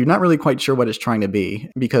 And you're not really quite sure what it's trying to be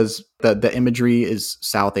because the imagery is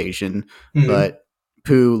South Asian, Mm-hmm. but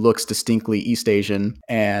Pooh looks distinctly East Asian.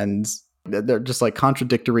 And they're just like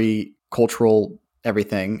contradictory cultural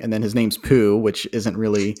everything. And then his name's Pooh, which isn't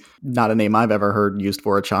really not a name I've ever heard used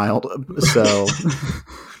for a child. So,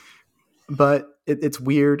 but it's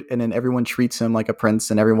weird. And then everyone treats him like a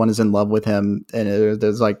prince and everyone is in love with him. And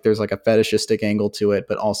there's like a fetishistic angle to it,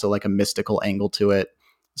 but also like a mystical angle to it.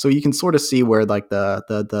 So you can sort of see where like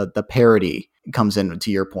the parody comes in,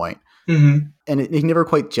 to your point. Mm-hmm. And he never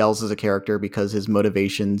quite gels as a character because his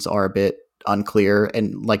motivations are a bit unclear.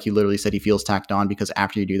 And like you literally said, he feels tacked on because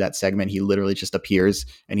after you do that segment, he literally just appears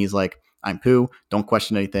and he's like, I'm Pooh. Don't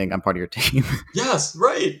question anything. I'm part of your team. Yes,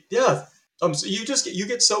 right. Yeah. So you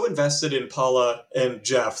get so invested in Paula and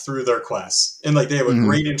Jeff through their quests, and like they have a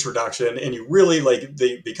great introduction, and you really like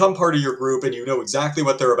they become part of your group, and you know exactly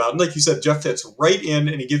what they're about. And like you said, Jeff fits right in,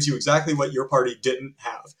 and he gives you exactly what your party didn't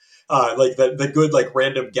have. Like the good like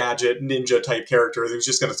random gadget ninja type character who's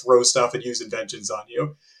just going to throw stuff and use inventions on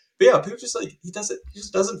you. But yeah, Pooh just like he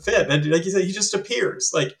just doesn't fit, and like you said, he just appears.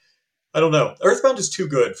 Like I don't know, EarthBound is too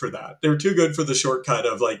good for that. They're too good for the shortcut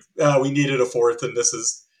of like we needed a fourth, and this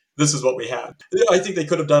is what we had. I think they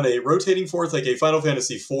could have done a rotating fourth, like a Final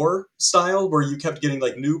Fantasy IV style, where you kept getting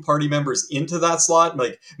like new party members into that slot.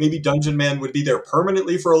 Like maybe Dungeon Man would be there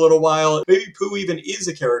permanently for a little while. Maybe Pooh even is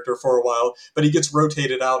a character for a while, but he gets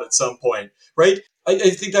rotated out at some point, right?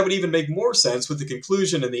 I think that would even make more sense with the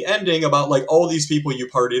conclusion and the ending about like all these people you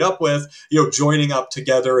partied up with, joining up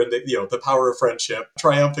together and the power of friendship,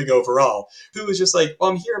 triumphing overall. Pooh was just like,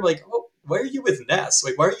 well, I'm here. I'm like, oh, why are you with Ness?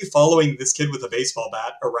 Like, why are you following this kid with a baseball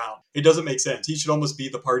bat around? It doesn't make sense. He should almost be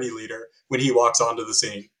the party leader when he walks onto the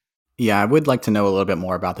scene. Yeah, I would like to know a little bit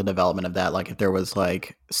more about the development of that. Like, if there was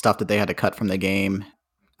like stuff that they had to cut from the game,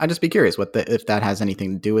 I'd just be curious if that has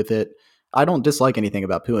anything to do with it. I don't dislike anything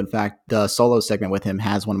about Pooh. In fact, the solo segment with him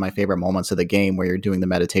has one of my favorite moments of the game where you're doing the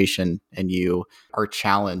meditation and you are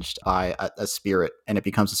challenged by a spirit, and it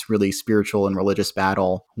becomes this really spiritual and religious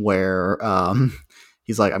battle where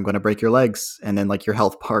he's like, "I'm going to break your legs," and then like your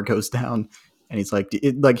health bar goes down, and he's like,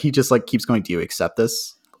 he just like keeps going, "Do you accept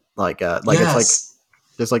this?" It's like Yes.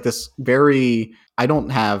 there's like this very, I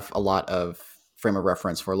don't have a lot of frame of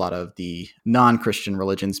reference for a lot of the non-Christian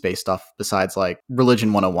religions based stuff besides like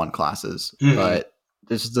religion 101 classes. Mhm. But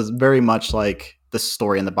this is very much like the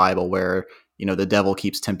story in the Bible where, the devil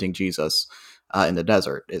keeps tempting Jesus in the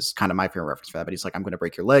desert is kind of my frame of reference for that. But he's like, I'm going to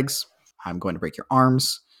break your legs. I'm going to break your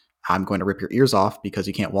arms. I'm going to rip your ears off because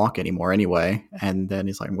you can't walk anymore anyway. And then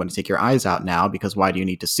he's like, I'm going to take your eyes out now because why do you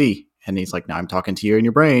need to see? And he's like, now I'm talking to you in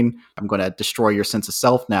your brain. I'm going to destroy your sense of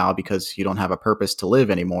self now because you don't have a purpose to live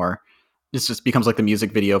anymore. This just becomes like the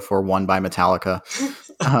music video for One by Metallica.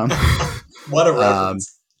 Um, What a um,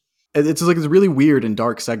 reference. it's like this really weird and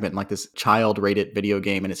dark segment, like this child-rated video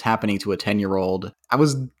game, and it's happening to a 10-year-old. I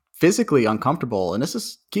was physically uncomfortable, and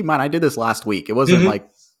keep in mind, I did this last week. It wasn't Mhm. like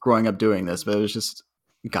growing up doing this, but it was just,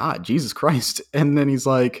 God, Jesus Christ. And then he's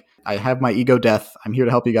like, I have my ego death. I'm here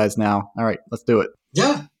to help you guys now. All right, let's do it.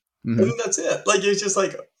 Yeah. Mm-hmm. I think that's it. Like, it's just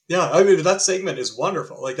like, yeah, I mean, that segment is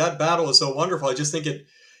wonderful. Like, that battle is so wonderful. I just think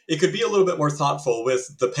it could be a little bit more thoughtful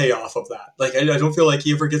with the payoff of that. Like, I don't feel like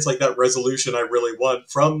he ever gets like that resolution I really want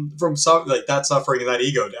from like that suffering and that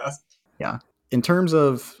ego death. Yeah. In terms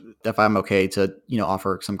of if I'm okay to,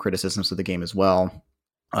 offer some criticisms of the game as well,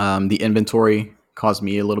 the inventory caused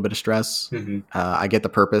me a little bit of stress. Mm-hmm. I get the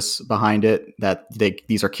purpose behind it, that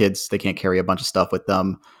these are kids, they can't carry a bunch of stuff with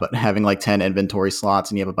them, but having like 10 inventory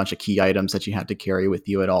slots and you have a bunch of key items that you have to carry with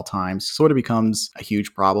you at all times sort of becomes a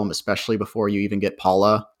huge problem, especially before you even get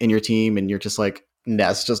Paula in your team and you're just like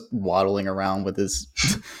Ness just waddling around with his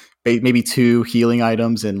maybe 2 healing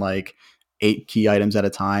items and like 8 key items at a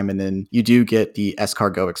time. And then you do get the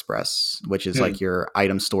Escargot Express, which is like your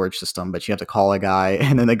item storage system, but you have to call a guy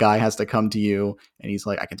and then the guy has to come to you and he's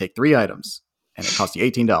like, I can take 3 items and it costs you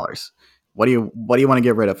 $18. What do you want to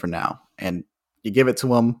get rid of for now? And you give it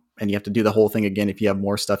to him and you have to do the whole thing again if you have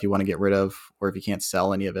more stuff you want to get rid of or if you can't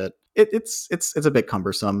sell any of it. It's a bit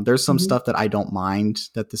cumbersome. There's some stuff that I don't mind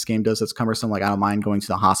that this game does that's cumbersome. Like I don't mind going to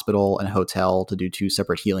the hospital and hotel to do 2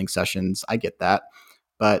 separate healing sessions. I get that.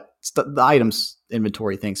 But the items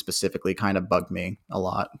inventory thing specifically kind of bugged me a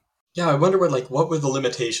lot. Yeah, I wonder what were the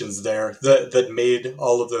limitations there that made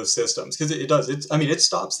all of those systems? Because it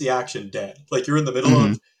stops the action dead. Like you're in the middle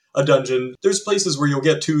of a dungeon. There's places where you'll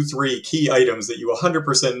get 2, 3 key items that you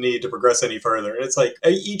 100% need to progress any further. And it's like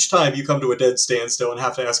each time you come to a dead standstill and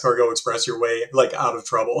have to Escargot Express your way like out of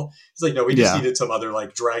trouble. It's like, no, we just needed some other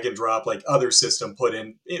like drag and drop, like other system put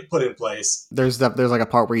in place. There's like a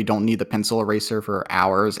part where you don't need the pencil eraser for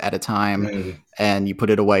hours at a time and you put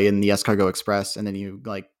it away in the Escargot Express and then you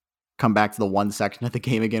like come back to the one section of the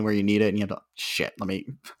game again where you need it and you have to let me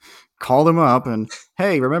call them up and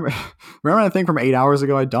hey, remember that thing from 8 hours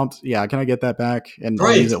ago I dumped? Yeah, can I get that back? And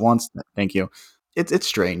I'll use it once. Thank you. It's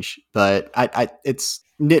strange, but it's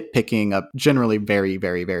nitpicking a generally very,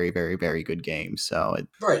 very, very, very, very good game. So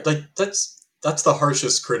right, like that's the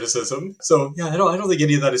harshest criticism. So yeah, I don't think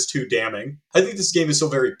any of that is too damning. I think this game is still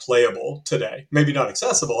very playable today. Maybe not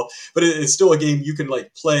accessible, but it's still a game you can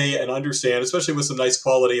like play and understand, especially with some nice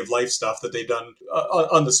quality of life stuff that they've done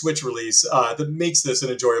on the Switch release that makes this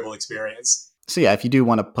an enjoyable experience. So yeah, if you do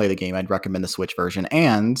want to play the game, I'd recommend the Switch version.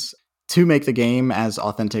 And to make the game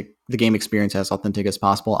experience as authentic as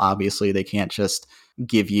possible, obviously they can't just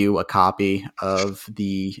give you a copy of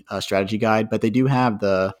the strategy guide, but they do have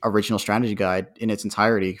the original strategy guide in its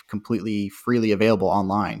entirety completely freely available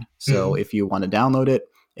online. So if you want to download it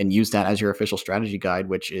and use that as your official strategy guide,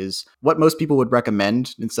 which is what most people would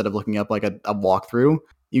recommend instead of looking up like a walkthrough,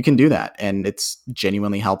 you can do that. And it's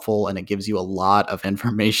genuinely helpful and it gives you a lot of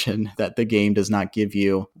information that the game does not give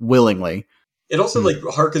you willingly. It also like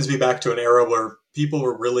harkens me back to an era where people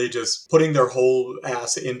were really just putting their whole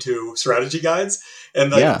ass into strategy guides. And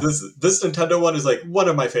like this Nintendo one is like one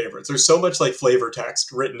of my favorites. There's so much like flavor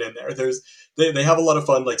text written in there. They have a lot of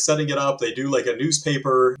fun like setting it up. They do like a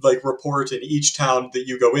newspaper like report in each town that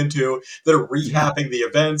you go into. They're recapping the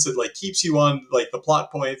events. It like keeps you on like the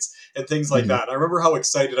plot points and things like that. And I remember how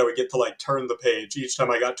excited I would get to like turn the page each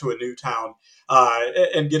time I got to a new town.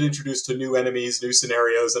 and get introduced to new enemies, new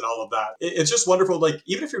scenarios, and all of that. It's just wonderful. Like,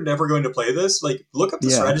 even if you're never going to play this, like, look up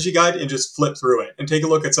the strategy guide and just flip through it and take a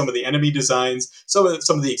look at some of the enemy designs, some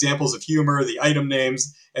of the examples of humor, the item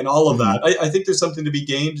names, and all of that. I think there's something to be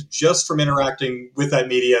gained just from interacting with that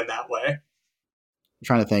media in that way. I'm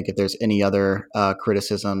trying to think if there's any other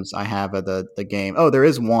criticisms I have of the game. Oh, there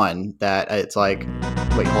is one that it's like,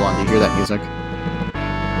 wait, hold on. Do you hear that music?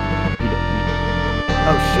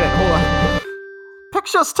 Oh, shit. Hold on.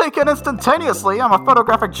 Pictures taken instantaneously. I'm a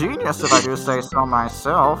photographic genius, if I do say so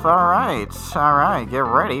myself. All right. Get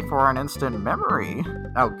ready for an instant memory.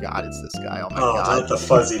 Oh, God, it's this guy. Oh, my God. Oh, not the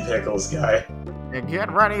Fuzzy Pickles guy.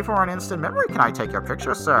 Get ready for an instant memory. Can I take your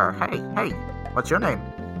picture, sir? Hey, what's your name?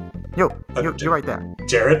 You right there.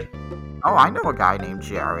 Jared? Oh, I know a guy named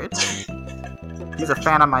Jared. He's a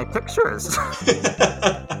fan of my pictures.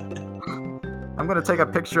 I'm going to take a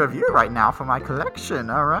picture of you right now for my collection.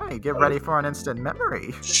 All right, get ready for an instant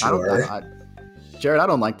memory. Sure. Jared, I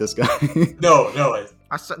don't like this guy. No.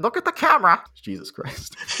 I said, look at the camera. Jesus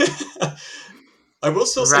Christ. I will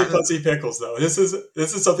still say Fuzzy Pickles, though. This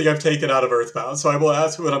is something I've taken out of EarthBound. So I will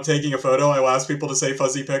ask, when I'm taking a photo, I will ask people to say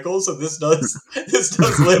Fuzzy Pickles. So this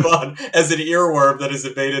does live on as an earworm that is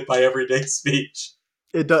invaded by everyday speech.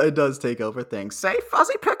 It does take over things. Say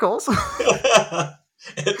Fuzzy Pickles.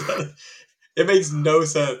 It makes no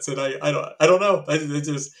sense, and I don't know.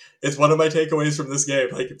 It's one of my takeaways from this game.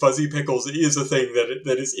 Like, Fuzzy Pickles is a thing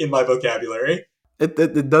that is in my vocabulary.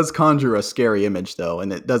 It does conjure a scary image, though,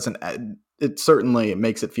 and it doesn't. It certainly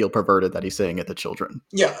makes it feel perverted that he's saying it to children.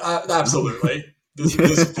 Yeah, absolutely. This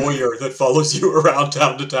voyeur that follows you around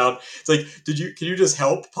town to town. It's like, can you just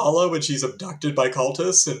help Paula when she's abducted by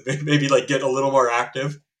cultists and maybe like get a little more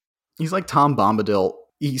active? He's like Tom Bombadil.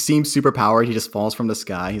 He seems super powered. He just falls from the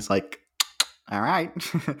sky. He's like, all right,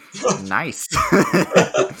 nice.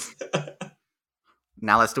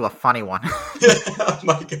 Now let's do a funny one. Oh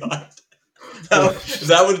my God,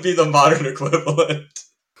 that would be the modern equivalent.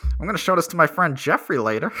 I'm going to show this to my friend Jeffrey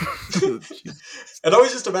later. And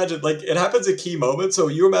always just imagine, like, it happens at key moments. So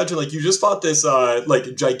you imagine, like, you just fought this,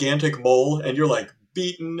 like, gigantic mole, and you're, like,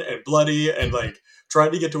 beaten and bloody and, like,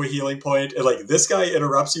 trying to get to a healing point, and, like, this guy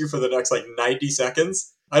interrupts you for the next, like, 90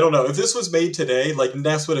 seconds. I don't know. If this was made today, like,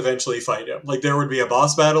 Ness would eventually fight him. Like, there would be a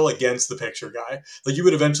boss battle against the picture guy. Like, you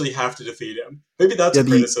would eventually have to defeat him. Maybe that's a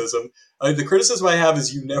criticism. The criticism I have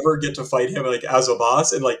is you never get to fight him, like, as a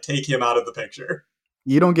boss and, like, take him out of the picture.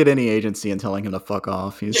 You don't get any agency in telling him to fuck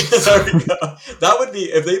off. There we go. That would be,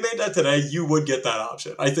 if they made that today, you would get that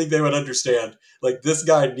option. I think they would understand, like, this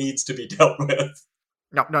guy needs to be dealt with.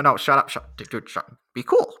 No, shut up. Dude, shut up. Be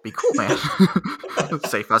cool, man.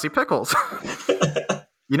 Say Fuzzy Pickles.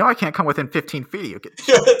 You know I can't come within 15 feet of you. Get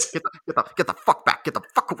the fuck back. Get the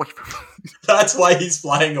fuck away from me. That's why he's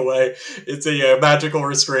flying away. It's a magical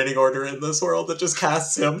restraining order in this world that just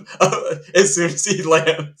casts him as soon as he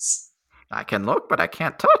lands. I can look, but I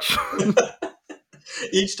can't touch.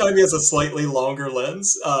 Each time he has a slightly longer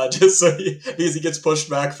lens, just so because he gets pushed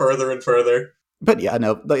back further and further. But yeah,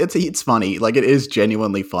 no, it's funny. Like, it is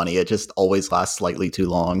genuinely funny. It just always lasts slightly too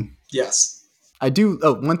long. Yes. I do.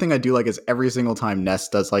 Oh, one thing I do like is every single time Ness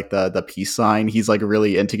does like the peace sign, he's like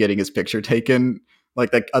really into getting his picture taken.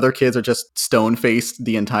 Like, the other kids are just stone faced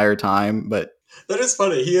the entire time, but. That is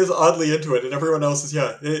funny. He is oddly into it, and everyone else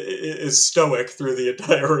is stoic through the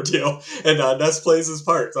entire ordeal. And Ness plays his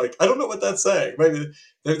part. Like, I don't know what that's saying. Maybe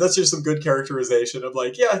that's just some good characterization of,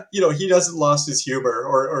 like, yeah, he doesn't lost his humor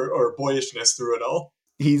or boyishness through it all.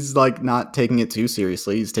 He's like not taking it too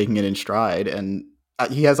seriously. He's taking it in stride, and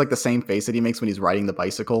he has like the same face that he makes when he's riding the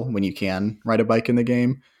bicycle. When you can ride a bike in the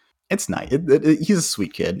game, it's nice. He's a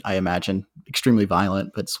sweet kid, I imagine. Extremely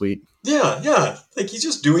violent, but sweet. Yeah. Like, he's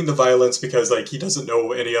just doing the violence because, like, he doesn't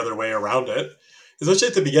know any other way around it. Especially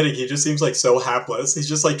at the beginning, he just seems, like, so hapless. He's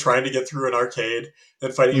just, like, trying to get through an arcade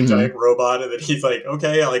and fighting a giant robot, and then he's like,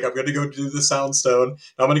 okay, like, I'm going to go do the Soundstone.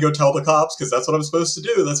 I'm going to go tell the cops, because that's what I'm supposed to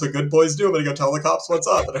do. That's what good boys do. I'm going to go tell the cops what's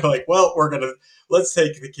up. And they're like, well, let's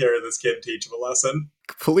take care of this kid and teach him a lesson.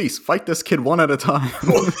 Police, fight this kid one at a time.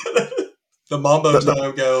 The Mambo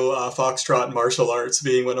Tango, Foxtrot martial arts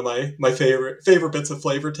being one of my favorite bits of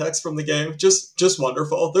flavor text from the game. Just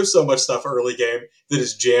wonderful. There's so much stuff early game that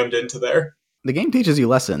is jammed into there. The game teaches you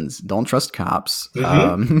lessons. Don't trust cops.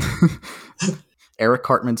 Eric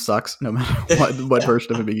Cartman sucks, no matter what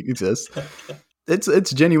version of him exists.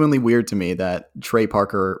 It's genuinely weird to me that Trey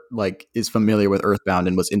Parker like is familiar with EarthBound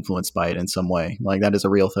and was influenced by it in some way. Like, that is a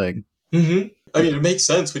real thing. Mm-hmm. I mean, it makes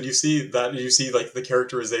sense when you see that. You see like the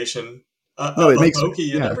characterization. It makes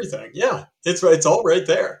Loki and everything. Yeah, it's all right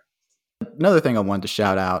there. Another thing I wanted to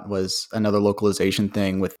shout out was another localization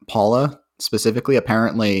thing with Paula. specifically.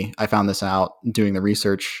 Apparently, I found this out doing the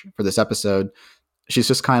research for this episode. She's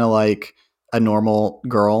just kind of like a normal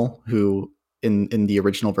girl who in the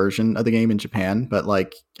original version of the game in Japan, but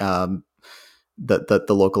like the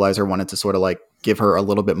localizer wanted to sort of like give her a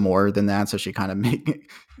little bit more than that, so she kind of make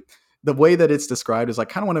the way that it's described is like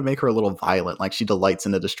kind of want to make her a little violent, like she delights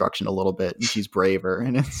in the destruction a little bit and she's braver,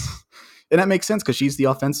 and that makes sense because she's the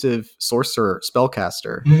offensive sorcerer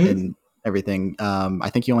spellcaster in everything.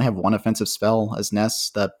 I think you only have one offensive spell as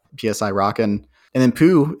Ness, the PSI Rockin'. And then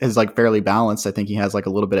Pooh is like fairly balanced. I think he has like a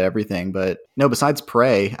little bit of everything, but no, besides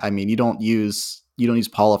Prey, I mean, you don't use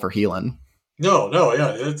Paula for healing. No,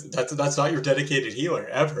 yeah, that's not your dedicated healer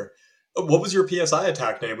ever. What was your PSI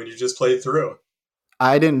attack name when you just played through?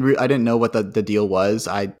 I didn't know what the deal was.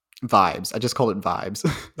 Vibes. I just called it Vibes.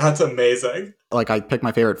 That's amazing. Like I picked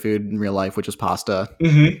my favorite food in real life, which is pasta.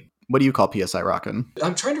 What do you call PSI Rockin'?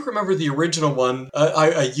 I'm trying to remember the original one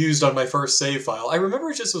I used on my first save file. I remember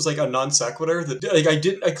it just was like a non sequitur that like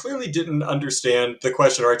I clearly didn't understand the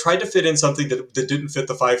question, or I tried to fit in something that didn't fit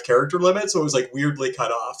the 5 character limit, so it was like weirdly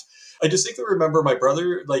cut off. I distinctly remember my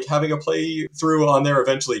brother like having a play through on there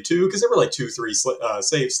eventually too, because there were like 2-3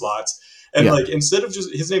 save slots. And like instead of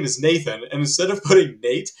just his name is Nathan, and instead of putting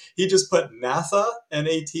Nate, he just put Natha,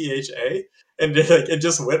 Natha. And it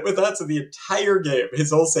just went with that. So the entire game,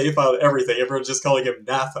 his whole save file, everything, everyone's just calling him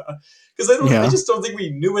Natha. Because I just don't think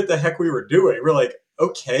we knew what the heck we were doing. We're like,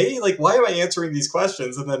 okay, like, why am I answering these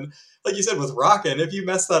questions? And then, like you said, with Rockin', if you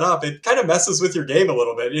mess that up, it kind of messes with your game a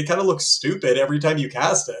little bit. It kind of looks stupid every time you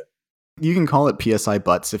cast it. You can call it PSI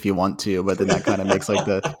Butts if you want to, but then that kind of makes like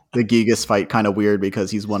the Gigas fight kind of weird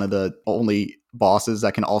because he's one of the only bosses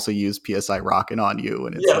that can also use PSI Rockin' on you.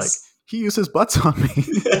 And it's like, he uses butts on me.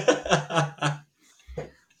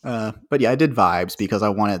 But yeah, I did Vibes because I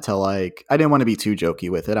wanted to like, I didn't want to be too jokey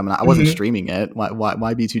with it. I mean, I wasn't streaming it.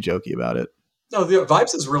 Why be too jokey about it? No, the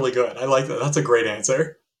Vibes is really good. I like that. That's a great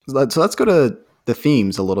answer. So let's go to the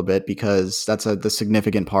themes a little bit because that's the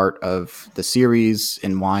significant part of the series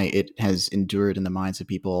and why it has endured in the minds of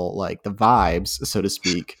people. Like the vibes, so to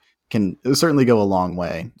speak, can certainly go a long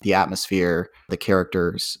way. The atmosphere, the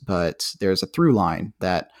characters, but there's a through line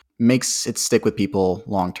that makes it stick with people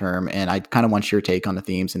long term. And I kind of want your take on the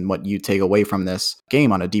themes and what you take away from this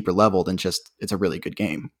game on a deeper level than just it's a really good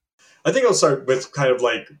game. I think I'll start with kind of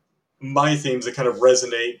like my themes that kind of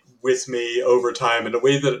resonate with me over time in a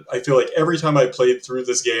way that I feel like every time I played through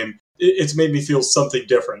this game, it's made me feel something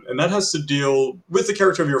different. And that has to deal with the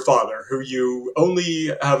character of your father, who you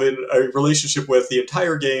only have a relationship with the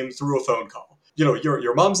entire game through a phone call. You know,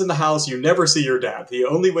 your mom's in the house, you never see your dad. The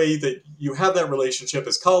only way that you have that relationship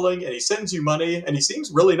is calling, and he sends you money, and he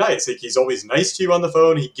seems really nice. Like, he's always nice to you on the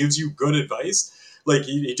phone, he gives you good advice. Like,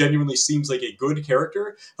 he genuinely seems like a good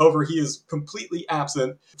character. However, he is completely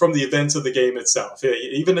absent from the events of the game itself.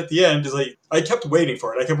 Even at the end, like, I kept waiting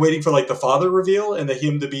for it. I kept waiting for, like, the father reveal and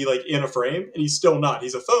him to be, like, in a frame, and he's still not.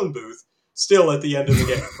 He's a phone booth still at the end of the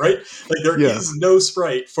game, right? Like, there is no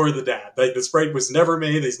sprite for the dad. Like, the sprite was never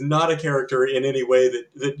made. He's not a character in any way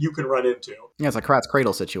that you can run into. Yeah, it's a Krat's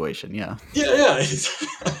Cradle situation, yeah. Yeah.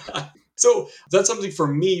 So that's something for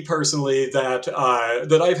me personally that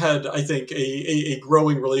I've had, I think, a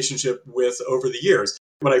growing relationship with over the years.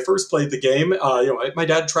 When I first played the game, my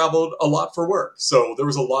dad traveled a lot for work. So there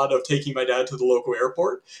was a lot of taking my dad to the local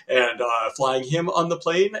airport and flying him on the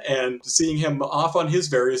plane and seeing him off on his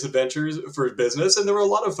various adventures for business. And there were a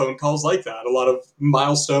lot of phone calls like that, a lot of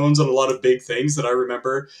milestones and a lot of big things that I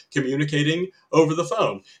remember communicating over the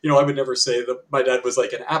phone. You know, I would never say that my dad was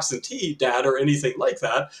like an absentee dad or anything like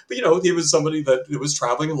that. But, you know, he was somebody that was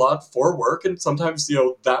traveling a lot for work. And sometimes, you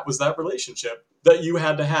know, that was that relationship that you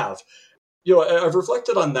had to have. You know, I've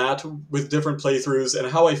reflected on that with different playthroughs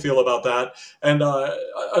and how I feel about that. And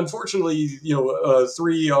unfortunately, you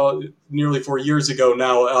know, nearly 4 years ago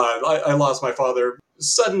now, I lost my father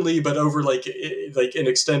suddenly, but over like an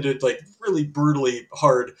extended, like really brutally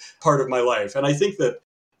hard part of my life. And I think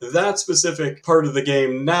that specific part of the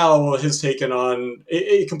game now has taken on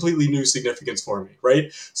a completely new significance for me,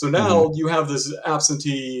 right? So now you have this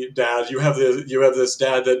absentee dad, you have this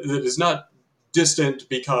dad that is not distant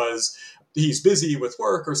because he's busy with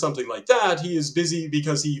work or something like that. He is busy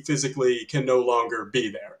because he physically can no longer be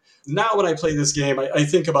there. Now when I play this game, I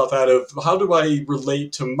think about that of how do I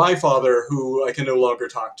relate to my father who I can no longer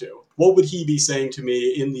talk to? What would he be saying to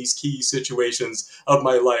me in these key situations of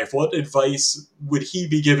my life? What advice would he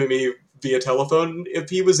be giving me via telephone if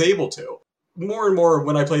he was able to? More and more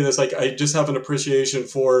when I play this, like, I just have an appreciation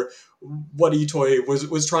for what Itoy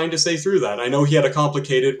was trying to say through that. I know he had a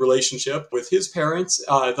complicated relationship with his parents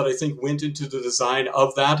that I think went into the design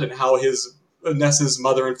of that and how his Ness's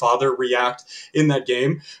mother and father react in that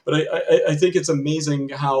game. But I think it's amazing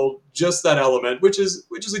how just that element, which is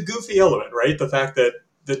a goofy element, right? The fact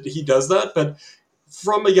that he does that, but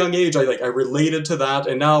from a young age, I related to that,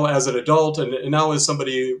 and now as an adult, and now as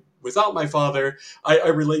somebody without my father, I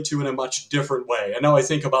relate to in a much different way. And now I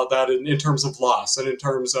think about that in terms of loss and in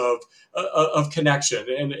terms of connection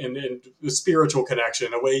and spiritual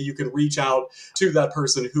connection, a way you can reach out to that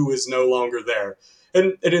person who is no longer there.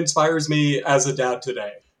 And it inspires me as a dad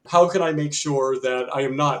today. How can I make sure that I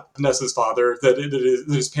am not Nessa's father, that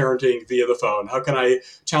is parenting via the phone? How can I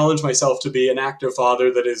challenge myself to be an active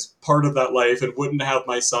father that is part of that life and wouldn't have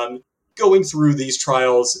my son going through these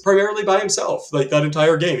trials primarily by himself, like that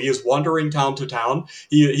entire game? He is wandering town to town.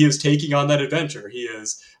 He is taking on that adventure. He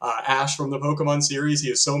is Ash from the Pokemon series. He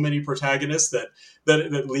has so many protagonists that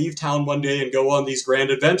leave town one day and go on these grand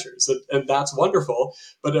adventures, and that's wonderful.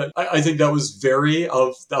 But I think that was very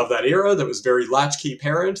of that era. That was very latchkey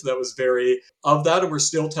parent. That was very of that, and we're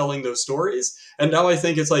still telling those stories. And now I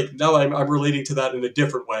think it's like now I'm relating to that in a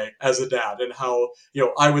different way as a dad, and how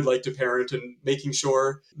I would like to parent and making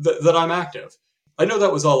sure that I'm active. I know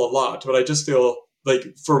that was all a lot, but I just feel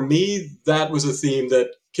like for me that was a theme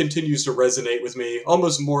that continues to resonate with me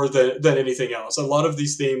almost more than anything else. A lot of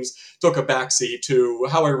these themes took a backseat to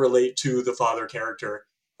how I relate to the father character,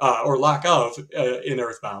 or lack of, in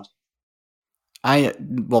EarthBound.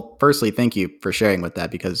 Well, firstly, thank you for sharing with that,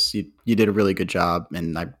 because you did a really good job,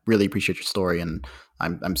 and I really appreciate your story. And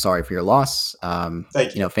I'm sorry for your loss.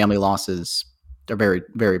 Thank you. Family losses are very,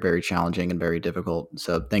 very, very challenging and very difficult.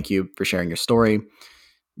 So thank you for sharing your story.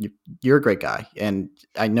 You're a great guy, and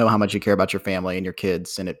I know how much you care about your family and your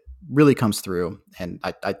kids, and it really comes through. And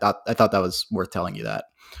I thought that was worth telling you that.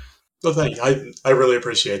 Well, thank you. I really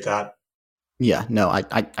appreciate that. Yeah, no,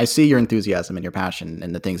 I see your enthusiasm and your passion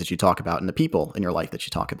and the things that you talk about and the people in your life that you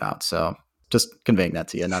talk about. So just conveying that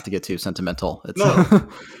to you, not to get too sentimental. No, that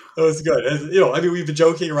was good. We've been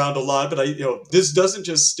joking around a lot, but this doesn't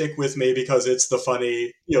just stick with me because it's the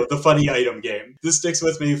funny item game. This sticks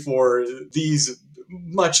with me for these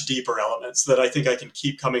much deeper elements that I think I can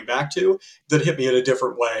keep coming back to, that hit me in a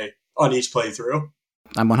different way on each playthrough.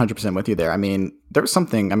 I'm 100% with you there. I mean, there's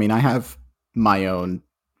something, I have my own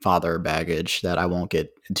father baggage that I won't get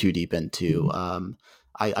too deep into.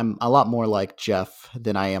 I'm a lot more like Jeff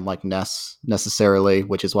than I am like Ness necessarily,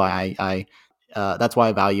 which is why that's why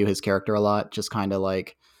I value his character a lot. Just kind of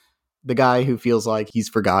like the guy who feels like he's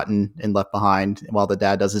forgotten and left behind while the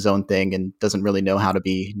dad does his own thing and doesn't really know how to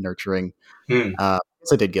be nurturing.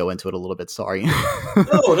 So I did go into it a little bit. Sorry.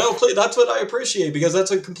 No, please, that's what I appreciate, because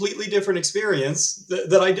that's a completely different experience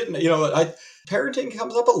that I didn't. Parenting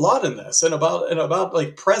comes up a lot in this, and about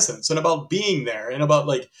like presence, and about being there, and about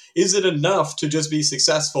like, is it enough to just be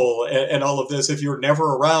successful and all of this if you're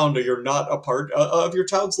never around or you're not a part of your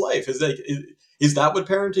child's life? Is that what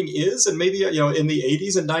parenting is? And maybe in the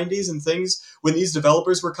 80s and 90s and things, when these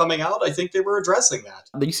developers were coming out, I think they were addressing that.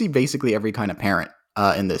 You see basically every kind of parent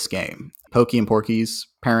in this game. Pokey and Porky's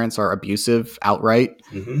parents are abusive outright,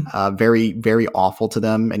 very, very awful to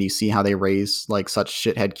them. And you see how they raise like such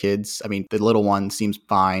shithead kids. I mean, the little one seems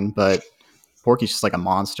fine, but Porky's just like a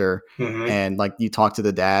monster. And like you talk to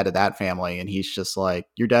the dad of that family and he's just like,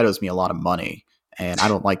 your dad owes me a lot of money and I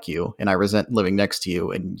don't like you and I resent living next to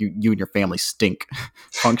you and you and your family stink.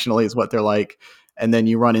 Functionally is what they're like. And then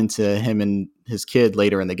you run into him and his kid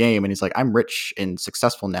later in the game and he's like, I'm rich and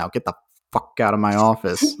successful now. Get the fuck out of my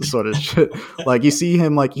office, sort of shit. Like you see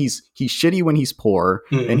him like he's shitty when he's poor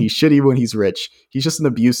and he's shitty when he's rich. He's just an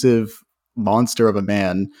abusive monster of a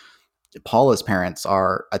man. Paula's parents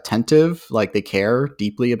are attentive, like they care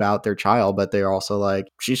deeply about their child, but they're also like,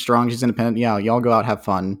 she's strong, she's independent. Yeah, y'all go out, have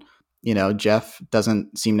fun. Jeff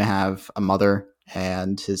doesn't seem to have a mother,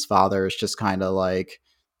 and his father is just kind of like,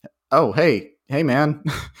 oh, hey man,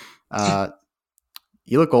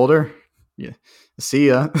 you look older. Yeah, see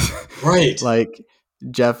ya. Right. Like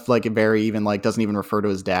Jeff, like very even like doesn't even refer to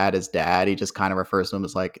his dad as dad. He just kind of refers to him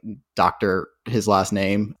as like Doctor, his last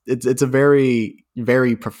name. It's a very,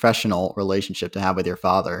 very professional relationship to have with your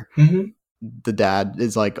father. The dad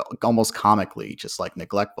is like almost comically just like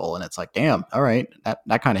neglectful, and it's like, damn, all right,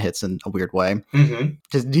 that kind of hits in a weird way.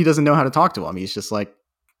 Just he doesn't know how to talk to him. He's just like,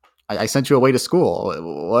 I sent you away to school.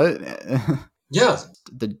 What? Yeah.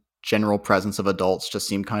 The general presence of adults just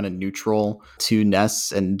seem kind of neutral to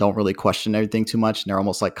Ness and don't really question everything too much. And they're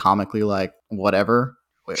almost like comically like whatever,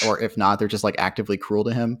 or if not, they're just like actively cruel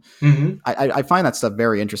to him. I find that stuff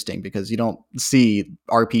very interesting because you don't see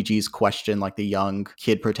RPGs question like the young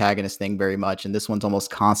kid protagonist thing very much. And this one's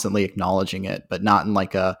almost constantly acknowledging it, but not in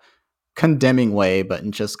like a condemning way, but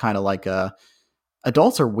in just kind of like a,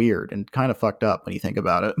 adults are weird and kind of fucked up when you think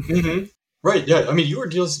about it. Mm-hmm. Right, yeah. I mean, you were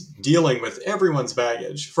just dealing with everyone's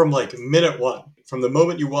baggage from like minute one. From the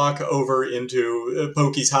moment you walk over into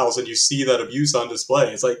Pokey's house and you see that abuse on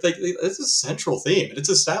display, it's like it's a central theme. And it's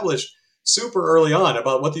established super early on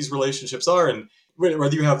about what these relationships are. And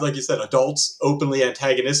whether you have, like you said, adults openly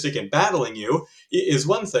antagonistic and battling you is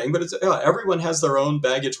one thing, but it's everyone has their own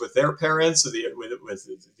baggage with their parents, with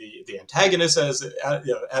the antagonist as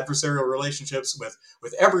adversarial relationships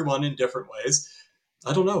with everyone in different ways.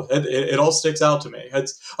 I don't know. It all sticks out to me.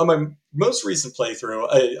 It's on my most recent playthrough.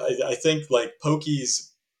 I think like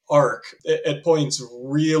Pokey's arc at points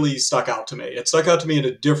really stuck out to me. It stuck out to me in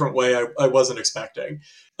a different way I wasn't expecting.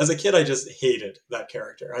 As a kid, I just hated that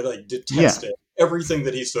character. I like detested everything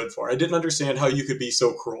that he stood for. I didn't understand how you could be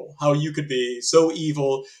so cruel, how you could be so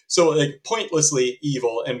evil, so like pointlessly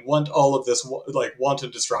evil, and want all of this like wanton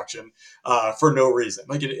destruction for no reason.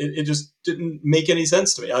 Like it just didn't make any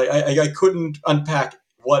sense to me. I couldn't unpack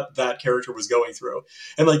what that character was going through.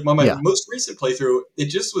 And like my Yeah. most recent playthrough, it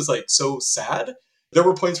just was like so sad. There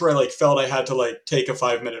were points where I like felt I had to like take a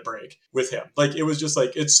 5-minute break with him. Like it was just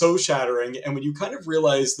like it's so shattering. And when you kind of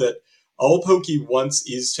realize that all Pokey wants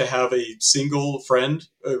is to have a single friend,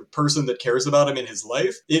 a person that cares about him in his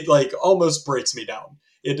life, it like almost breaks me down.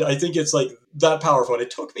 I think it's like that powerful. And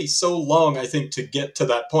it took me so long, I think, to get to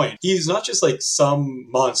that point. He's not just like some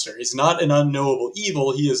monster. He's not an unknowable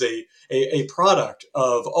evil. He is a product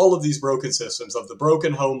of all of these broken systems, of the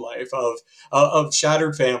broken home life, of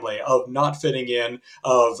shattered family, of not fitting in,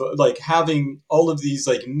 of like having all of these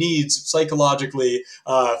like needs psychologically,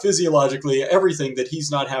 physiologically, everything that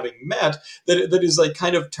he's not having met, that is like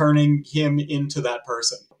kind of turning him into that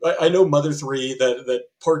person. I know Mother 3 that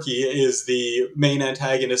Porky is the main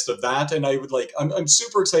antagonist of that, and I'm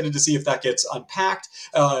super excited to see if that gets unpacked,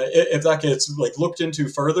 if that gets like looked into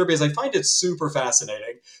further, because I find it super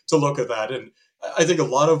fascinating to look at that. And I think a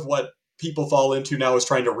lot of what people fall into now is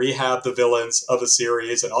trying to rehab the villains of a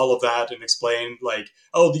series and all of that and explain like,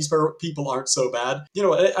 oh, these people aren't so bad. You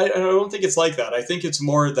know, I don't think it's like that. I think it's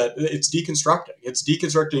more that it's deconstructing. It's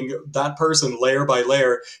deconstructing that person layer by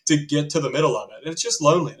layer to get to the middle of it. And it's just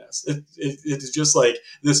loneliness. It's just like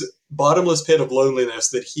this bottomless pit of loneliness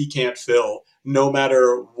that he can't fill no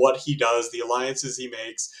matter what he does, the alliances he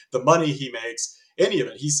makes, the money he makes, any of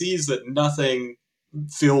it. He sees that nothing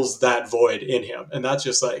fills that void in him. And that's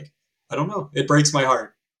just like, I don't know. It breaks my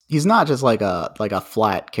heart. He's not just like a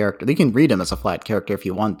flat character. You can read him as a flat character if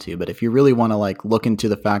you want to, but if you really want to like look into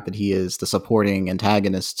the fact that he is the supporting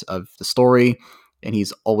antagonist of the story and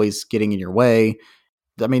he's always getting in your way,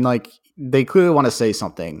 I mean, like they clearly want to say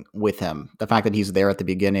something with him. The fact that he's there at the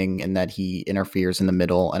beginning and that he interferes in the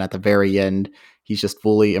middle, and at the very end, he's just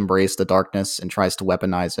fully embraced the darkness and tries to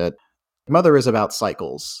weaponize it. Mother is about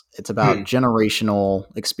cycles. It's about generational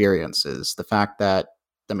experiences. The fact that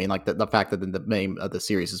the fact that the name of the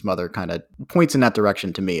series is Mother kind of points in that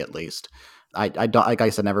direction to me, at least. I don't, like I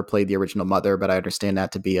said, never played the original Mother, but I understand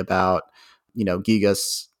that to be about,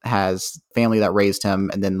 Gigas has family that raised him,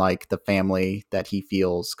 and then like the family that he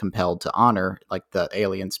feels compelled to honor, like the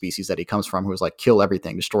alien species that he comes from, who's like kill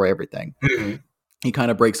everything, destroy everything. Mm-hmm. He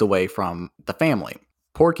kind of breaks away from the family.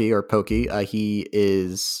 Porky or Pokey, he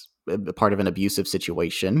is a part of an abusive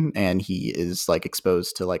situation, and he is like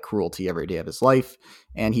exposed to like cruelty every day of his life,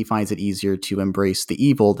 and he finds it easier to embrace the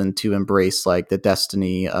evil than to embrace like the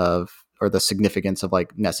destiny of or the significance of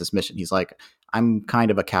like Ness's mission. He's like, I'm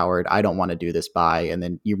kind of a coward, I don't want to do this. Bye. And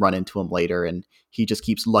then you run into him later and he just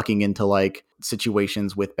keeps lucking into like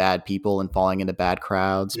situations with bad people and falling into bad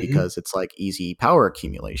crowds because it's like easy power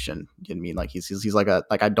accumulation. You know what I mean? Like he's like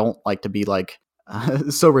I don't like to be like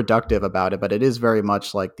so reductive about it, but it is very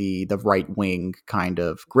much like the right wing kind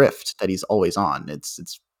of grift that he's always on.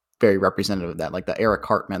 It's very representative of that, like the Eric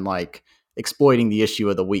Cartman like exploiting the issue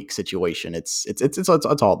of the week situation. It's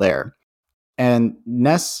all there. And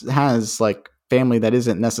Ness has like family that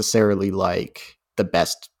isn't necessarily like the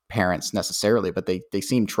best parents necessarily, but they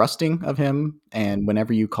seem trusting of him. And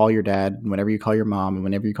whenever you call your dad, whenever you call your mom, and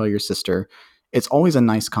whenever you call your sister, it's always a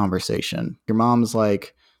nice conversation. Your mom's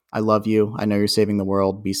like, I love you. I know you're saving the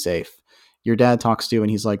world. Be safe. Your dad talks to you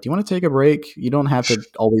and he's like, do you want to take a break? You don't have to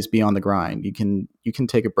always be on the grind. You can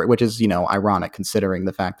take a break, which is, ironic considering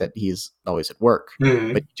the fact that he's always at work,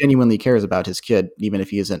 but he genuinely cares about his kid, even if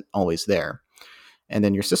he isn't always there. And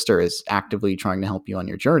then your sister is actively trying to help you on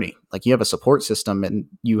your journey. Like you have a support system and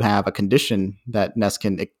you have a condition that Ness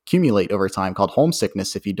can accumulate over time called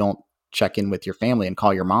homesickness if you don't check in with your family and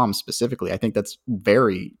call your mom specifically. I think that's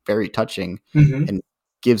very, very touching and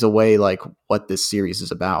gives away like what this series is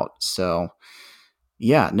about. So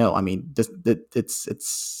yeah, no, I mean,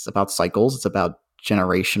 it's about cycles. It's about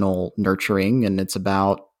generational nurturing, and it's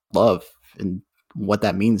about love and what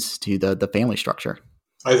that means to the family structure.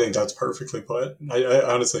 I think that's perfectly put. I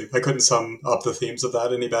honestly, I couldn't sum up the themes of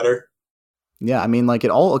that any better. Yeah, I mean, like,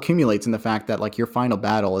 it all accumulates in the fact that, like, your final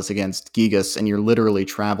battle is against Gigas, and you're literally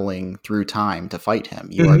traveling through time to fight him.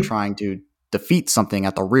 You are trying to defeat something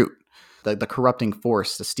at the root, the corrupting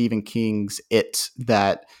force, the Stephen King's It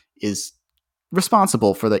that is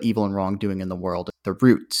responsible for the evil and wrongdoing in the world. The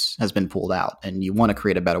root has been pulled out, and you want to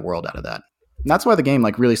create a better world out of that. And that's why the game,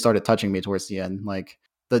 like, really started touching me towards the end. Like,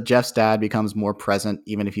 the Jeff's dad becomes more present,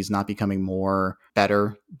 even if he's not becoming more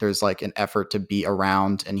better. There's like an effort to be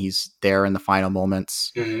around, and he's there in the final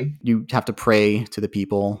moments. You have to pray to the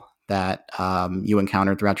people that you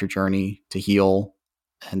encounter throughout your journey to heal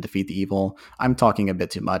and defeat the evil. I'm talking a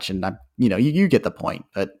bit too much, and you get the point.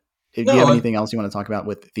 But do you have anything else you want to talk about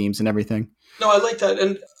with themes and everything? No, I like that.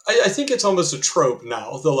 And I think it's almost a trope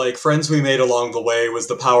now. The like friends we made along the way was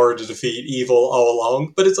the power to defeat evil all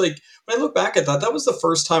along. But it's like, when I look back at that, that was the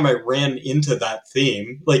first time I ran into that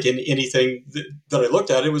theme, like in anything that I looked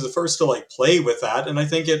at. It was the first to like play with that. And I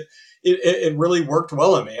think it really worked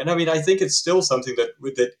well on me. And I mean, I think it's still something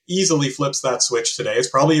that easily flips that switch today. It's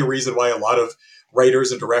probably a reason why a lot of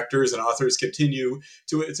writers and directors and authors continue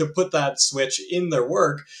to put that switch in their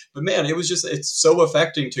work. But man, it's so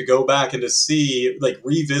affecting to go back and to see, like,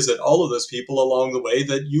 revisit all of those people along the way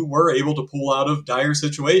that you were able to pull out of dire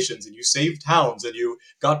situations, and you saved towns, and you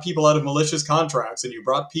got people out of malicious contracts, and you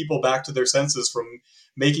brought people back to their senses from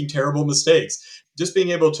making terrible mistakes. Just being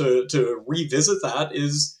able to revisit that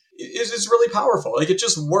is really powerful. Like, it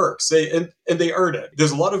just works. And they earn it.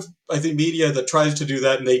 There's a lot of, I think, media that tries to do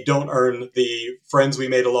that, and they don't earn the friends we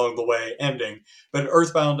made along the way ending. But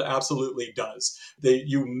EarthBound absolutely does.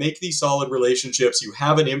 You make these solid relationships, you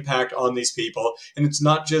have an impact on these people, and it's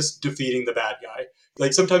not just defeating the bad guy.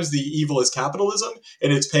 Like, sometimes the evil is capitalism,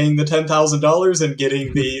 and it's paying the $10,000 and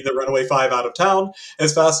getting the runaway 5 out of town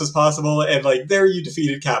as fast as possible. And like, there you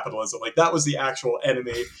defeated capitalism. Like, that was the actual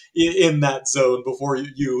enemy in that zone before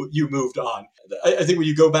you moved on. I think when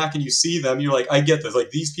you go back and you see them, you're like, I get this.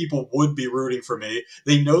 Like, these people would be rooting for me.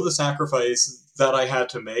 They know the sacrifice that I had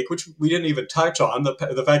to make, which we didn't even touch on.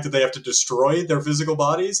 The fact that they have to destroy their physical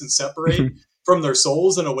bodies and separate from their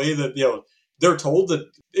souls in a way that, they're told that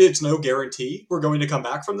it's no guarantee we're going to come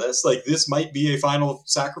back from this. Like, this might be a final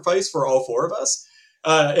sacrifice for all 4 of us.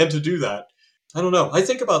 And to do that, I don't know. I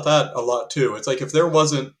think about that a lot too. It's like, if there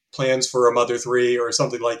wasn't plans for a Mother 3 or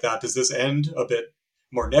something like that, does this end a bit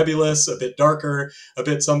more nebulous, a bit darker, a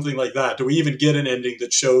bit something like that? Do we even get an ending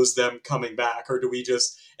that shows them coming back? Or do we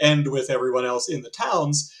just end with everyone else in the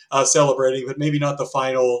towns celebrating, but maybe not the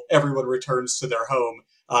final everyone returns to their home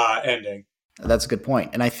ending? That's a good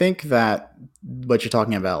point. And I think that what you're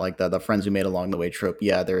talking about, like the friends we made along the way trope,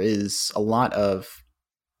 yeah, there is a lot of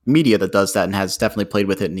media that does that and has definitely played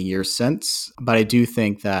with it in the years since. But I do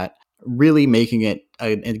think that really making it,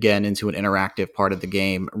 again, into an interactive part of the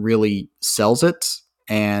game really sells it.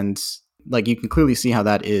 And like, you can clearly see how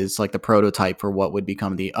that is like the prototype for what would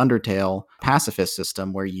become the Undertale pacifist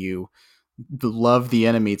system, where you love the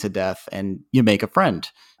enemy to death and you make a friend.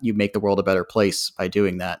 You make the world a better place by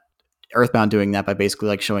doing that. EarthBound doing that by basically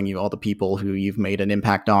like showing you all the people who you've made an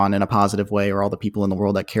impact on in a positive way, or all the people in the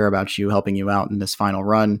world that care about you, helping you out in this final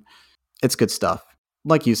run. It's good stuff.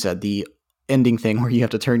 Like you said, the ending thing where you have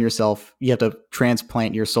to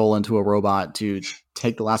transplant your soul into a robot to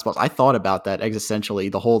take the last boss. I thought about that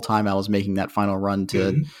existentially the whole time I was making that final run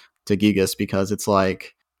to Gigas, because it's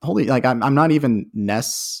like, holy, like, I'm not even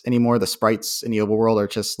Ness anymore. The sprites in the overworld are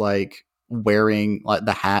just like wearing like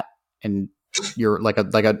the hat, and you're like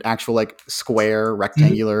an actual like square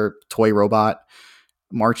rectangular toy robot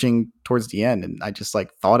marching towards the end. And I just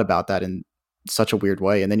like thought about that in such a weird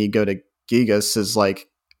way. And then you go to Gigas' like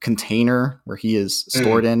container where he is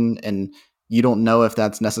stored in, and you don't know if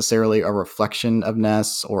that's necessarily a reflection of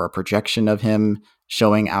Ness or a projection of him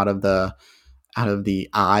showing out of the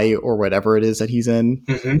eye or whatever it is that he's in.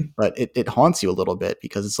 But it haunts you a little bit,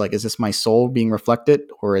 because it's like, is this my soul being reflected,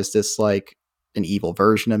 or is this like an evil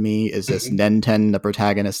version of me? Is this Nenten, the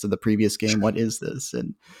protagonist of the previous game? What is this?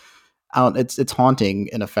 And it's haunting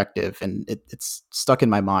and effective, and it's stuck in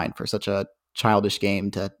my mind for such a childish game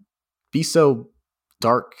to be so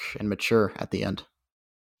dark and mature at the end.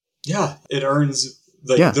 Yeah, it earns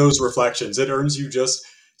those reflections. It earns you just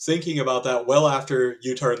thinking about that well after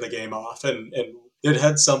you turn the game off, and it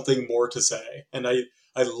had something more to say. And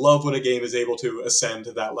I love when a game is able to ascend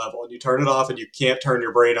to that level, and you turn it off and you can't turn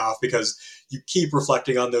your brain off because you keep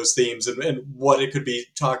reflecting on those themes and what it could be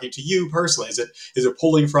talking to you personally. Is it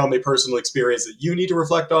pulling from a personal experience that you need to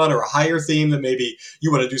reflect on, or a higher theme that maybe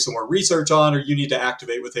you want to do some more research on, or you need to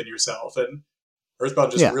activate within yourself? And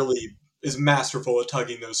Earthbound just Yeah. really is masterful at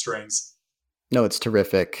tugging those strings. No, it's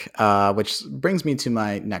terrific. Which brings me to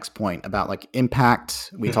my next point about like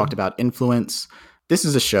impact. We talked about influence. This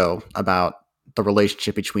is a show about the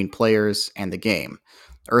relationship between players and the game.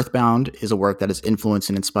 Earthbound is a work that has influenced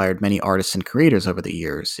and inspired many artists and creators over the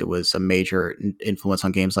years. It was a major influence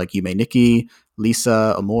on games like Yume Nikki,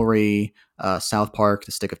 Lisa, Amori, South Park,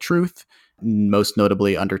 The Stick of Truth, most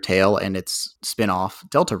notably Undertale and its spin-off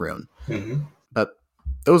Deltarune. But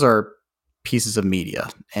those are pieces of media,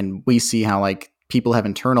 and we see how like people have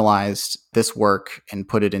internalized this work and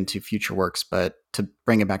put it into future works. But to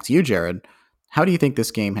bring it back to you, Jared, how do you think this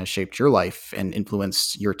game has shaped your life and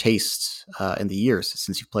influenced your tastes in the years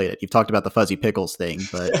since you've played it? You've talked about the fuzzy pickles thing,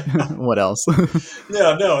 but what else?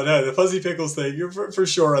 No, the fuzzy pickles thing, you're for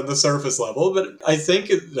sure on the surface level, but I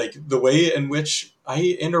think like the way in which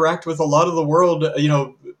I interact with a lot of the world,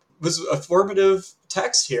 was a formative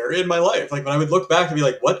text here in my life. Like when I would look back and be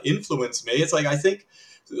like, what influenced me? It's like, I think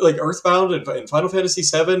like Earthbound and Final Fantasy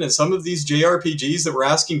VII and some of these JRPGs that were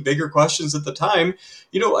asking bigger questions at the time,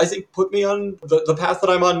 I think put me on the path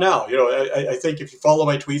that I'm on now. I think if you follow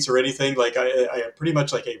my tweets or anything, like I am pretty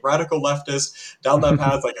much like a radical leftist down that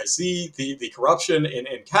path. Like I see the corruption in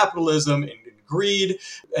capitalism and greed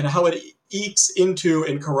and how it ekes into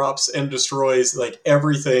and corrupts and destroys like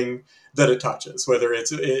everything that it touches, whether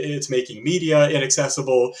it's making media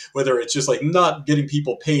inaccessible, whether it's just like not getting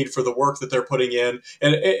people paid for the work that they're putting in,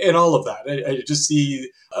 and all of that. I just see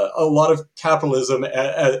a lot of capitalism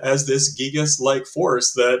as this Gigas-like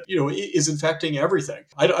force that is infecting everything.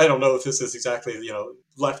 I don't know if this is exactly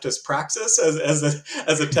leftist praxis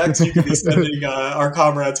as a text you could be sending our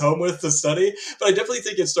comrades home with to study, but I definitely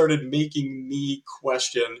think it started making me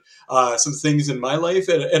question some things in my life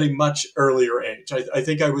at a much earlier age. I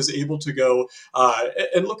think I was able to go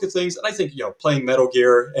and look at things, and I think playing Metal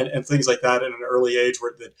Gear and things like that at an early age,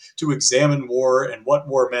 to examine war and what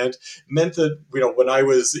war meant that when I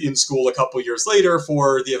was in school a couple years later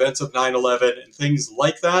for the events of 9/11 and things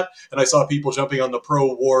like that, and I saw people jumping on the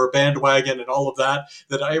pro-war bandwagon and all of that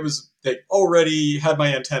I was already had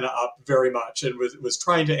my antenna up very much and was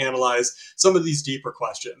trying to analyze some of these deeper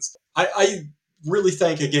questions. I really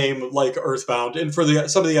thank a game like Earthbound and for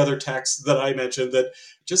some of the other texts that I mentioned that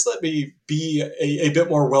just let me be a bit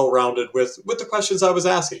more well-rounded with the questions I was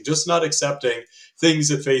asking, just not accepting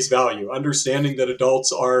things at face value, understanding that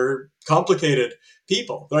adults are complicated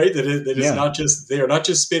people, right? That is not just, they are not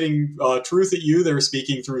just spitting truth at you, they're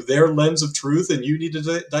speaking through their lens of truth, and you need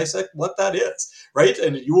to dissect what that is, right?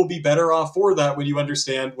 And you will be better off for that when you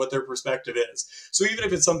understand what their perspective is. So even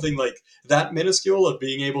if it's something like that minuscule of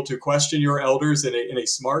being able to question your elders in a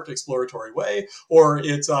smart, exploratory way, or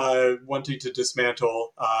it's wanting to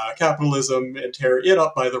dismantle capitalism and tear it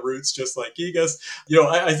up by the roots, just like Gigas,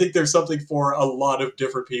 I think there's something for a lot of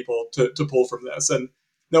different people to pull from this. And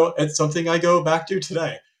no, it's something I go back to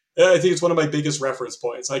today. I think it's one of my biggest reference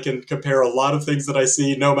points. I can compare a lot of things that I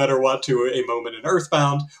see, no matter what, to a moment in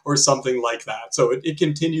Earthbound or something like that. So it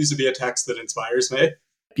continues to be a text that inspires me.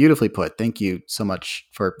 Beautifully put. Thank you so much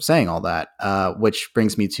for saying all that, which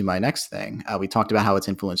brings me to my next thing. We talked about how it's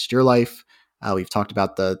influenced your life. We've talked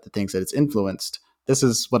about the things that it's influenced. This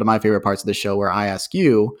is one of my favorite parts of the show where I ask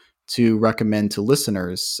you to recommend to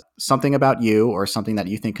listeners something about you or something that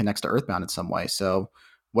you think connects to Earthbound in some way. So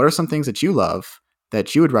what are some things that you love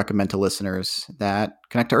that you would recommend to listeners that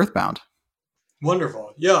connect to Earthbound?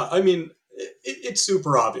 Wonderful. Yeah, I mean, it's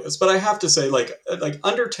super obvious, but I have to say, like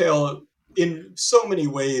Undertale in so many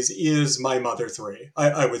ways is my Mother 3,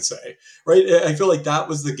 I would say, right? I feel like that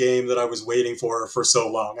was the game that I was waiting for so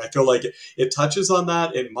long. I feel like it touches on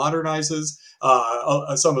that, it modernizes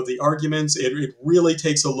some of the arguments. It really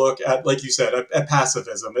takes a look at, like you said, at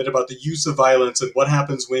pacifism and about the use of violence and what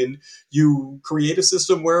happens when you create a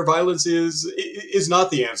system where violence is not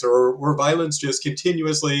the answer, or where violence just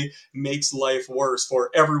continuously makes life worse for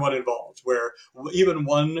everyone involved, where even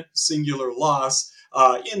one singular loss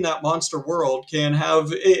in that monster world can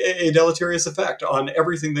have a deleterious effect on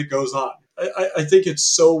everything that goes on. I think it's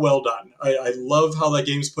so well done. I love how that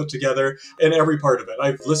game's put together and every part of it.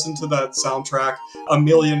 I've listened to that soundtrack a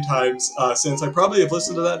million times since. I probably have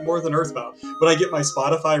listened to that more than Earthbound. When I get my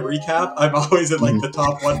Spotify recap, I'm always in like the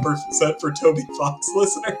top 1% for Toby Fox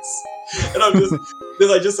listeners. And I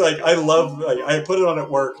put it on at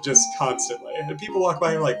work just constantly. And people walk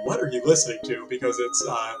by and are like, what are you listening to? Because it's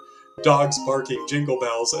dogs barking jingle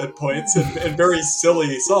bells at points and very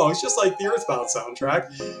silly songs, just like the Earthbound soundtrack.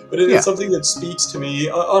 But it is Yeah. something that speaks to me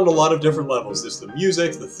on a lot of different levels. There's the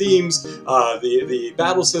music, the themes, the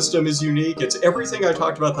battle system is unique. It's everything I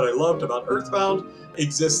talked about that I loved about Earthbound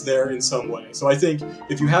exists there in some way. So I think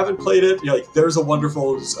if you haven't played it, there's a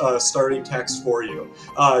wonderful starting text for you.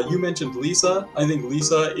 You mentioned Lisa. I think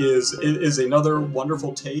Lisa is another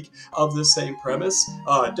wonderful take of the same premise.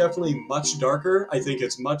 Definitely much darker. I think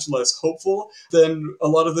it's much less hopeful than a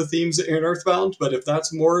lot of the themes in Earthbound. But if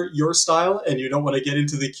that's more your style and you don't want to get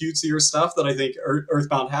into the cutesier stuff that I think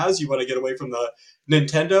Earthbound has, you want to get away from the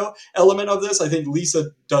Nintendo element of this, I think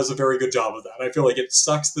Lisa does a very good job of that. I feel like it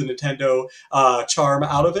sucks the Nintendo charm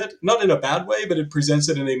out of it, not in a bad way, but it presents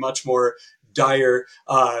it in a much more dire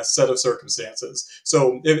set of circumstances.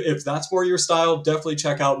 So if that's more your style, definitely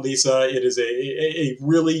check out Lisa. It is a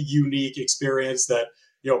really unique experience that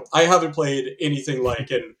I haven't played anything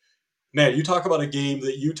like. And man, you talk about a game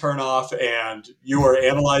that you turn off and you are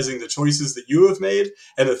analyzing the choices that you have made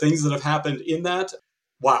and the things that have happened in that.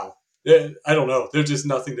 Wow. I don't know. There's just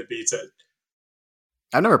nothing that beats it.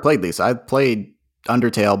 I've never played Lisa. I've played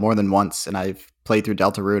Undertale more than once, and I've played through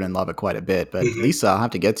Deltarune and love it quite a bit. But Lisa, I'll have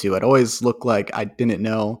to get to. It always looked like I didn't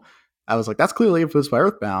know. I was like, that's clearly influenced by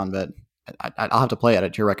Earthbound, but I'll have to play it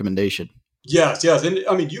at your recommendation. Yes. And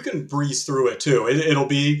I mean, you can breeze through it too. It'll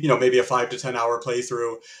be, maybe a 5 to 10 hour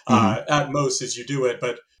playthrough at most as you do it,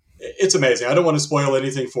 but it's amazing. I don't want to spoil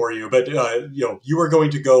anything for you, but you are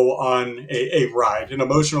going to go on a ride, an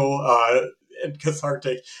emotional and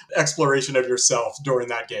cathartic exploration of yourself during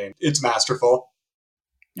that game. It's masterful.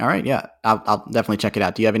 All right, yeah, I'll definitely check it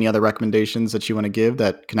out. Do you have any other recommendations that you want to give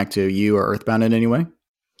that connect to you or Earthbound in any way?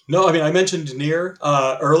 No, I mean, I mentioned Nier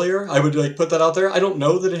earlier. I would put that out there. I don't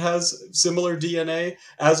know that it has similar DNA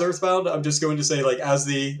as Earthbound. I'm just going to say, as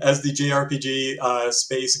the JRPG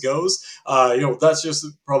space goes, that's just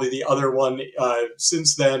probably the other one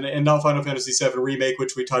since then, and now Final Fantasy VII Remake,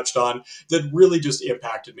 which we touched on, that really just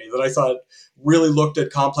impacted me. That I thought really looked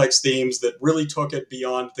at complex themes, that really took it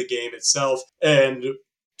beyond the game itself, and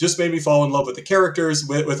just made me fall in love with the characters,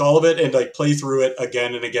 with all of it, and play through it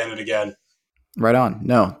again and again and again. Right on.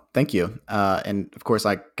 No, thank you. And of course,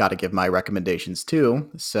 I got to give my recommendations too.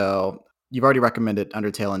 So you've already recommended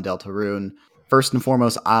Undertale and Deltarune. First and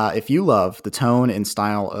foremost, if you love the tone and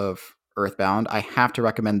style of Earthbound, I have to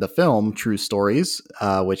recommend the film True Stories,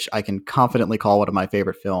 which I can confidently call one of my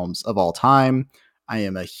favorite films of all time. I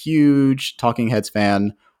am a huge Talking Heads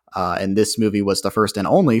fan. And this movie was the first and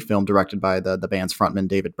only film directed by the band's frontman,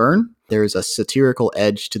 David Byrne. There's a satirical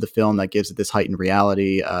edge to the film that gives it this heightened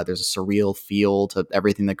reality. There's a surreal feel to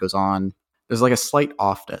everything that goes on. There's a slight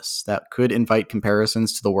offness that could invite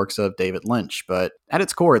comparisons to the works of David Lynch, but at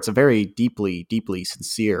its core, it's a very deeply, deeply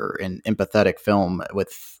sincere and empathetic film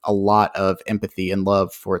with a lot of empathy and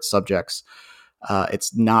love for its subjects.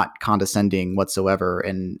 It's not condescending whatsoever,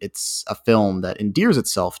 and it's a film that endears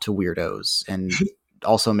itself to weirdos and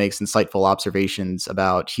also makes insightful observations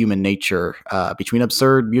about human nature between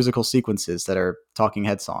absurd musical sequences that are Talking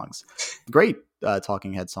Head songs. Great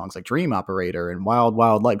Talking Head songs like Dream Operator and Wild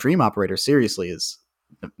Wild Life. Dream Operator seriously is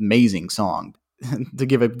an amazing song. To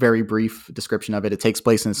give a very brief description of it, it takes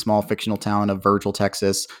place in a small fictional town of Virgil,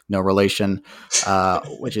 Texas, no relation,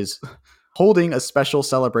 which is holding a special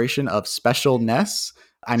celebration of specialness.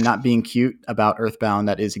 I'm not being cute about Earthbound.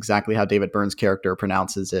 That is exactly how David Byrne's character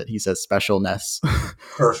pronounces it. He says specialness.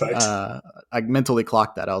 Perfect. I mentally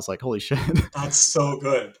clocked that. I was like, holy shit. That's so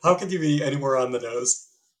good. How could you be anywhere on the nose?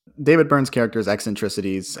 David Byrne's character's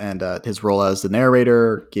eccentricities and his role as the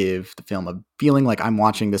narrator give the film a feeling like I'm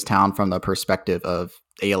watching this town from the perspective of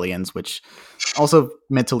aliens, which also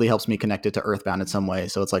mentally helps me connect it to Earthbound in some way.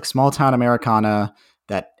 So it's like small town Americana,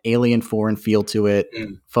 that alien foreign feel to it,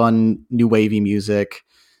 fun, new wavy music.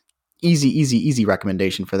 Easy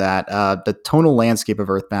recommendation for that. The tonal landscape of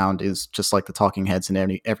Earthbound is just like the Talking Heads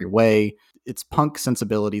in every way. It's punk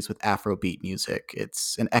sensibilities with Afrobeat music.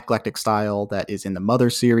 It's an eclectic style that is in the Mother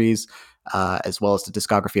series, as well as the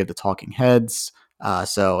discography of the Talking Heads.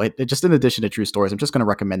 So it just in addition to True Stories, I'm just going to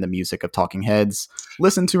recommend the music of Talking Heads.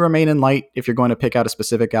 Listen to Remain in Light if you're going to pick out a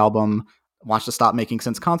specific album. Watch the Stop Making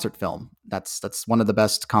Sense concert film. That's one of the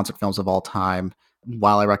best concert films of all time.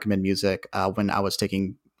 While I recommend music, when I was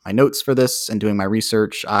taking my notes for this and doing my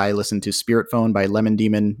research, I listened to Spirit Phone by Lemon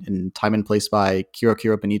Demon and Time and Place by Kiro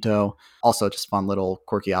Kiro Benito. Also just fun little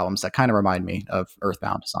quirky albums that kind of remind me of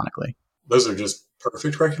Earthbound sonically. Those are just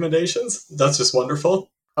perfect recommendations. That's just wonderful.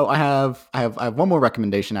 Oh, I have one more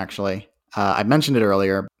recommendation actually. I mentioned it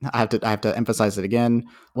earlier. I have to emphasize it again.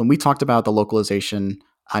 When we talked about the localization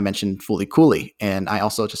I mentioned Fooly Cooly, and I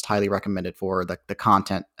also just highly recommend it for the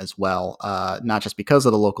content as well. Not just because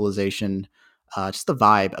of the localization, just the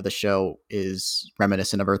vibe of the show is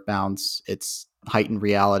reminiscent of Earthbound's. It's heightened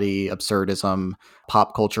reality, absurdism,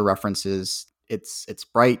 pop culture references. It's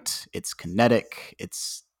bright, it's kinetic,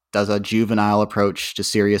 it's does a juvenile approach to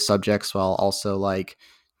serious subjects while also like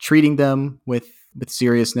treating them with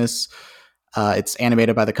seriousness. It's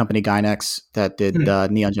animated by the company Gainax that did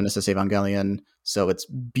Neon Genesis Evangelion. So it's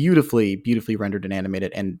beautifully rendered and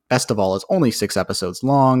animated. And best of all, it's only 6 episodes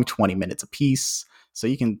long, 20 minutes apiece. So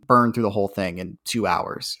you can burn through the whole thing in 2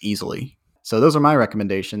 hours easily. So those are my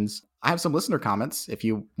recommendations. I have some listener comments if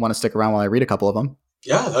you want to stick around while I read a couple of them.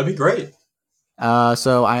 Yeah, that'd be great.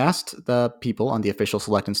 So I asked the people on the official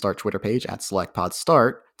Select and Start Twitter page at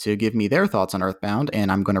SelectPodStart to give me their thoughts on EarthBound,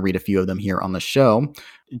 and I'm going to read a few of them here on the show.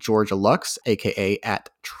 Georgia Lux, aka at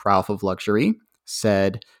Trough of Luxury,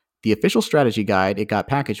 said, the official strategy guide it got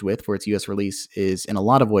packaged with for its US release is in a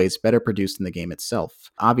lot of ways better produced than the game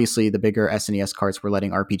itself. Obviously, the bigger SNES carts were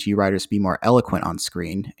letting RPG writers be more eloquent on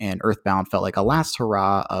screen, and EarthBound felt like a last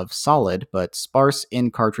hurrah of solid but sparse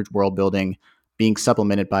in-cartridge world building being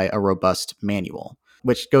supplemented by a robust manual,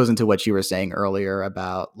 which goes into what you were saying earlier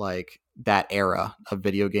about like that era of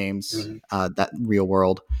video games, that real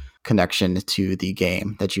world connection to the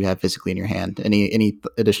game that you have physically in your hand. Any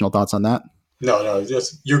additional thoughts on that? No,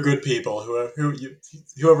 just you're good people.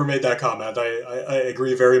 Whoever made that comment, I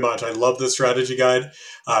agree very much. I love this strategy guide.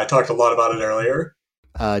 I talked a lot about it earlier.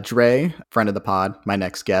 Dre, friend of the pod, my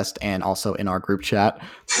next guest, and also in our group chat,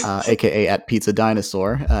 aka at Pizza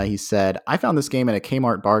Dinosaur, he said, I found this game at a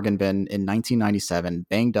Kmart bargain bin in 1997,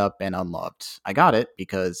 banged up and unloved. I got it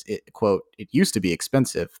because it, quote, it used to be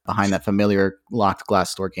expensive behind that familiar locked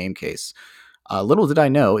glass store game case. Little did I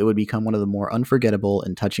know it would become one of the more unforgettable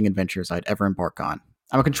and touching adventures I'd ever embark on.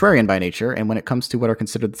 I'm a contrarian by nature, and when it comes to what are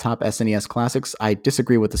considered the top SNES classics, I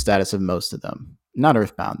disagree with the status of most of them. Not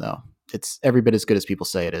EarthBound, though. It's every bit as good as people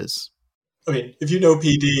say it is. I mean, if you know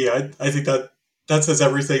PD, I think that says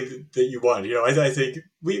everything that you want. You know, I think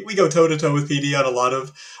we go toe to toe with PD on a lot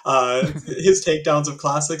of his takedowns of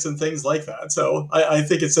classics and things like that. So I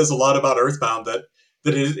think it says a lot about EarthBound that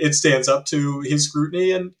it stands up to his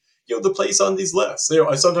scrutiny and the place on these lists.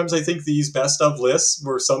 Sometimes I think these best of lists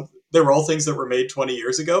they were all things that were made 20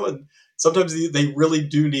 years ago, and sometimes they really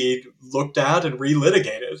do need looked at and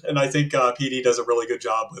relitigated. And I think PD does a really good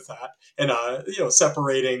job with that. And,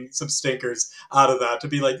 separating some stinkers out of that to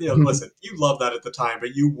be like, listen, you love that at the time,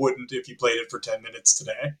 but you wouldn't if you played it for 10 minutes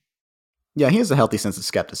today. Yeah, he has a healthy sense of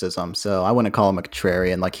skepticism, so I wouldn't call him a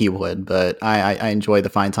contrarian like he would, but I enjoy the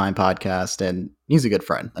Fine Time podcast, and he's a good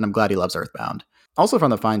friend, and I'm glad he loves EarthBound. Also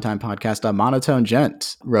from the Fine Time podcast, a Monotone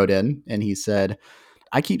Gent wrote in, and he said,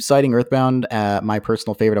 I keep citing EarthBound my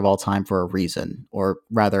personal favorite of all time for a reason, or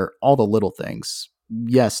rather, all the little things.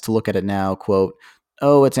 Yes, to look at it now, quote,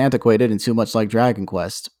 oh, it's antiquated and too much like Dragon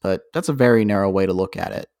Quest, but that's a very narrow way to look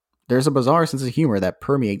at it. There's a bizarre sense of humor that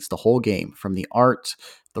permeates the whole game, from the art,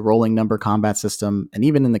 the rolling number combat system, and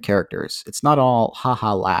even in the characters. It's not all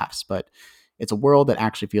haha laughs, but it's a world that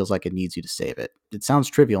actually feels like it needs you to save it. It sounds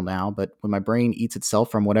trivial now, but when my brain eats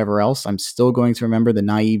itself from whatever else, I'm still going to remember the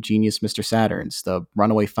naive genius Mr. Saturns, the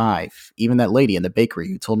Runaway Five, even that lady in the bakery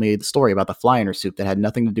who told me the story about the fly in her soup that had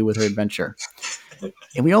nothing to do with her adventure.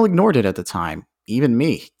 And we all ignored it at the time. Even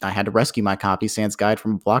me. I had to rescue my copy, Sans Guide,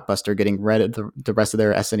 from Blockbuster getting rid of the rest of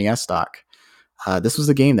their SNES stock. This was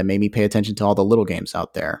the game that made me pay attention to all the little games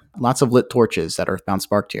out there. Lots of lit torches that EarthBound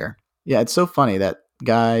sparked here. Yeah, it's so funny that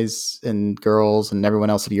guys and girls and everyone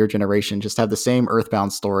else of your generation just have the same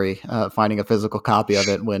EarthBound story, finding a physical copy of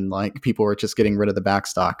it when like people were just getting rid of the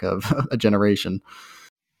backstock of a generation.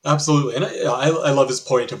 Absolutely. And I love his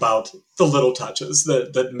point about the little touches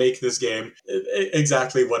that make this game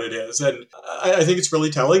exactly what it is. And I think it's really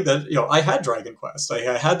telling that, I had Dragon Quest.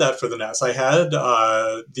 I had that for the NES. I had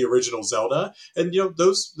the original Zelda. And,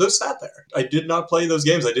 those sat there. I did not play those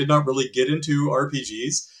games. I did not really get into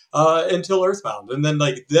RPGs until EarthBound. And then,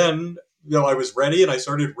 I was ready and I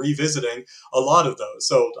started revisiting a lot of those.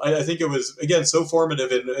 So I think it was, again, so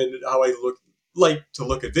formative in how I like to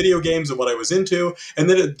look at video games and what I was into. And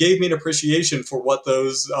then it gave me an appreciation for what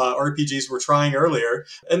those RPGs were trying earlier.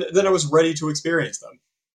 And then I was ready to experience them.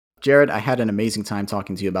 Jared, I had an amazing time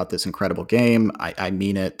talking to you about this incredible game. I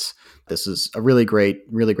mean it. This is a really great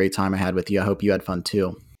time I had with you. I hope you had fun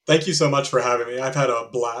too. Thank you so much for having me. I've had a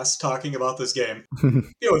blast talking about this game.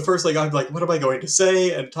 At first, I'm like, what am I going to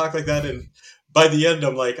say? And talk like that. by the end,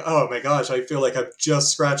 I'm like, oh my gosh, I feel like I'm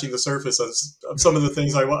just scratching the surface of some of the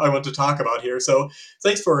things I want to talk about here. So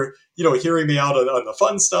thanks for, hearing me out on the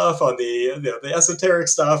fun stuff, on the esoteric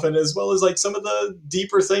stuff, and as well as like some of the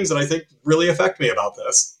deeper things that I think really affect me about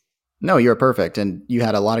this. No, you're perfect, and you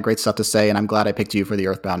had a lot of great stuff to say, and I'm glad I picked you for the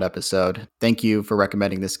EarthBound episode. Thank you for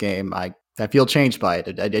recommending this game. I feel changed by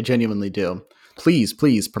it. I genuinely do. Please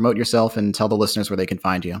promote yourself and tell the listeners where they can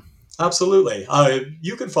find you. Absolutely.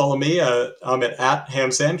 You can follow me. I'm at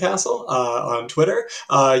 @HamSandcastle on Twitter.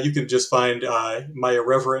 You can just find my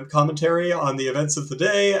irreverent commentary on the events of the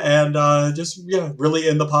day and really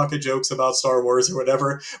in the pocket jokes about Star Wars or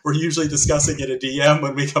whatever. We're usually discussing in a DM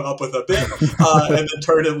when we come up with a bit and then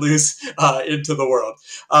turn it loose into the world.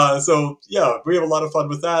 We have a lot of fun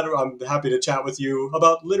with that. I'm happy to chat with you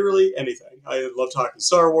about literally anything. I love talking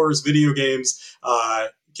Star Wars, video games,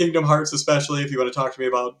 Kingdom Hearts, especially if you want to talk to me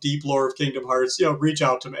about deep lore of Kingdom Hearts, reach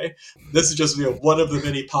out to me. This is just one of the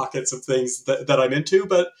many pockets of things that I'm into.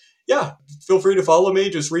 But yeah, feel free to follow me.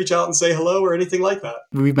 Just reach out and say hello or anything like that.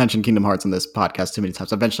 We've mentioned Kingdom Hearts in this podcast too many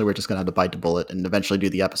times. Eventually, we're just going to have to bite the bullet and eventually do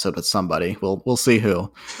the episode with somebody. We'll see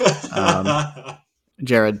who.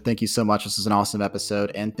 Jared, thank you so much. This is an awesome episode.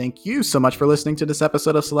 And thank you so much for listening to this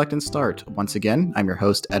episode of Select and Start. Once again, I'm your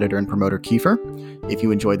host, editor, and promoter, Kiefer. If you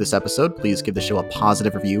enjoyed this episode, please give the show a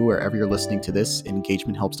positive review wherever you're listening to this.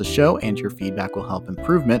 Engagement helps the show, and your feedback will help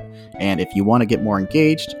improvement. And if you want to get more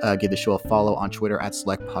engaged, give the show a follow on Twitter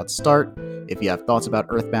 @SelectPodStart. If you have thoughts about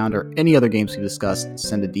EarthBound or any other games we discussed,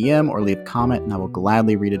 send a DM or leave a comment, and I will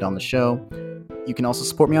gladly read it on the show. You can also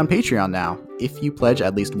support me on Patreon now. If you pledge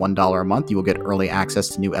at least $1 a month, you will get early access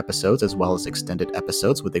to new episodes as well as extended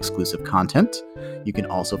episodes with exclusive content. You can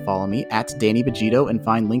also follow me @DannyVegito and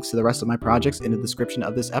find links to the rest of my projects in the description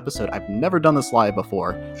of this episode. I've never done this live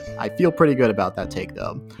before. I feel pretty good about that take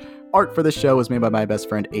though. Art for this show was made by my best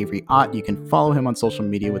friend Avery Ott. You can follow him on social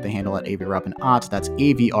media with the handle @AveryRobinOtt. That's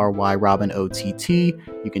AVRY Robin OTT.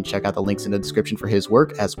 You can check out the links in the description for his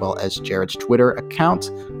work as well as Jared's Twitter account.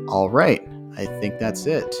 All right. I think that's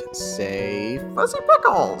it. Say Fuzzy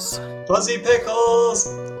Pickles! Fuzzy Pickles!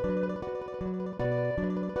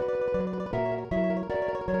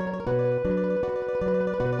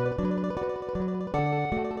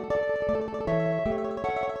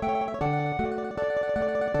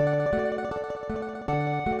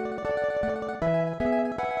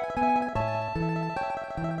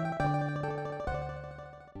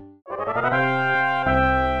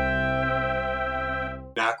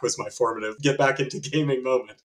 Was my formative get back into gaming moment.